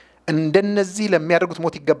እንደነዚህ ለሚያደርጉት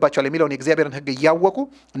ሞት ይገባቸዋል የሚለውን የእግዚአብሔርን ሕግ እያወቁ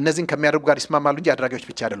እነዚህን ከሚያደርጉ ጋር ይስማማሉ እንጂ አድራጊዎች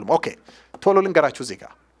ብቻ አይደሉም ኦኬ ቶሎ ልንገራችሁ እዚህ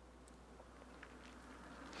ጋር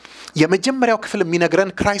የመጀመሪያው ክፍል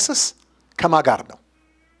የሚነግረን ክራይሲስ ከማጋር ነው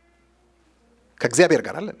ከእግዚአብሔር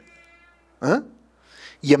ጋር አይደል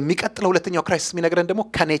የሚቀጥለው ሁለተኛው ክራይሲስ የሚነግረን ደግሞ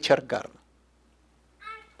ከኔቸር ጋር ነው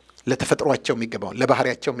ለተፈጥሯቸው የሚገባው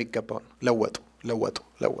ለባህሪያቸው የሚገባው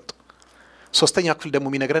ለወጡ ሶስተኛው ክፍል ደግሞ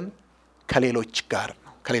የሚነግረን ከሌሎች ጋር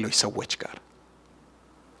ነው ከሌሎች ሰዎች ጋር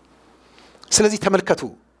ስለዚህ ተመልከቱ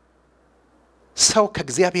ሰው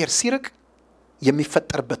ከእግዚአብሔር ሲርቅ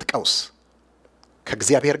የሚፈጠርበት ቀውስ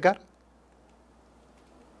ከእግዚአብሔር ጋር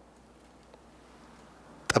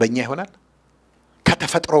ጠበኛ ይሆናል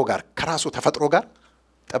ከተፈጥሮ ጋር ከራሱ ተፈጥሮ ጋር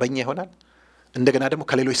ጠበኛ ይሆናል እንደገና ደግሞ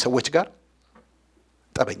ከሌሎች ሰዎች ጋር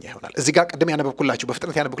ጠበኛ ይሆናል እዚህ ጋር ቀደም ያነበብኩላችሁ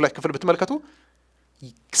በፍጥነት ያነበብኩላችሁ ክፍል ብትመለከቱ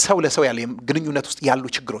ሰው ለሰው ያለ ግንኙነት ውስጥ ያሉ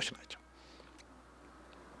ችግሮች ናቸው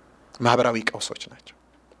ማህበራዊ ቀውሶች ናቸው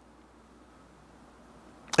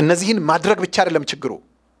እነዚህን ማድረግ ብቻ አይደለም ችግሩ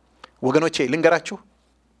ወገኖቼ ልንገራችሁ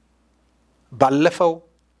ባለፈው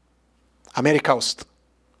አሜሪካ ውስጥ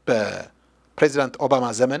በፕሬዚዳንት ኦባማ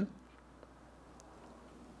ዘመን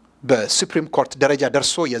በሱፕሪም ኮርት ደረጃ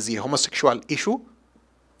ደርሶ የዚህ ሆሞሴክሹዋል ኢሹ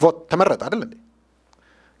ቮት ተመረጠ አይደል እንዴ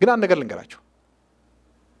ግን አንድ ነገር ልንገራችሁ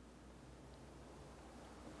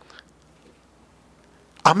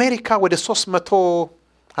አሜሪካ ወደ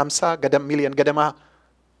 350 ሚሊዮን ገደማ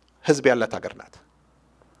ህዝብ ያላት ሀገር ናት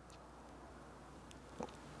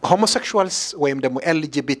ሆሞሴክሹዋልስ ወይም ደግሞ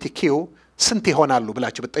ኤልጂቢቲኪ ስንት ይሆናሉ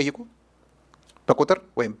ብላችሁ ብትጠይቁ በቁጥር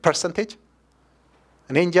ወይም ፐርሰንቴጅ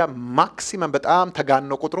እኔ እንጃ ማክሲመም በጣም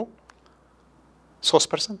ተጋኖ ቁጥሩ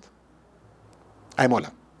 3%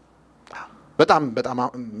 አይሞላም በጣም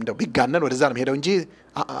እንደው ቢጋነን ወደዛ ነው ሄደው እንጂ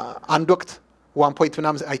አንድ ወቅት 1 ፖይንት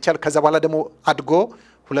ምናምን አይቻል ከዛ በኋላ ደግሞ አድጎ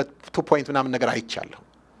 2 ፖይንት ምናምን ነገር አይቻለሁ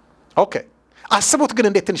ኦኬ አስቡት ግን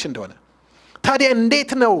እንዴት ትንሽ እንደሆነ ታዲያ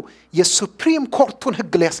እንዴት ነው የሱፕሪም ኮርቱን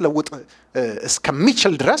ህግ ሊያስለውጥ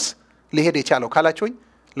እስከሚችል ድረስ ሊሄድ የቻለው ካላችሁኝ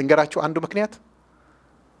ልንገራችሁ አንዱ ምክንያት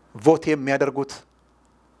ቮት የሚያደርጉት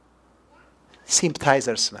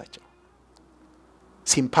ሲምፓታይዘርስ ናቸው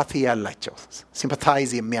ሲምፓቲ ያላቸው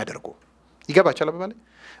ሲምፓታይዝ የሚያደርጉ ይገባችኋል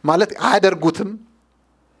ማለት አያደርጉትም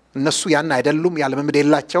እነሱ ያን አይደሉም ያለመምድ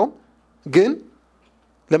የላቸውም ግን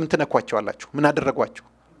ለምን ተነኳቸዋላችሁ ምን አደረጓችሁ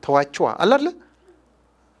ተዋቸዋ አላለ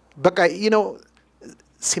በቃ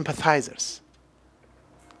sympathizers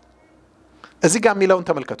እዚህ ጋር የሚለውን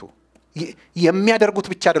ተመልከቱ የሚያደርጉት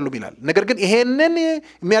ብቻ አይደሉም ይላል ነገር ግን ይሄንን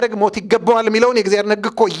የሚያደርግ ሞት ይገባዋል የሚለውን የእግዚአብሔር ሕግ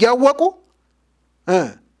እኮ ያወቁ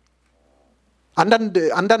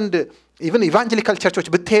አንዳንድ ኢቭን ኢቫንጀሊካል ቸርቾች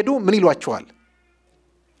ብትሄዱ ምን ይሏቸዋል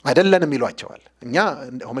አይደለንም ይሏቸዋል እኛ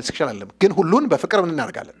ሆሞሴክሹዋል አይደለም ግን ሁሉን በፍቅር ምን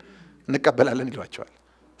እናደርጋለን እንቀበላለን ይሏቸዋል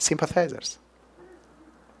ሲምፓታይዘርስ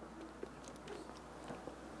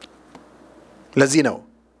ለዚህ ነው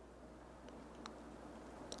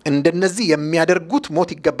እንደነዚህ የሚያደርጉት ሞት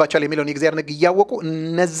ይገባቸዋል የሚለውን የእግዚአብሔር ሕግ ያወቁ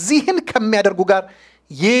እነዚህን ከሚያደርጉ ጋር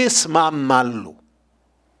ይስማማሉ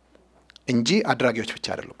እንጂ አድራጊዎች ብቻ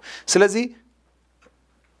አይደሉም ስለዚህ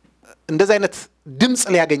እንደዚህ አይነት ድምጽ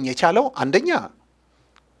ሊያገኝ የቻለው አንደኛ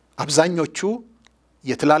አብዛኞቹ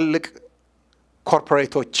የትላልቅ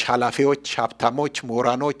ኮርፖሬቶች ኃላፊዎች ሀብታሞች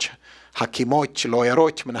ምሁራኖች ሐኪሞች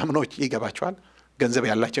ሎየሮች ምናምኖች ይገባቸዋል ገንዘብ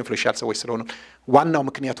ያላቸው ኢንፍሉዌንሻል ሰዎች ስለሆኑ ዋናው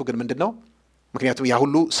ምክንያቱ ግን ምንድነው ምክንያቱም ያ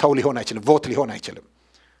ሁሉ ሰው ሊሆን አይችልም ቮት ሊሆን አይችልም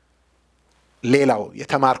ሌላው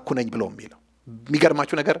የተማርኩ ነኝ ብሎ የሚለው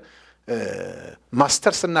የሚገርማችሁ ነገር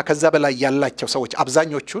ማስተርስ እና ከዛ በላይ ያላቸው ሰዎች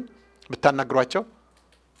አብዛኞቹን ብታናግሯቸው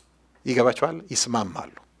ይገባቸዋል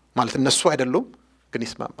ይስማማሉ ማለት እነሱ አይደሉም ግን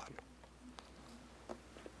ይስማማሉ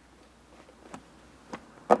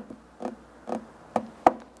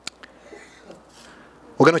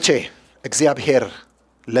ወገኖቼ እግዚአብሔር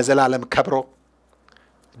ለዘላለም ከብሮ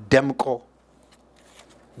ደምቆ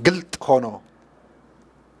ግልጥ ሆኖ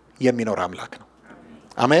የሚኖር አምላክ ነው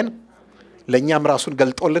አሜን ለኛም ራሱን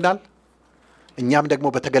ገልጦልናል እኛም ደግሞ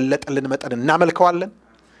በተገለጠልን መጠን እናመልከዋለን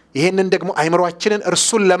ይሄንን ደግሞ አይምሮአችንን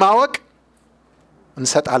እርሱን ለማወቅ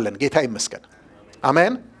እንሰጣለን ጌታ ይመስገን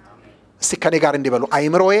አሜን እስቲ ከኔ ጋር እንዲበሉ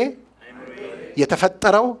አይምሮዬ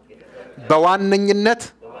የተፈጠረው በዋነኝነት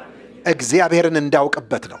እግዚአብሔርን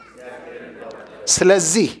እንዳውቅበት ነው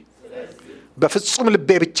ስለዚህ በፍጹም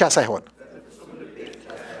ልቤ ብቻ ሳይሆን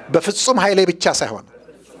በፍጹም ኃይሌ ብቻ ሳይሆን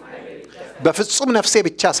በፍጹም ነፍሴ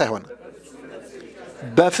ብቻ ሳይሆን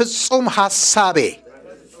በፍጹም ሐሳቤ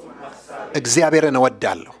እግዚአብሔርን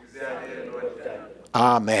እወዳለሁ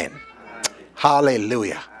አሜን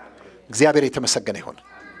ሃሌሉያ እግዚአብሔር የተመሰገነ ይሁን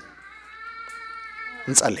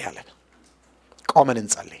እንጸልያለን ቆመን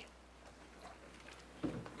እንጸልይ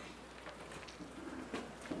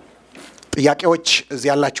ጥያቄዎች እዚህ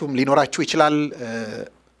ያላችሁም ሊኖራችሁ ይችላል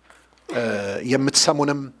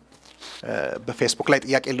የምትሰሙንም በፌስቡክ ላይ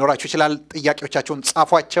ጥያቄ ሊኖራችሁ ይችላል ጥያቄዎቻችሁን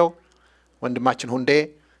ጻፏቸው ወንድማችን ሁንዴ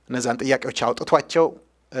እነዛን ጥያቄዎች አውጥቷቸው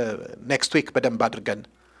ኔክስት ዊክ በደንብ አድርገን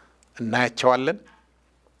እናያቸዋለን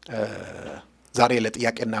ዛሬ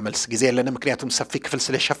ለጥያቄና መልስ ጊዜ የለንም ምክንያቱም ሰፊ ክፍል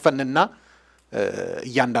ስለሸፈንና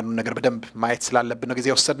እያንዳንዱ ነገር በደንብ ማየት ስላለብን ነው ጊዜ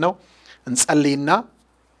ወሰድነው እንጸልይና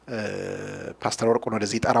ፓስተር ወርቁን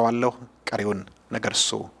ወደዚህ ጠራዋለሁ ቀሪውን ነገር እሱ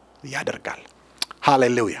ያደርጋል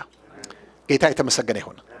ሃሌሉያ ጌታ የተመሰገነ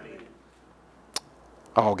ይሁን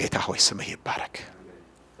አዎ ጌታ ሆይ ስምህ ይባረክ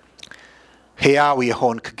ሕያው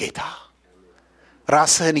የሆንክ ጌታ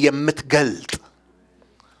ራስህን የምትገልጥ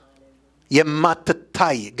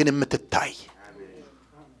የማትታይ ግን የምትታይ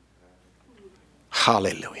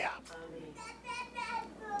ሃሌሉያ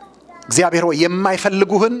እግዚአብሔር ሆይ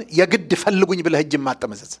የማይፈልጉህን የግድ ፈልጉኝ ብለህ እጅ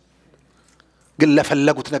ማጠመዘዝ ግን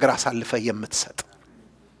ለፈለጉት ነገር አሳልፈ የምትሰጥ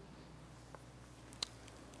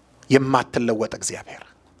የማትለወጥ እግዚአብሔር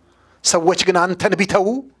ሰዎች ግን አንተን ቢተው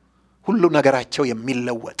ሁሉ ነገራቸው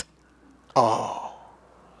የሚለወጥ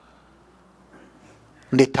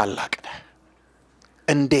እንዴት ታላቅ ነህ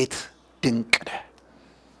እንዴት ድንቅ ነህ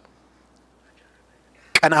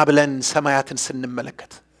ቀና ብለን ሰማያትን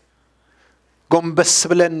ስንመለከት ጎንበስ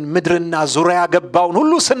ብለን ምድርና ዙሪያ ገባውን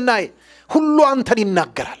ሁሉ ስናይ ሁሉ አንተን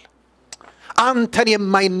ይናገራል አንተን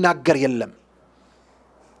የማይናገር የለም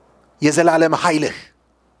የዘላለም ኃይልህ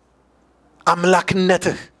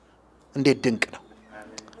አምላክነትህ እንዴት ድንቅ ነው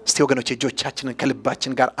እስቲ ወገኖች እጆቻችንን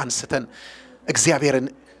ከልባችን ጋር አንስተን እግዚአብሔርን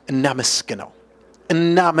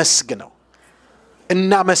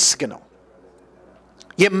እናመስግነው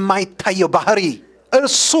የማይታየው ባህሪ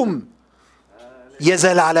እርሱም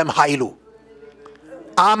የዘላለም ኃይሉ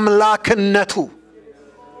አምላክነቱ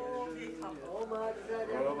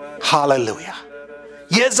ሃሌሉያ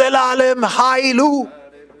የዘላለም ኃይሉ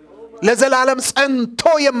ለዘላለም ጸንቶ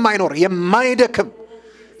የማይኖር የማይደክም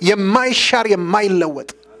የማይሻር የማይለወጥ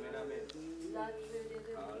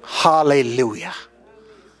ሃሌሉያ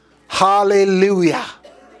ሃሌሉያ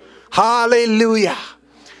ሃሌሉያ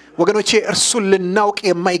ወገኖቼ እርሱን ልናውቅ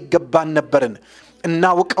የማይገባን ነበርን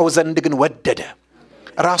እናውቀው ዘንድ ግን ወደደ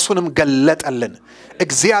ራሱንም ገለጠልን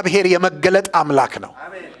እግዚአብሔር የመገለጥ አምላክ ነው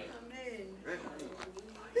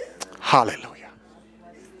ሃሌሉያ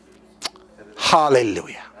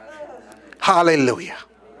ሃሌሉያ ሃሌሉያ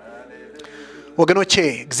ወገኖቼ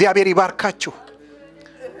እግዚአብሔር ይባርካችሁ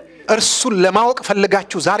እርሱን ለማወቅ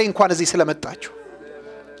ፈልጋችሁ ዛሬ እንኳን እዚህ ስለመጣችሁ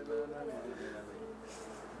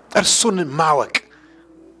እርሱን ማወቅ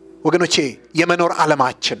ወገኖቼ የመኖር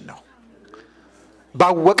ዓለማችን ነው።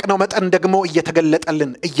 ባወቅነው መጠን ደግሞ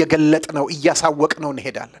እየተገለጠልን እየገለጥነው እያሳወቅነው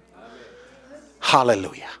እንሄዳለን።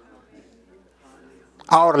 Hallelujah.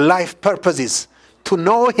 Our life purpose is to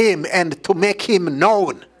know him and to make him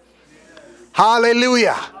known.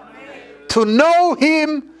 Hallelujah. To know him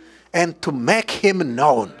and to make him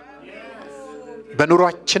known.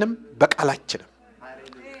 በኑሯችንም በቃላችንም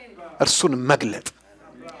እርሱን መግለጥ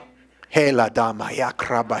ሄላ ዳማ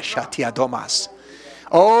ያክራባሻት ያዶማስ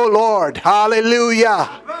Oh Lord, hallelujah,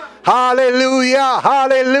 hallelujah,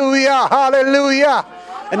 hallelujah, hallelujah.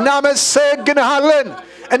 እናመሰግንሃለን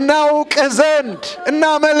እናውቅህ ዘንድ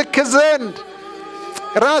እናመልክህ ዘንድ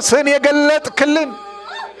ራስህን የገለጥክልን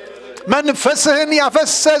መንፈስህን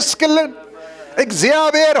ያፈሰስክልን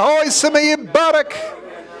እግዚአብሔር ሆይ ስምህ ይባረክ።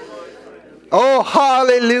 Oh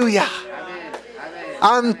hallelujah.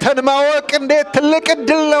 አንተን ማወቅ እንዴት ትልቅ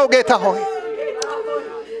ዕድል ነው ጌታ ሆይ።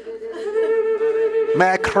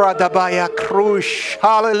 ማክራዳባያ ክሩሽ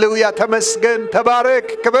ሃሌሉያ ተመስገን ተባረክ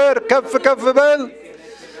ክብር ከፍ ከፍ በል።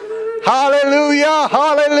 ሃሌሉያ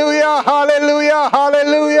ሃሌሉያ ሃሌሉያ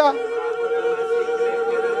ሃሌሉያ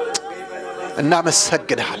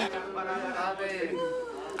እናመሰግንሃለን።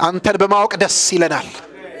 አንተን በማወቅ ደስ ይለናል።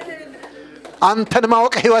 አንተን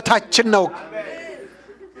ማወቅ ሕይወታችን ነው።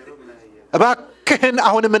 እባክህን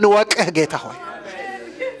አሁንም እንወቅህ ጌታ ሆይ።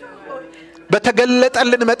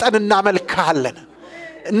 በተገለጠልን መጠን እናመልክሃለን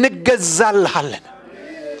እንገዛልሃለን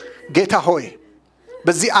ጌታ ሆይ።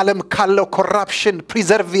 በዚህ ዓለም ካለው ኮራፕሽን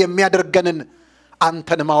ፕሪዘርቭ የሚያደርገንን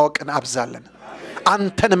አንተን ማወቅን አብዛለን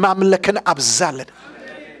አንተን ማምለክን አብዛለን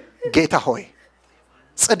ጌታ ሆይ።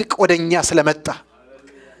 ጽድቅ ወደኛ ስለመጣ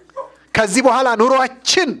ከዚህ በኋላ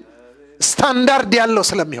ኑሯችን ስታንዳርድ ያለው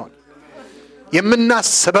ስለሚሆን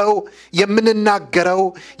የምናስበው የምንናገረው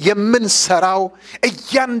የምንሰራው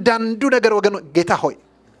እያንዳንዱ ነገር ወገን ጌታ ሆይ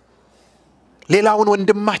ሌላውን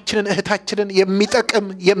ወንድማችንን እህታችንን የሚጠቅም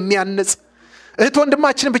የሚያንጽ እህት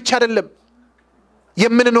ወንድማችንን ብቻ አይደለም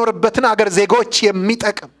የምንኖርበትን አገር ዜጎች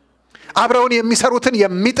የሚጠቅም አብረውን የሚሰሩትን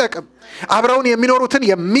የሚጠቅም አብረውን የሚኖሩትን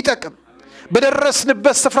የሚጠቅም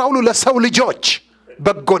በደረስንበት ስፍራ ሁሉ ለሰው ልጆች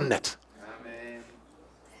በጎነት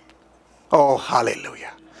ኦ ሃሌሉያ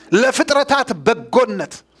ለፍጥረታት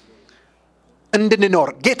በጎነት እንድንኖር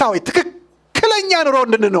ጌታ ሆይ ትክክለኛ ኑሮ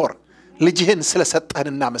እንድንኖር ልጅህን ስለሰጠህን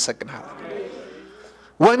እናመሰግንሃለን።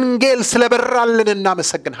 ወንጌል ስለበራልን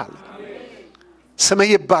እናመሰግንሃለን። ስምህ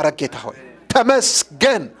ይባረክ ጌታ ሆይ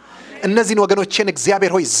ተመስገን። እነዚህን ወገኖችን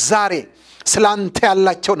እግዚአብሔር ሆይ ዛሬ ስላንተ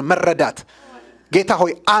ያላቸውን መረዳት ጌታ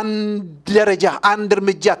ሆይ አንድ ደረጃ አንድ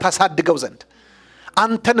እርምጃ ታሳድገው ዘንድ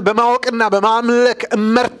አንተን በማወቅና በማምለክ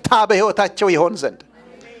እመርታ በሕይወታቸው ይሆን ዘንድ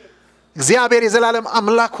እግዚአብሔር የዘላለም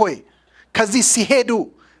አምላክ ሆይ ከዚህ ሲሄዱ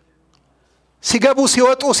ሲገቡ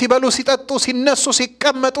ሲወጡ ሲበሉ ሲጠጡ ሲነሱ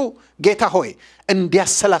ሲቀመጡ ጌታ ሆይ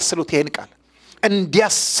እንዲያሰላስሉት ይሄን ቃል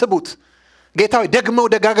እንዲያስቡት ጌታ ሆይ ደግመው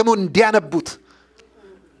ደጋግመው እንዲያነቡት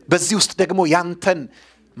በዚህ ውስጥ ደግሞ ያንተን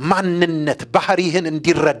ማንነት ባህሪህን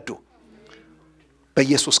እንዲረዱ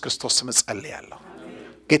በኢየሱስ ክርስቶስ ስም ጸልያለሁ።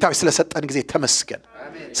 ጌታ ሆይ ስለሰጠን ጊዜ ተመስገን።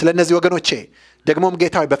 ስለነዚህ ወገኖቼ ደግሞም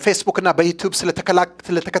ጌታ ሆይ በፌስቡክ እና በዩቲዩብ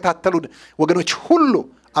ስለተከታተሉን ወገኖች ሁሉ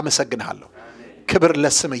አመሰግንሃለሁ። ክብር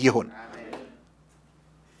ለስም ይሁን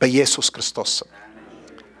በኢየሱስ ክርስቶስ ስም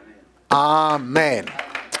አሜን።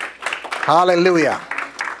 ሃሌሉያ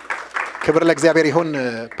ክብር ለእግዚአብሔር ይሁን።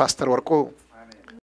 ፓስተር ወርቁ